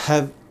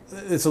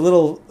 It's a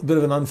little bit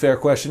of an unfair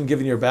question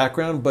given your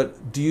background,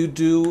 but do you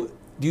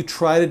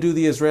try to do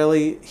the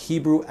Israeli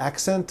Hebrew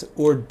accent,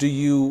 or do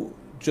you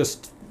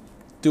just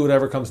do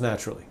whatever comes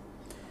naturally?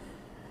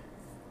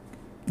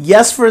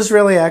 Yes for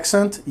Israeli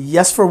accent.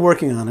 Yes for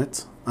working on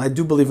it. I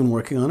do believe in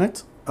working on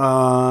it.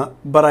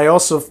 But I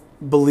also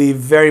believe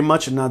very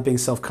much in not being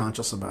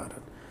self-conscious about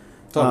it.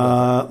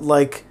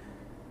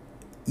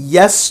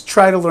 Yes,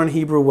 try to learn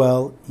Hebrew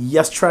well.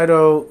 Yes, try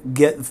to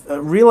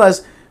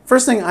realize.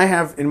 First thing, I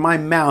have in my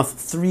mouth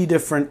 3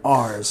 different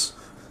R's.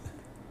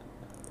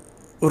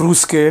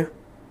 Ruske,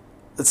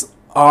 it's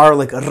R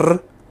like R,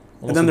 almost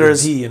and then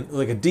there's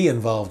like a D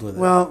involved with it.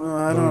 Well,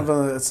 I don't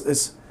know.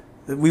 It's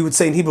we would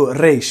say in Hebrew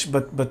reish,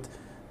 but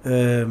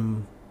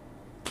from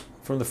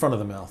the front of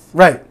the mouth.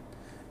 Right,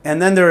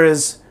 and then there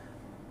is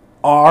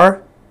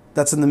R,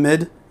 that's in the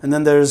mid, and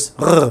then there's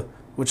R,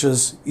 which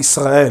is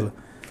Israel.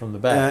 From the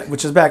back.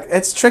 Which is back.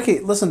 It's tricky.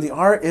 Listen, the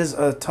R is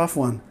a tough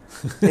one.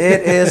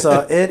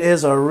 It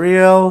is a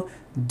real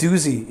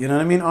doozy. You know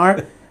what I mean,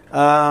 R?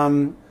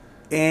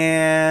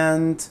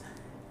 And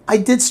I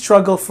did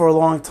struggle for a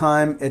long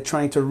time at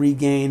trying to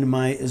regain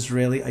my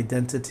Israeli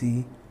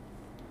identity.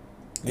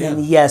 Yeah.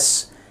 And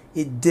yes,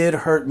 it did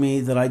hurt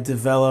me that I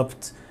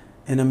developed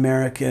an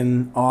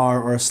American R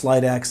or a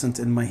slight accent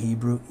in my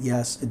Hebrew.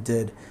 Yes, it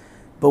did.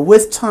 But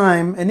with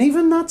time, and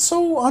even not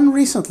so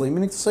unrecently,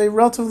 meaning to say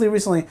relatively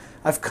recently,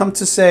 I've come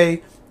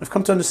to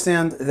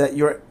understand that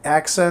your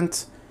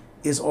accent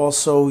is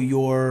also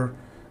your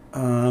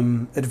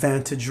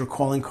advantage, your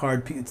calling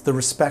card. It's the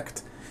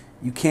respect.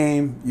 You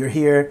came, you're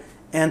here.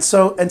 And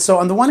so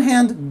on the one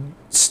hand,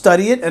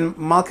 study it. And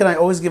Malka and I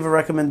always give a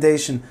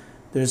recommendation.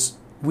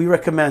 We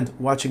recommend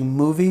watching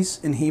movies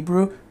in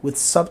Hebrew with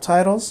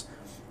subtitles,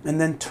 and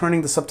then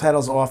turning the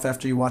subtitles off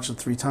after you watch it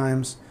 3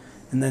 times,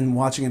 and then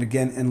watching it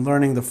again and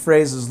learning the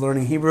phrases,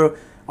 learning Hebrew.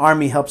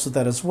 Army helps with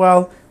that as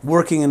well.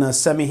 Working in a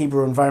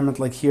semi-Hebrew environment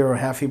like here or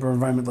half-Hebrew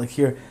environment like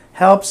here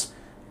helps.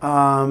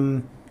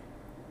 But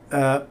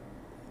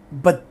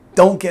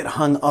don't get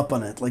hung up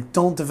on it. Like,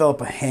 don't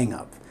develop a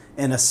hang-up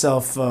and a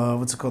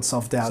self-doubt.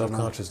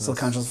 Self-consciousness.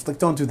 Self-consciousness. Like,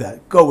 don't do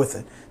that. Go with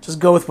it. Just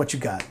go with what you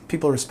got.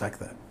 People respect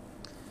that.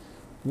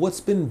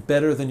 What's been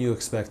better than you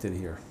expected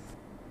here?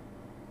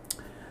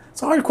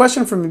 It's a hard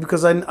question for me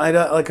because I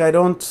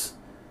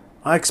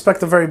expect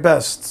the very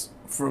best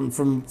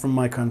from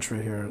my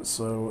country here.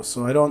 So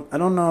I don't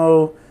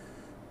know.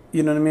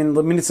 You know what I mean?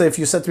 Let me say, if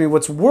you said to me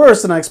what's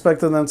worse than I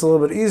expected, then it's a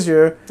little bit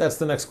easier. That's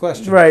the next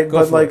question. Right.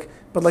 But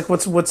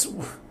what's worse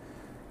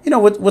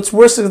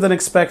than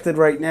expected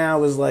right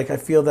now is, like, I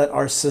feel that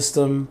our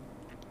system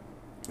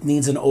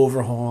needs an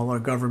overhaul, our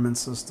government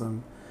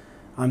system.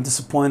 I'm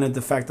disappointed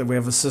the fact that we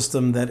have a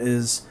system that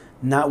is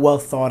not well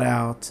thought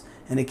out,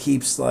 and it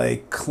keeps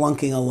like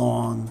clunking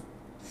along.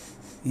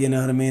 You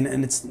know what I mean?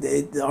 And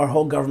our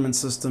whole government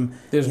system.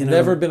 There's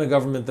never been a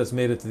government that's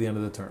made it to the end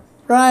of the term.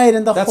 Right,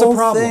 and that's whole a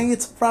problem. thing,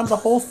 it's a problem. The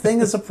whole thing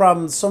is a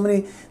problem.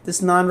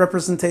 This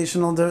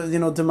non-representational,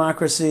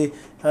 democracy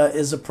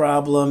is a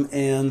problem.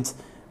 And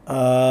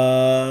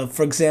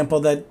for example,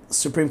 that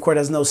Supreme Court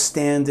has no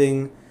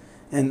standing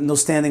and no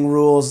standing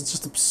rules. It's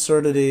just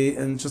absurdity,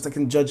 and just they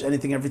can judge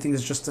anything. Everything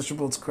is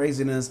justiciable. It's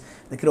craziness.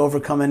 They could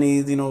overcome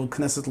any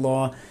Knesset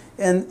law.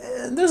 And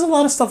there's a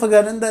lot of stuff like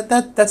that, and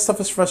that stuff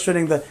is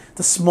frustrating. The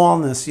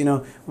smallness,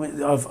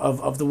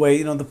 of the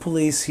way the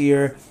police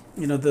here,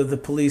 the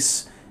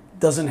police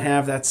doesn't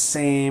have that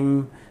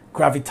same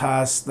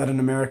gravitas that an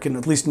American,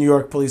 at least New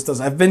York police does.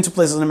 I've been to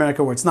places in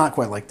America where it's not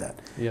quite like that.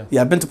 Yeah,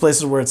 I've been to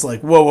places where it's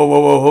like,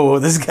 whoa,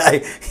 this guy,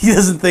 he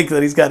doesn't think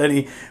that he's got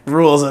any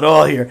rules at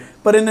all here.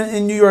 But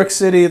in New York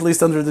City, at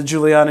least under the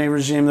Giuliani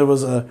regime, there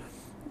was a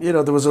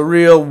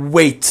real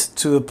weight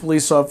to the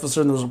police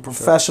officer, and there was a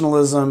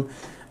professionalism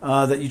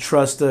that you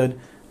trusted.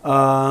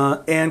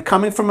 And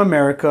coming from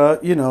America,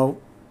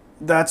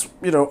 that's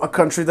a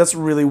country that's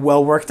really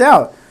well worked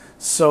out.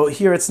 So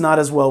here it's not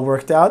as well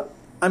worked out.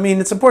 I mean,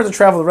 it's important to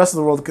travel the rest of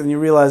the world because you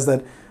realize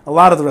that a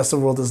lot of the rest of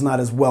the world is not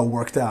as well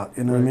worked out.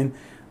 You know what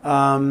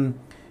I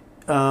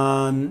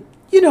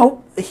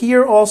mean?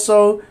 Here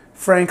also,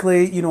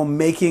 frankly,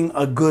 making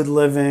a good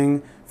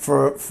living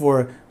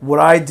for what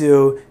I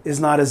do is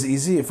not as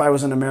easy. If I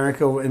was in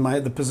America in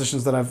the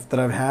positions that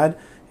I've had,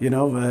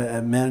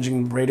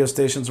 managing radio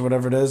stations or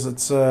whatever it is,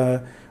 it's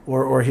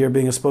or here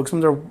being a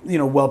spokesman,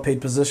 they're well-paid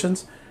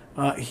positions.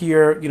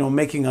 Here,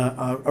 making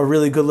a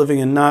really good living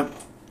and not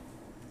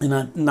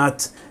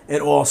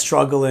at all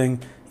struggling,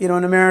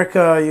 in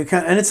America, you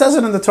can, and it says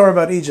it in the Torah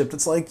about Egypt.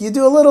 It's like you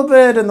do a little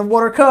bit, and the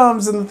water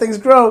comes, and the things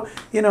grow.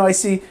 I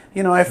see.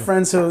 I have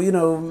friends who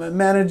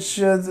manage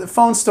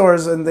phone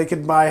stores, and they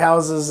could buy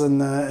houses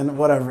and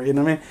whatever. You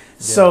know what I mean?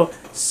 Yeah.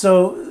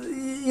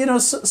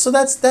 So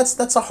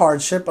that's a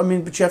hardship. I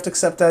mean, but you have to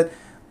accept that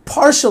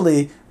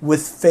partially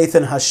with faith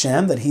in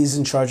Hashem that He's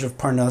in charge of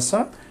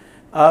Parnasa,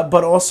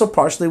 but also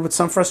partially with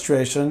some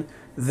frustration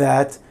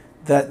that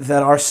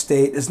our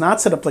state is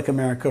not set up like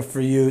America for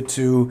you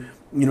to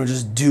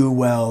just do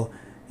well,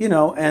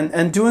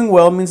 and doing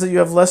well means that you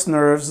have less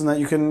nerves and that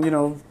you can,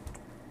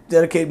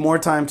 dedicate more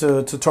time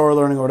to Torah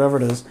learning or whatever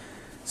it is.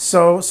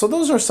 So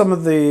those are some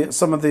of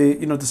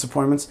the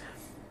disappointments.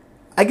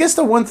 I guess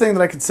the one thing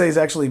that I could say is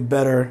actually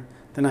better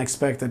than I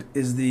expected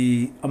is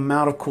the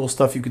amount of cool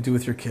stuff you could do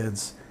with your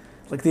kids.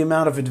 Like the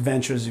amount of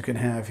adventures you can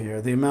have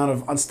here, the amount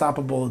of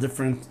unstoppable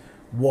different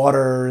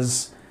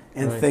waters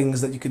and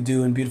things that you could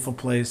do in beautiful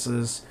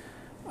places.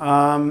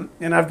 And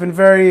I've been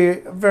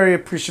very, very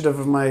appreciative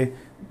of my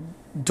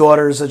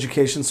daughter's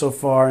education so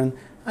far, and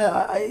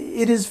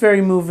it is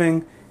very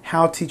moving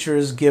how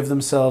teachers give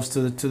themselves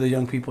to the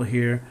young people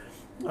here.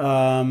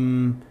 I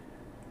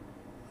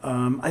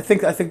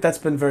think that's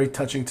been very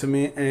touching to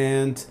me,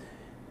 and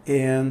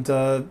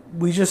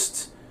we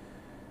just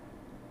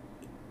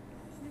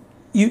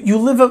you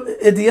live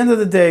at the end of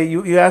the day.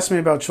 You asked me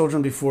about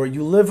children before.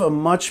 You live a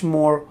much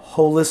more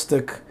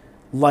holistic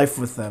life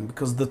with them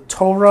because the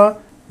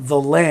Torah, the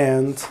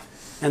land,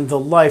 and the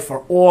life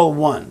are all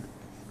one.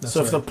 That's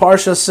so if the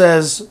Parsha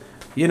says,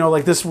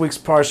 like this week's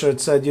Parsha, it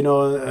said,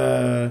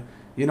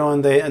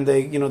 and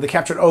they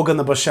captured Og in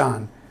the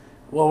Bashan.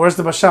 Well, where's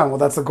the Bashan? Well,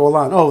 that's the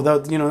Golan.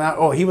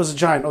 Oh, he was a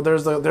giant. Oh,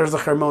 there's the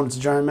Hermon. It's a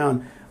giant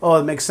mountain. Oh,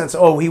 it makes sense.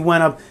 Oh, they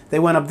went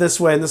up this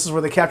way, and this is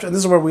where they captured, and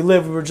this is where we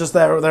live. We were just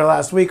there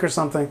last week or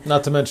something.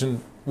 Not to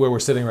mention where we're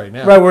sitting right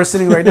now. Right, we're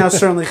sitting right now,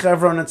 certainly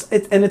Hebron.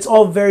 And it's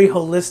all very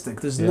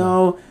holistic. There's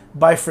no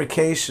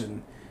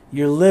bifurcation.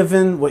 You're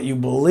living what you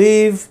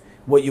believe.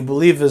 What you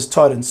believe is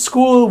taught in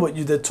school. What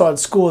you did taught in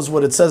school is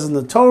what it says in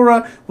the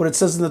Torah. What it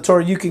says in the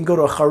Torah, you can go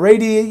to a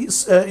Haredi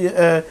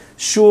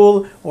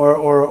shul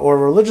or a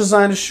religious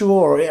Zionist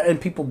shul, and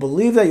people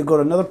believe that. You go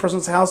to another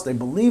person's house, they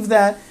believe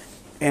that,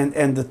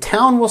 and the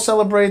town will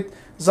celebrate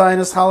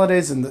Zionist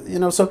holidays,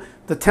 and so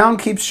the town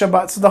keeps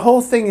Shabbat. So the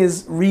whole thing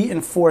is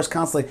reinforced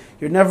constantly.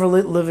 You're never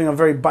living a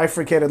very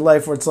bifurcated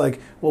life where it's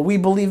like, well, we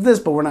believe this,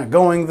 but we're not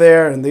going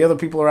there, and the other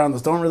people around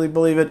us don't really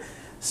believe it.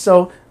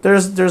 So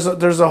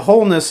there's a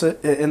wholeness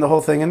in the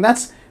whole thing, and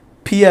that's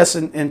P.S.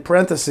 in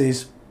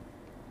parentheses.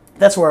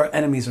 That's where our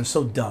enemies are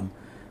so dumb,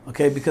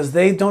 okay? Because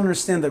they don't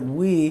understand that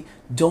we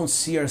don't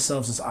see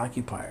ourselves as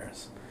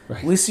occupiers.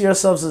 Right. We see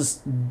ourselves as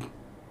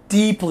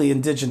deeply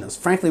indigenous.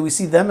 Frankly, we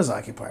see them as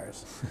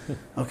occupiers,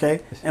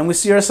 okay? And we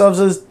see ourselves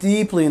as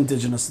deeply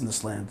indigenous in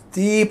this land,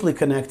 deeply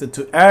connected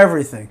to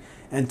everything.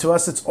 And to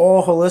us, it's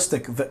all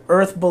holistic. The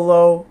earth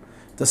below,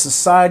 the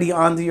society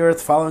on the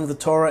earth following the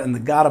Torah, and the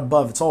God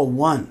above. It's all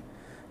one.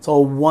 It's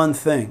all one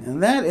thing.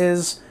 And that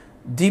is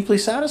deeply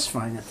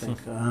satisfying, I think.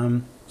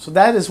 So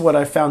that is what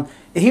I found.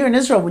 Here in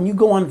Israel, when you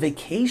go on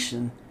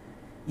vacation,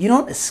 you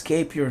don't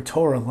escape your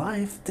Torah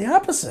life. The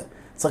opposite.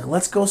 It's like,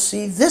 let's go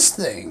see this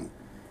thing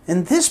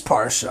in this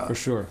parsha. For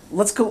sure.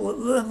 Let's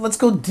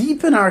go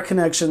deep in our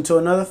connection to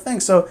another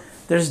thing. So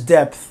there's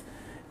depth.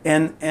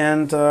 And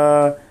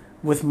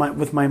with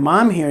my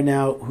mom here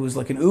now, who's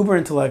like an uber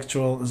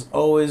intellectual, is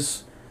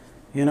always,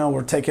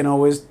 we're taking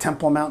always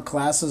Temple Mount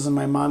classes, and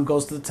my mom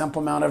goes to the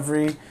Temple Mount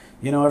every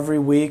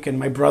week, and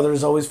my brother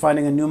is always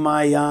finding a new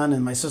Maayan,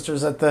 and my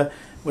sister's at the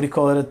at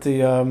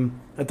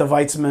the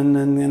Weizmann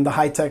and in the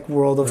high tech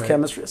world of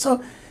chemistry.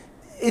 So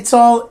it's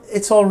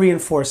all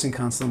reinforcing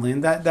constantly,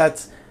 and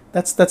that's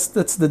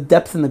the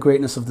depth and the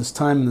greatness of this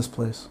time and this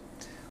place.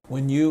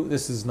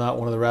 This is not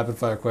one of the rapid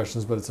fire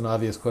questions, but it's an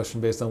obvious question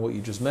based on what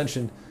you just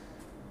mentioned.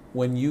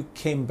 When you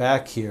came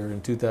back here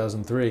in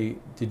 2003,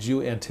 did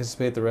you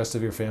anticipate the rest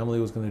of your family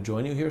was going to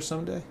join you here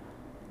someday?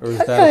 Or is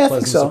that a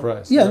pleasant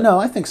surprise? Yeah, no,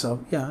 I think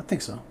so. Yeah, I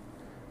think so.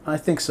 I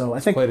think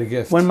quite a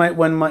gift. When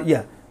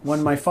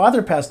my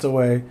father passed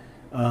away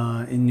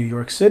in New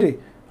York City,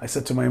 I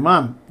said to my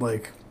mom,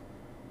 like,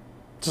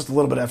 just a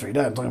little bit after he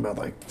died, I'm talking about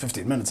like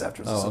 15 minutes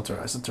after.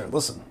 I said to her,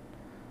 listen,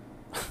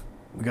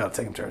 we got to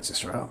take him to Eretz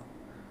Yisrael.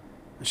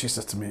 And she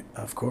says to me,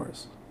 of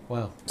course.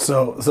 Wow.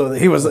 So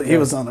he made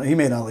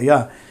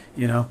Aliyah,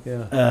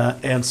 Yeah.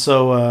 And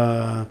so,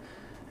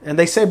 and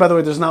they say, by the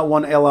way, there's not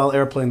one El Al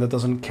airplane that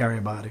doesn't carry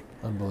a body.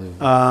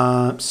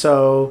 Unbelievable.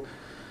 So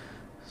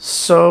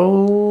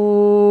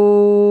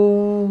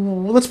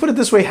let's put it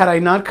this way: had I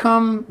not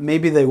come,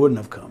 maybe they wouldn't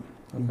have come.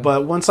 Okay.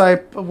 But once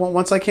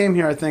I came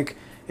here, I think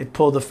it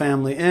pulled the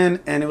family in,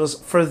 and it was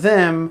for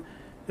them.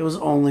 It was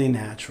only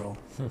natural.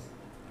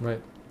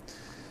 Right.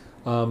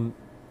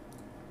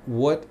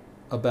 What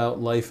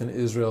about life in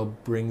Israel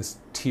brings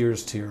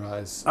tears to your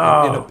eyes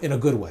in a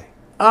good way?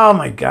 Oh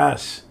my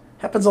gosh,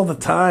 happens all the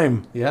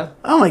time. Yeah.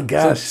 Oh my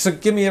gosh. So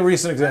give me a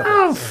recent example.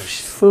 Oh,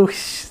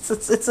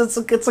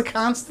 it's a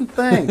constant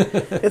thing.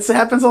 It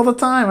happens all the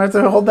time. I have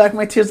to hold back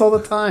my tears all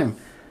the time.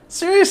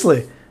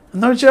 Seriously,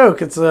 no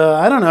joke. It's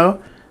I don't know.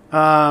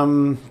 I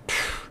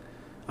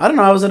don't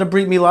know. I was at a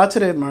Brit Milah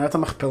today at Marat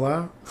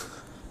Machpelah.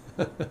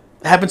 It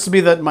happens to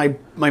be that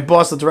my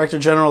boss, the director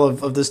general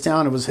of this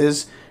town, it was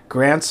his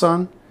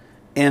grandson,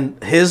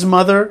 and his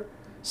mother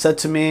said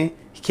to me,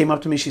 he came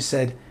up to me, she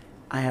said,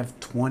 I have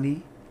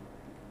 20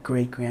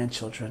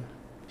 great-grandchildren.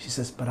 She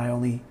says, but I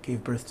only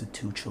gave birth to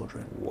 2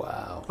 children.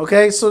 Wow.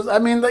 Okay, so I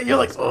mean, you're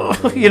like,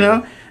 oh, you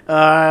know,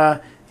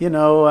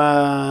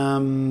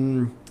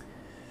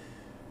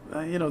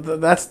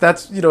 that's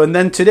and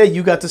then today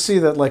you got to see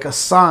that like a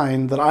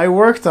sign that I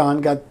worked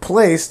on got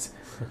placed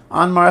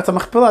on Marat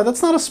Machpelah.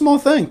 That's not a small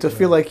thing to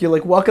feel like you're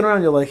like walking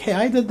around, you're like, hey,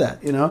 I did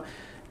that, you know.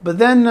 But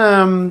then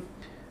I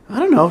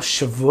don't know,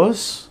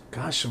 Shavuos.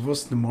 Gosh,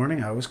 Shavuos in the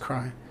morning, I always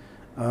cry.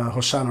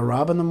 Hoshana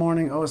Rabbah in the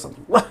morning, always like,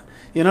 what?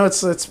 You know,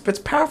 it's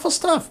powerful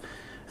stuff.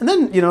 And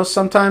then, you know,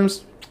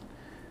 sometimes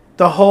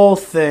the whole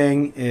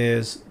thing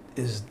is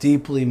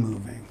deeply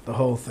moving. The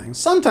whole thing.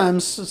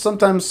 Sometimes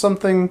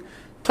something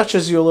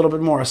touches you a little bit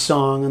more. A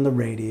song on the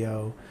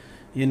radio,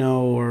 you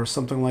know, or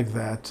something like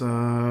that.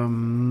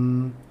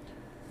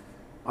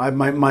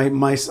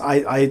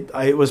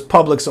 It was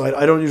public, so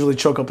I don't usually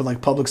choke up in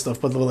like public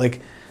stuff. But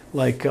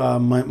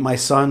my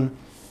son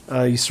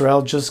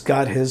Yisrael just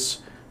got his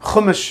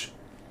chumash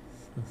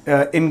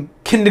in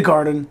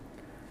kindergarten.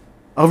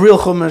 A real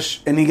chumash,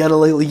 and he got a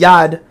little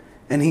yad,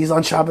 and he's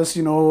on Shabbos,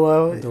 you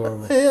know.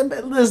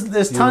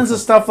 There's tons of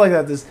stuff like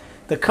that.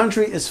 The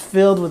country is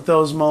filled with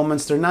those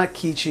moments. They're not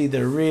kitschy,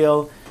 they're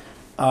real.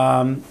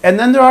 And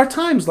then there are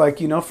times, like,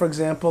 you know, for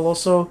example,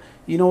 also,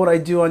 you know what I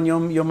do on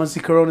Yom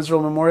HaZikaron,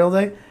 Israel Memorial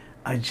Day?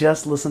 I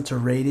just listen to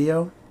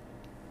radio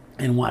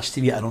and watch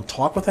TV. I don't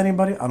talk with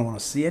anybody. I don't want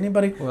to see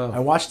anybody. Wow. I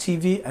watch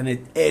TV, and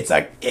it's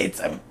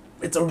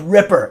a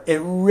ripper.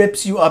 It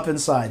rips you up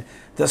inside.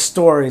 The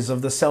stories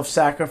of the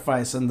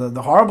self-sacrifice and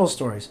the horrible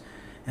stories,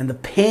 and the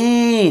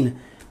pain,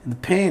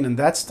 and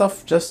that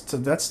stuff just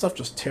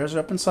tears it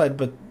up inside.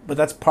 But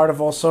that's part of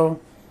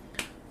also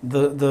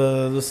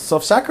the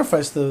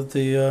self-sacrifice,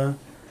 the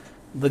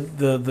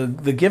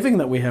giving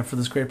that we have for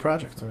this great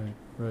project.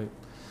 Right.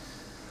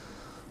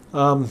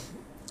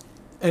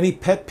 Any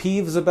pet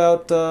peeves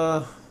about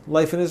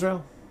life in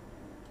Israel?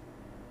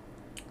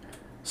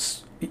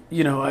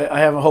 You know, I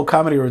have a whole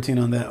comedy routine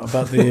on that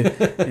about the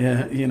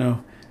yeah, you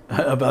know,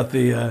 about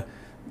the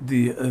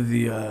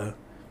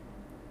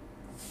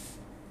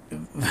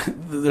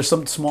there's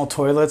some small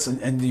toilets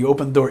and you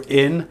open the door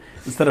in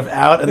instead of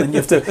out, and then you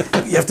have to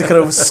kind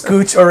of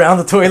scooch around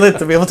the toilet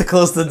to be able to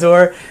close the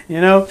door.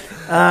 You know,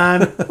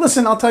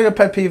 listen, I'll tell you a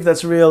pet peeve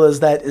that's real is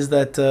that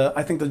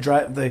I think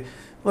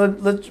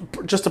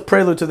just a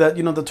prelude to that.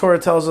 You know, the Torah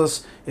tells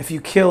us if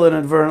you kill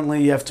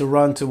inadvertently, you have to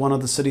run to one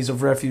of the cities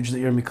of refuge,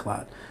 the Ir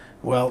Miklat.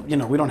 Well, you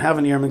know, we don't have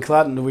an Ir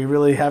Miklat, and do we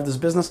really have this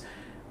business?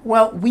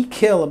 Well, we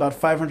kill about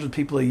 500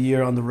 people a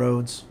year on the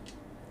roads.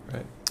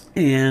 Right.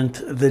 And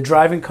the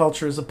driving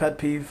culture is a pet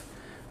peeve.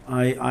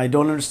 I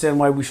don't understand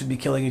why we should be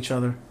killing each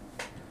other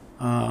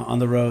on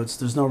the roads.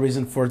 There's no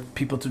reason for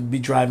people to be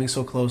driving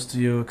so close to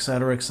you, et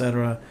cetera, et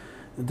cetera.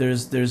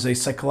 There's a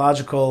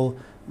psychological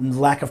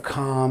lack of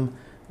calm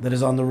that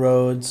is on the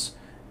roads.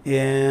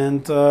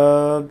 And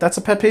that's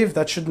a pet peeve.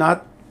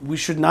 We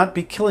should not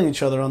be killing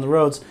each other on the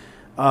roads.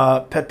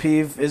 Pet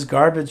peeve is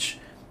garbage.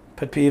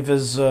 Pet peeve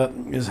is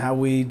how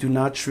we do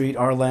not treat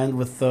our land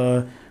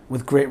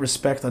with great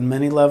respect on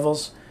many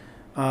levels.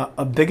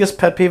 A biggest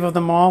pet peeve of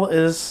them all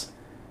is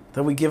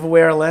that we give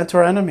away our land to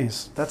our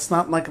enemies. That's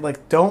not like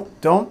don't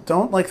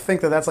like think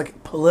that that's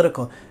like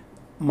political.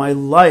 My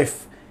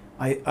life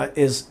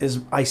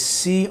I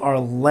see our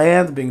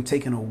land being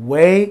taken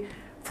away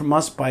from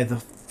us by the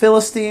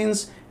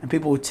Philistines and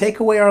people who take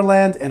away our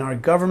land, and our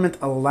government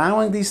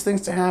allowing these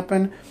things to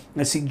happen.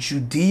 I see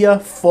Judea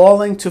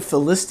falling to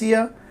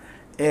Philistia,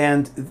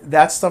 and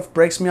that stuff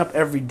breaks me up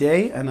every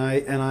day. And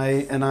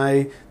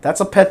I that's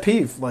a pet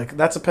peeve. Like,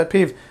 that's a pet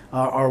peeve.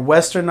 Our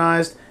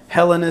westernized,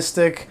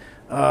 Hellenistic,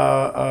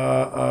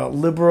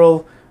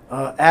 liberal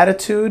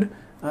attitude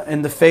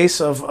in the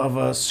face of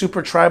a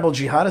super tribal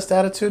jihadist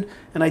attitude.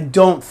 And I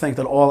don't think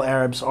that all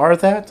Arabs are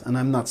that, and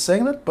I'm not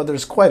saying that, but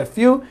there's quite a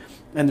few.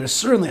 And there's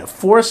certainly a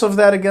force of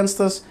that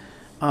against us,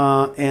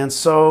 and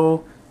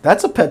so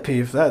that's a pet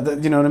peeve.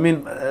 That you know what I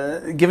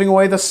mean? Giving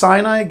away the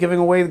Sinai, giving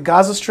away the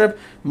Gaza Strip.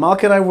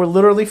 Malka and I were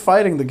literally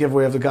fighting the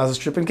giveaway of the Gaza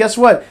Strip, and guess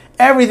what?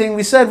 Everything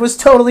we said was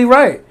totally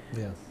right.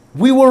 Yeah,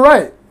 we were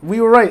right.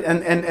 We were right.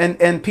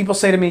 And people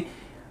say to me,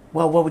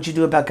 "Well, what would you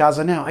do about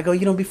Gaza now?" I go,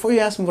 you know, before you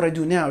ask me what I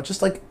do now,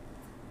 just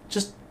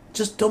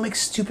don't make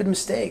stupid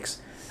mistakes.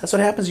 That's what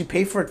happens. You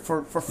pay for it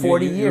for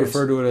 40 years. You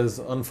refer to it as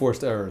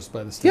unforced errors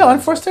by the state. Yeah,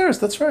 unforced errors.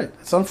 That's right.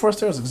 It's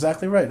unforced errors.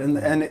 Exactly right. And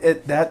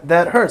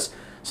that hurts.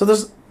 So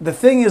the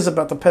thing is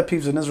about the pet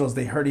peeves in Israel is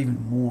they hurt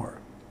even more,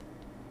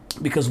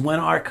 because when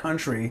our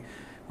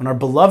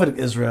beloved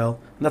Israel,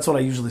 and that's what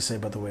I usually say,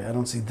 by the way. I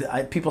don't see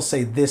people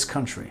say this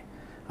country.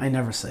 I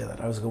never say that.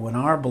 I always go when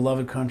our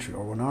beloved country,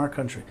 or when our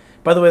country.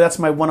 By the way, that's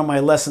one of my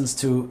lessons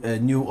to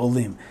new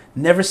Olim.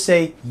 Never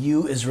say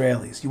you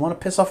Israelis. You want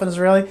to piss off an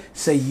Israeli?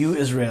 Say you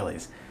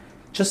Israelis.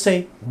 Just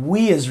say,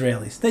 we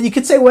Israelis. Then you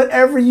could say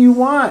whatever you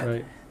want.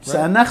 Right. Say,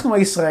 Anachnu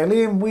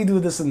Yisraelim, we do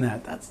this and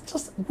that. That's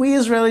just, we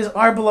Israelis,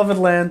 our beloved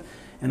land,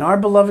 and our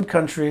beloved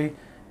country,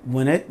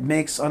 when it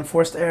makes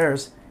unforced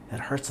errors, it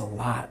hurts a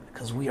lot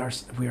because we are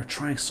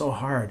trying so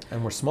hard.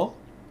 And we're small.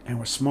 And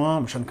we're small,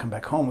 and we're trying to come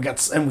back home.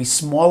 We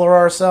smaller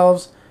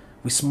ourselves.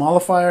 We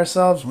smallify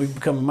ourselves. We've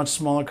become a much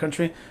smaller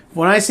country.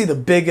 When I see the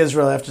big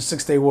Israel after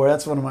 6-Day War,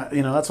 that's when I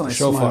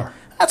smile.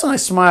 That's when I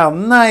smile.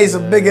 Nice, a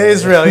big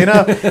Israel,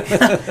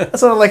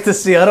 That's what I like to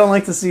see. I don't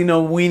like to see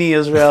no weenie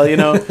Israel,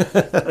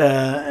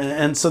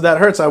 and so that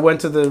hurts. I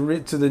went to the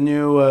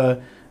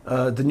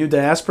new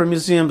diaspora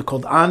museum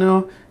called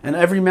Anu, and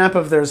every map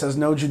of theirs has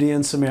no Judea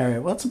and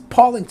Samaria. Well, it's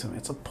appalling to me.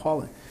 It's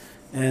appalling.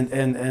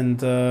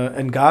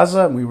 And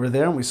Gaza, and we were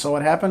there, and we saw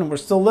what happened, and we're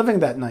still living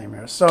that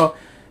nightmare. So,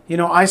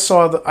 I've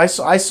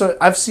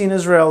seen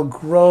Israel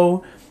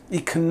grow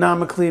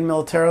economically and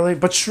militarily,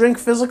 but shrink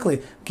physically.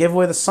 Gave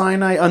away the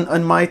Sinai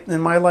in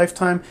my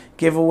lifetime.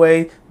 Gave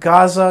away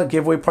Gaza.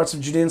 Gave away parts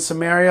of Judea and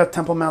Samaria.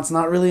 Temple Mount's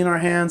not really in our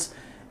hands.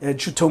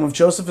 Tomb of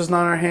Joseph is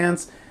not in our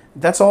hands.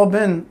 That's all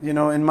been,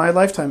 in my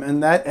lifetime,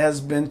 and that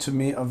has been to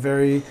me a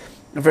very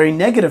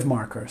negative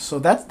marker. So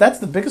that's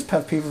the biggest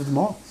pet peeve of them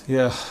all.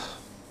 Yeah.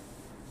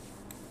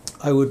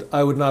 I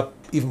would not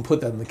even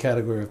put that in the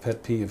category of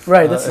pet peeve.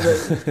 Right.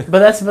 But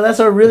that's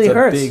what really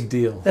hurts. It's a big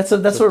deal. That's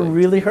what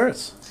really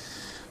hurts.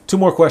 2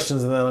 more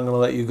questions, and then I'm going to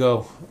let you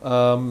go.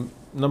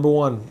 Number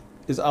 1,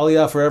 is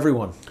Aliyah for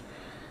everyone?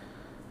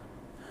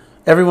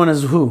 Everyone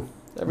is who?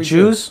 Every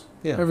Jews? Jew.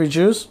 Yeah. Every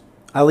Jews?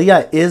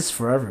 Aliyah is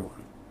for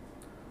everyone.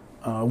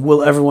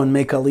 Will everyone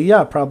make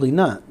Aliyah? Probably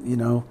not.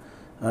 Eretz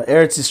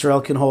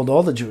Yisrael can hold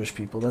all the Jewish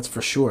people. That's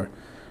for sure.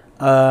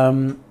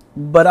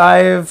 But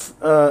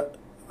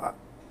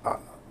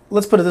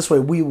let's put it this way: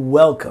 we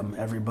welcome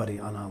everybody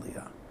on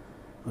Aliyah.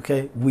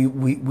 Okay,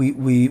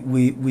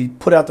 we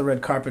put out the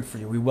red carpet for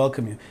you. We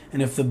welcome you,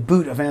 and if the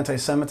boot of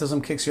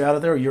anti-Semitism kicks you out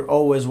of there, you're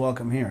always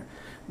welcome here.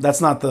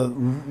 That's not the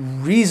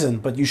reason,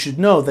 but you should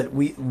know that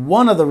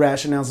one of the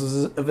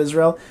rationales of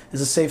Israel is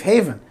a safe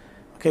haven.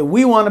 Okay,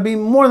 we want to be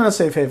more than a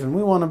safe haven.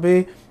 We want to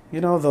be,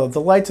 the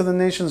light to the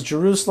nations,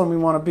 Jerusalem. We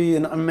want to be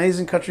an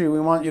amazing country. We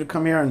want you to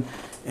come here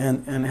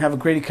and have a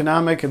great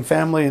economic and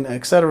family and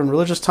et cetera and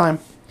religious time.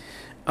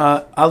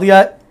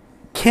 Aliyah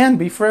can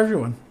be for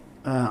everyone.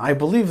 I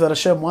believe that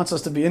Hashem wants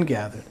us to be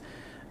ingathered.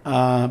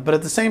 But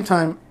at the same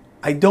time,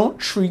 I don't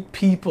treat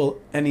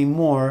people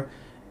anymore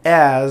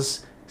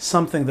as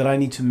something that I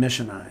need to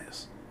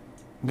missionize.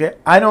 Okay?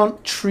 I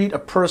don't treat a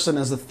person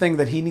as a thing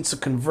that he needs to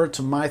convert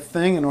to my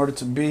thing in order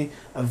to be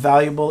a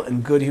valuable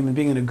and good human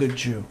being and a good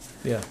Jew.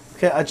 Yeah.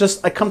 Okay, I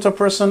come to a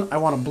person, I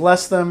want to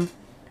bless them,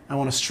 I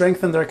want to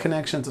strengthen their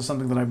connection to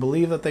something that I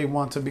believe that they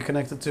want to be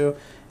connected to.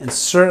 And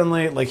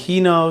certainly, like he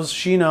knows,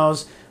 she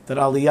knows, that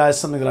Aliyah is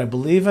something that I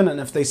believe in, and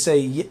if they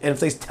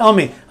tell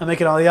me I'm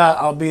making Aliyah,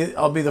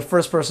 I'll be the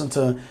first person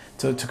to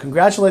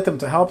congratulate them,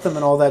 to help them,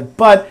 and all that.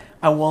 But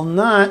I will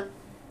not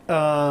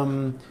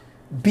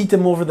beat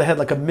them over the head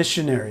like a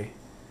missionary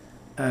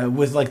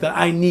with like that.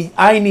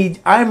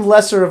 I'm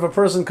lesser of a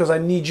person because I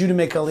need you to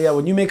make Aliyah.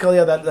 When you make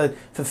Aliyah, that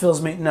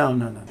fulfills me. No.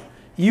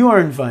 You are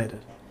invited.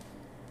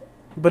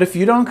 But if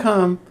you don't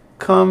come.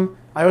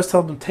 I always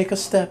tell them, take a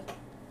step.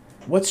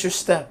 What's your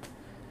step?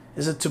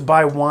 Is it to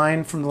buy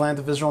wine from the land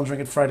of Israel and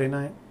drink it Friday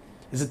night?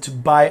 Is it to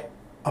buy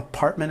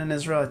apartment in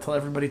Israel? I tell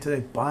everybody today,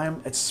 buy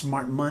them. It's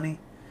smart money.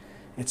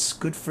 It's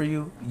good for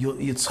you.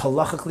 It's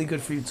halachically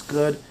good for you. It's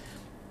good.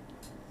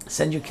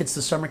 Send your kids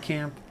to summer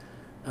camp.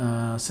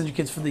 Send your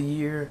kids for the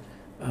year.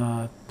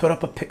 Put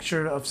up a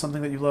picture of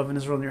something that you love in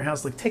Israel in your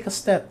house. Like, take a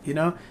step,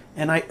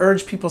 And I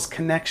urge people's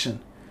connection.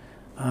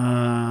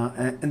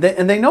 And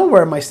they know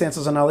where my stance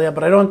is on Aliyah,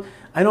 but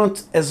I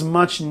don't as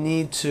much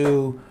need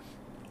to.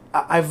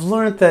 I've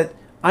learned that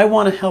I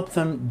want to help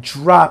them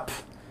drop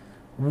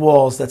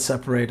walls that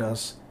separate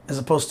us, as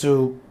opposed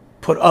to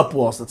put up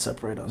walls that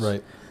separate us.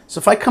 Right. So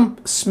if I come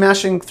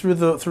smashing through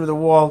the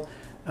wall,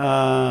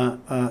 on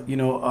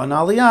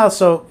Aliyah,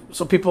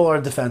 so people are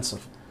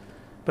defensive.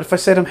 But if I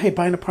say to them, hey,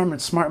 buy an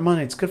apartment, smart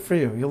money, it's good for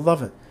you, you'll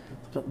love it.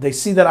 They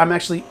see that I'm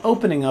actually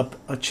opening up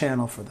a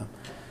channel for them.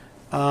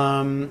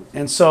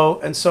 And so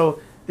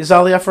is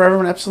Aliyah for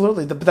everyone?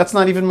 Absolutely. But that's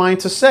not even mine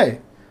to say.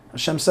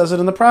 Hashem says it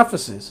in the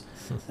prophecies.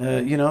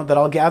 That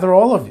I'll gather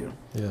all of you.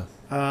 Yeah.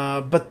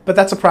 But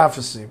that's a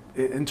prophecy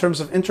in terms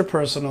of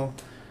interpersonal.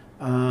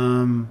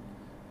 And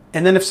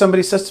then if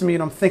somebody says to me,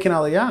 I'm thinking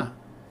Aliyah,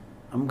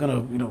 I'm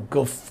gonna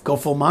go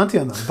full Monty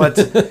on them. But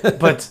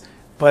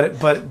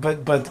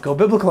go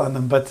biblical on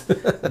them. But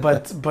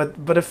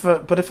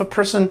if a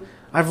person,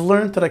 I've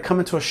learned that I come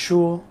into a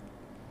shul,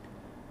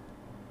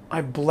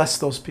 I bless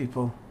those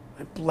people.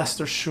 I bless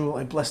their shul.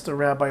 I bless their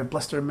rabbi. I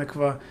bless their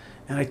mikvah.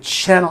 And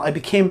I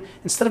became,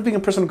 instead of being a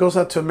person who goes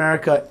out to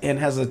America and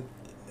has a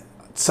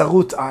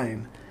tsarut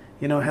ayin,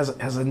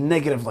 has a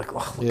negative, like,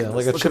 oh,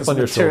 like a chip on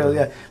your shoulder.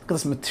 Yeah, look at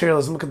this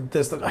materialism, look at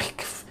this.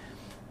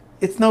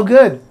 It's no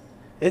good.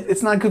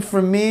 It's not good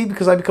for me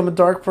because I become a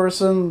dark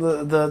person,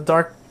 the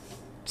dark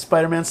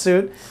Spider-Man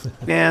suit.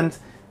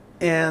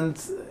 and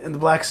in the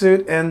black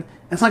suit, and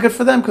it's not good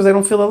for them because they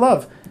don't feel the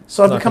love.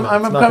 So I'm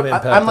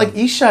like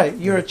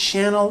Yishai. You're a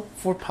channel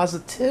for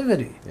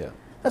positivity. Yeah.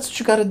 That's what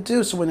you got to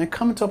do. So when they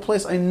come into a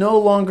place, I no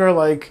longer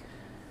like,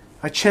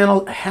 I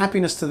channel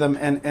happiness to them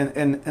and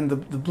the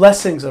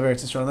blessings of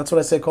Eretz Yisrael. That's what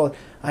I say.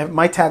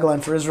 My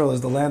tagline for Israel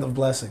is the land of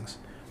blessings.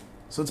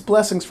 So it's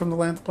blessings from the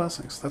land of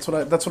blessings. That's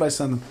what I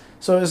send them.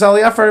 So is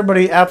Aliyah for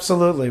everybody?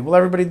 Absolutely. Will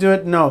everybody do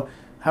it? No.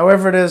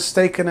 However it is,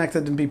 stay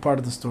connected and be part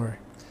of the story.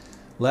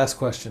 Last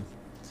question.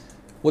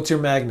 What's your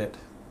magnet?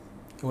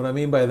 What I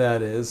mean by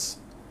that is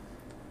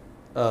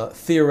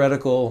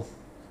theoretical,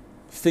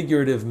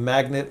 figurative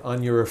magnet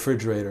on your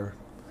refrigerator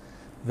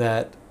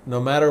that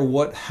no matter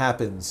what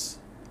happens,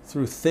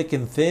 through thick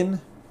and thin,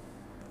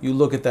 you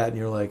look at that and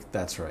you're like,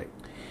 that's right.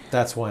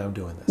 That's why I'm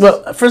doing this.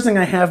 Well, first thing,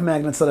 I have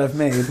magnets that I've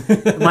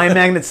made. My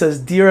magnet says,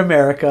 Dear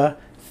America,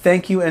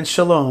 thank you and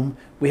shalom.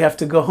 We have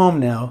to go home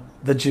now,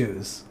 the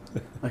Jews.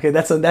 Okay,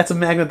 that's a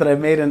magnet that I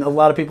made, and a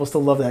lot of people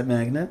still love that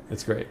magnet.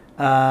 It's great.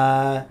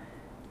 I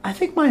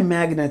think my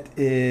magnet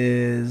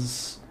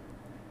is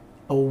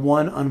a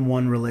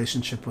one-on-one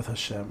relationship with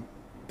Hashem.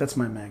 That's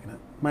my magnet.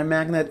 My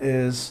magnet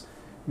is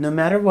no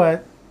matter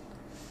what,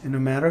 and no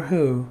matter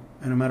who,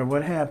 and no matter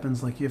what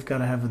happens, like you've got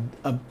to have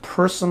a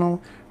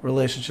personal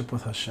relationship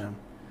with Hashem.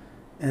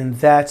 And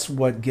that's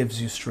what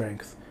gives you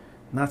strength.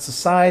 Not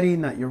society,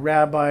 not your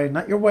rabbi,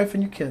 not your wife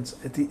and your kids.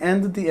 At the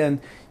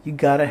end, you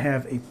got to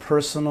have a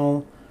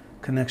personal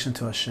connection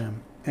to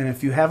Hashem. And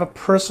if you have a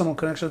personal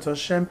connection to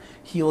Hashem,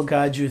 He will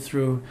guide you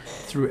through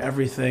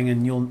everything,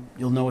 and you'll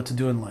know what to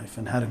do in life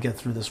and how to get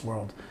through this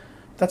world.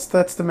 That's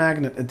the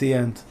magnet at the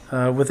end.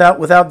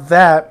 Without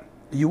that,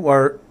 you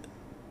are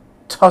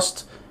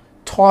tossed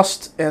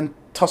and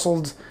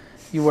tussled.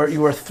 You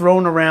are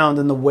thrown around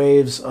in the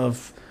waves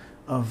of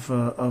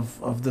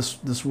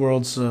this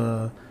world's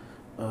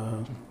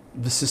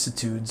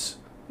vicissitudes.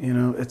 You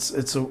know,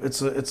 it's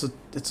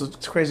a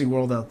crazy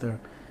world out there.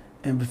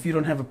 And if you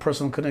don't have a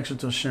personal connection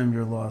to Hashem,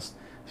 you're lost.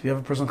 If you have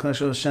a personal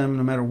connection to Hashem,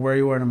 no matter where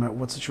you are, no matter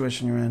what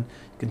situation you're in,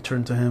 you can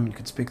turn to Him, you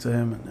can speak to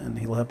Him, and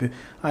He'll help you.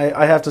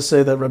 I have to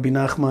say that Rabbi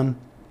Nachman,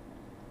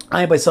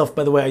 I myself,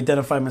 by the way,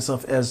 identify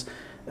myself as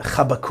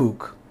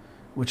Chabakuk,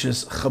 which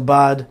is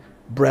Chabad,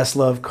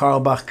 Breslov,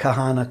 Karlbach,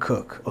 Kahana,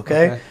 Cook.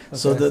 Okay?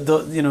 So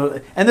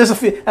and there's a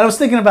few. And I was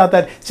thinking about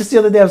that just the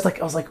other day. I was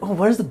like, oh,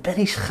 where's the Ben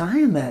Ish Chai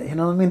in that? You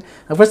know what I mean?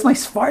 Where's my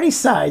Sephardi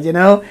side? You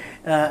know?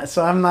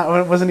 So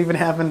I wasn't even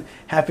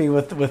happy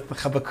with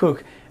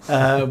Chabakuk.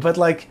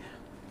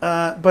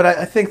 But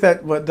I think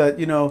that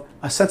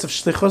a sense of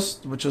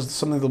shlichus, which is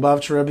something the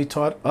Lubavitcher Rebbe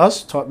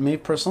taught me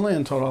personally,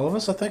 and taught all of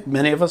us. I think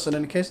many of us in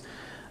any case.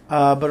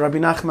 But Rabbi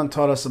Nachman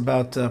taught us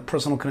about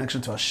personal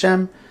connection to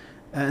Hashem.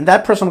 And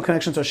that personal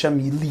connection to Hashem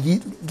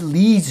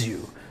leads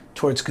you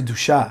towards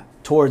Kedusha,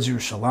 towards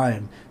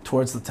Yerushalayim,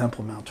 towards the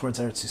Temple Mount, towards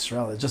Eretz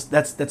Yisrael.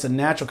 That's a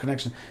natural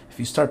connection. If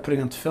you start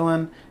putting on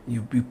tefillin,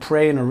 you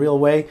pray in a real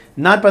way.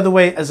 Not, by the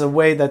way, as a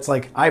way that's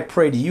like, I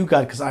pray to you,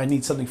 God, because I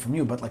need something from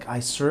you, but like, I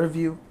serve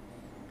you.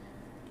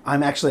 I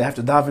have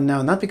to daven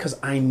now, not because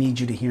I need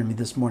you to hear me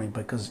this morning,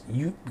 but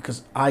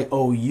because I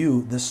owe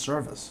you this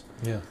service.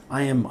 Yeah.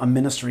 I am a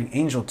ministering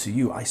angel to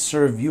you. I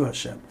serve you,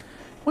 Hashem.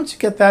 Once you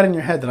get that in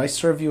your head, that I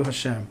serve you,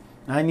 Hashem,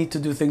 I need to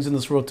do things in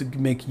this world to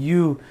make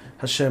you,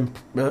 Hashem,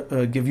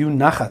 give you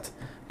nachat,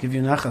 give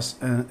you nachas,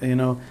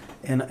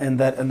 and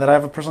that I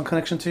have a personal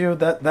connection to you.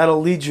 That'll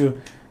lead you,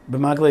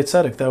 b'maglei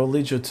tzedek. That will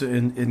lead you to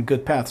in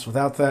good paths.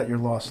 Without that, you're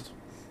lost.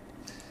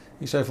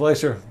 Yishai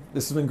Fleisher,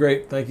 this has been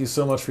great. Thank you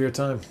so much for your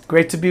time.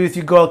 Great to be with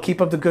you, Goel.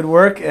 Keep up the good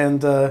work,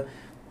 and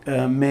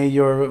may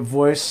your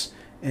voice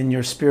and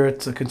your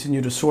spirit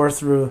continue to soar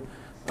through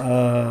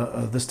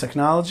this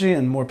technology,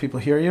 and more people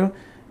hear you.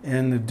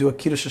 And do a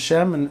Kiddush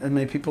Hashem, and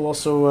may people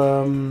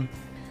also,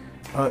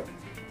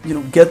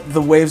 get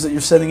the waves that you're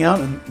sending out,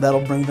 and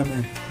that'll bring them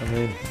in.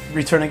 Amen.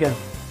 Return again.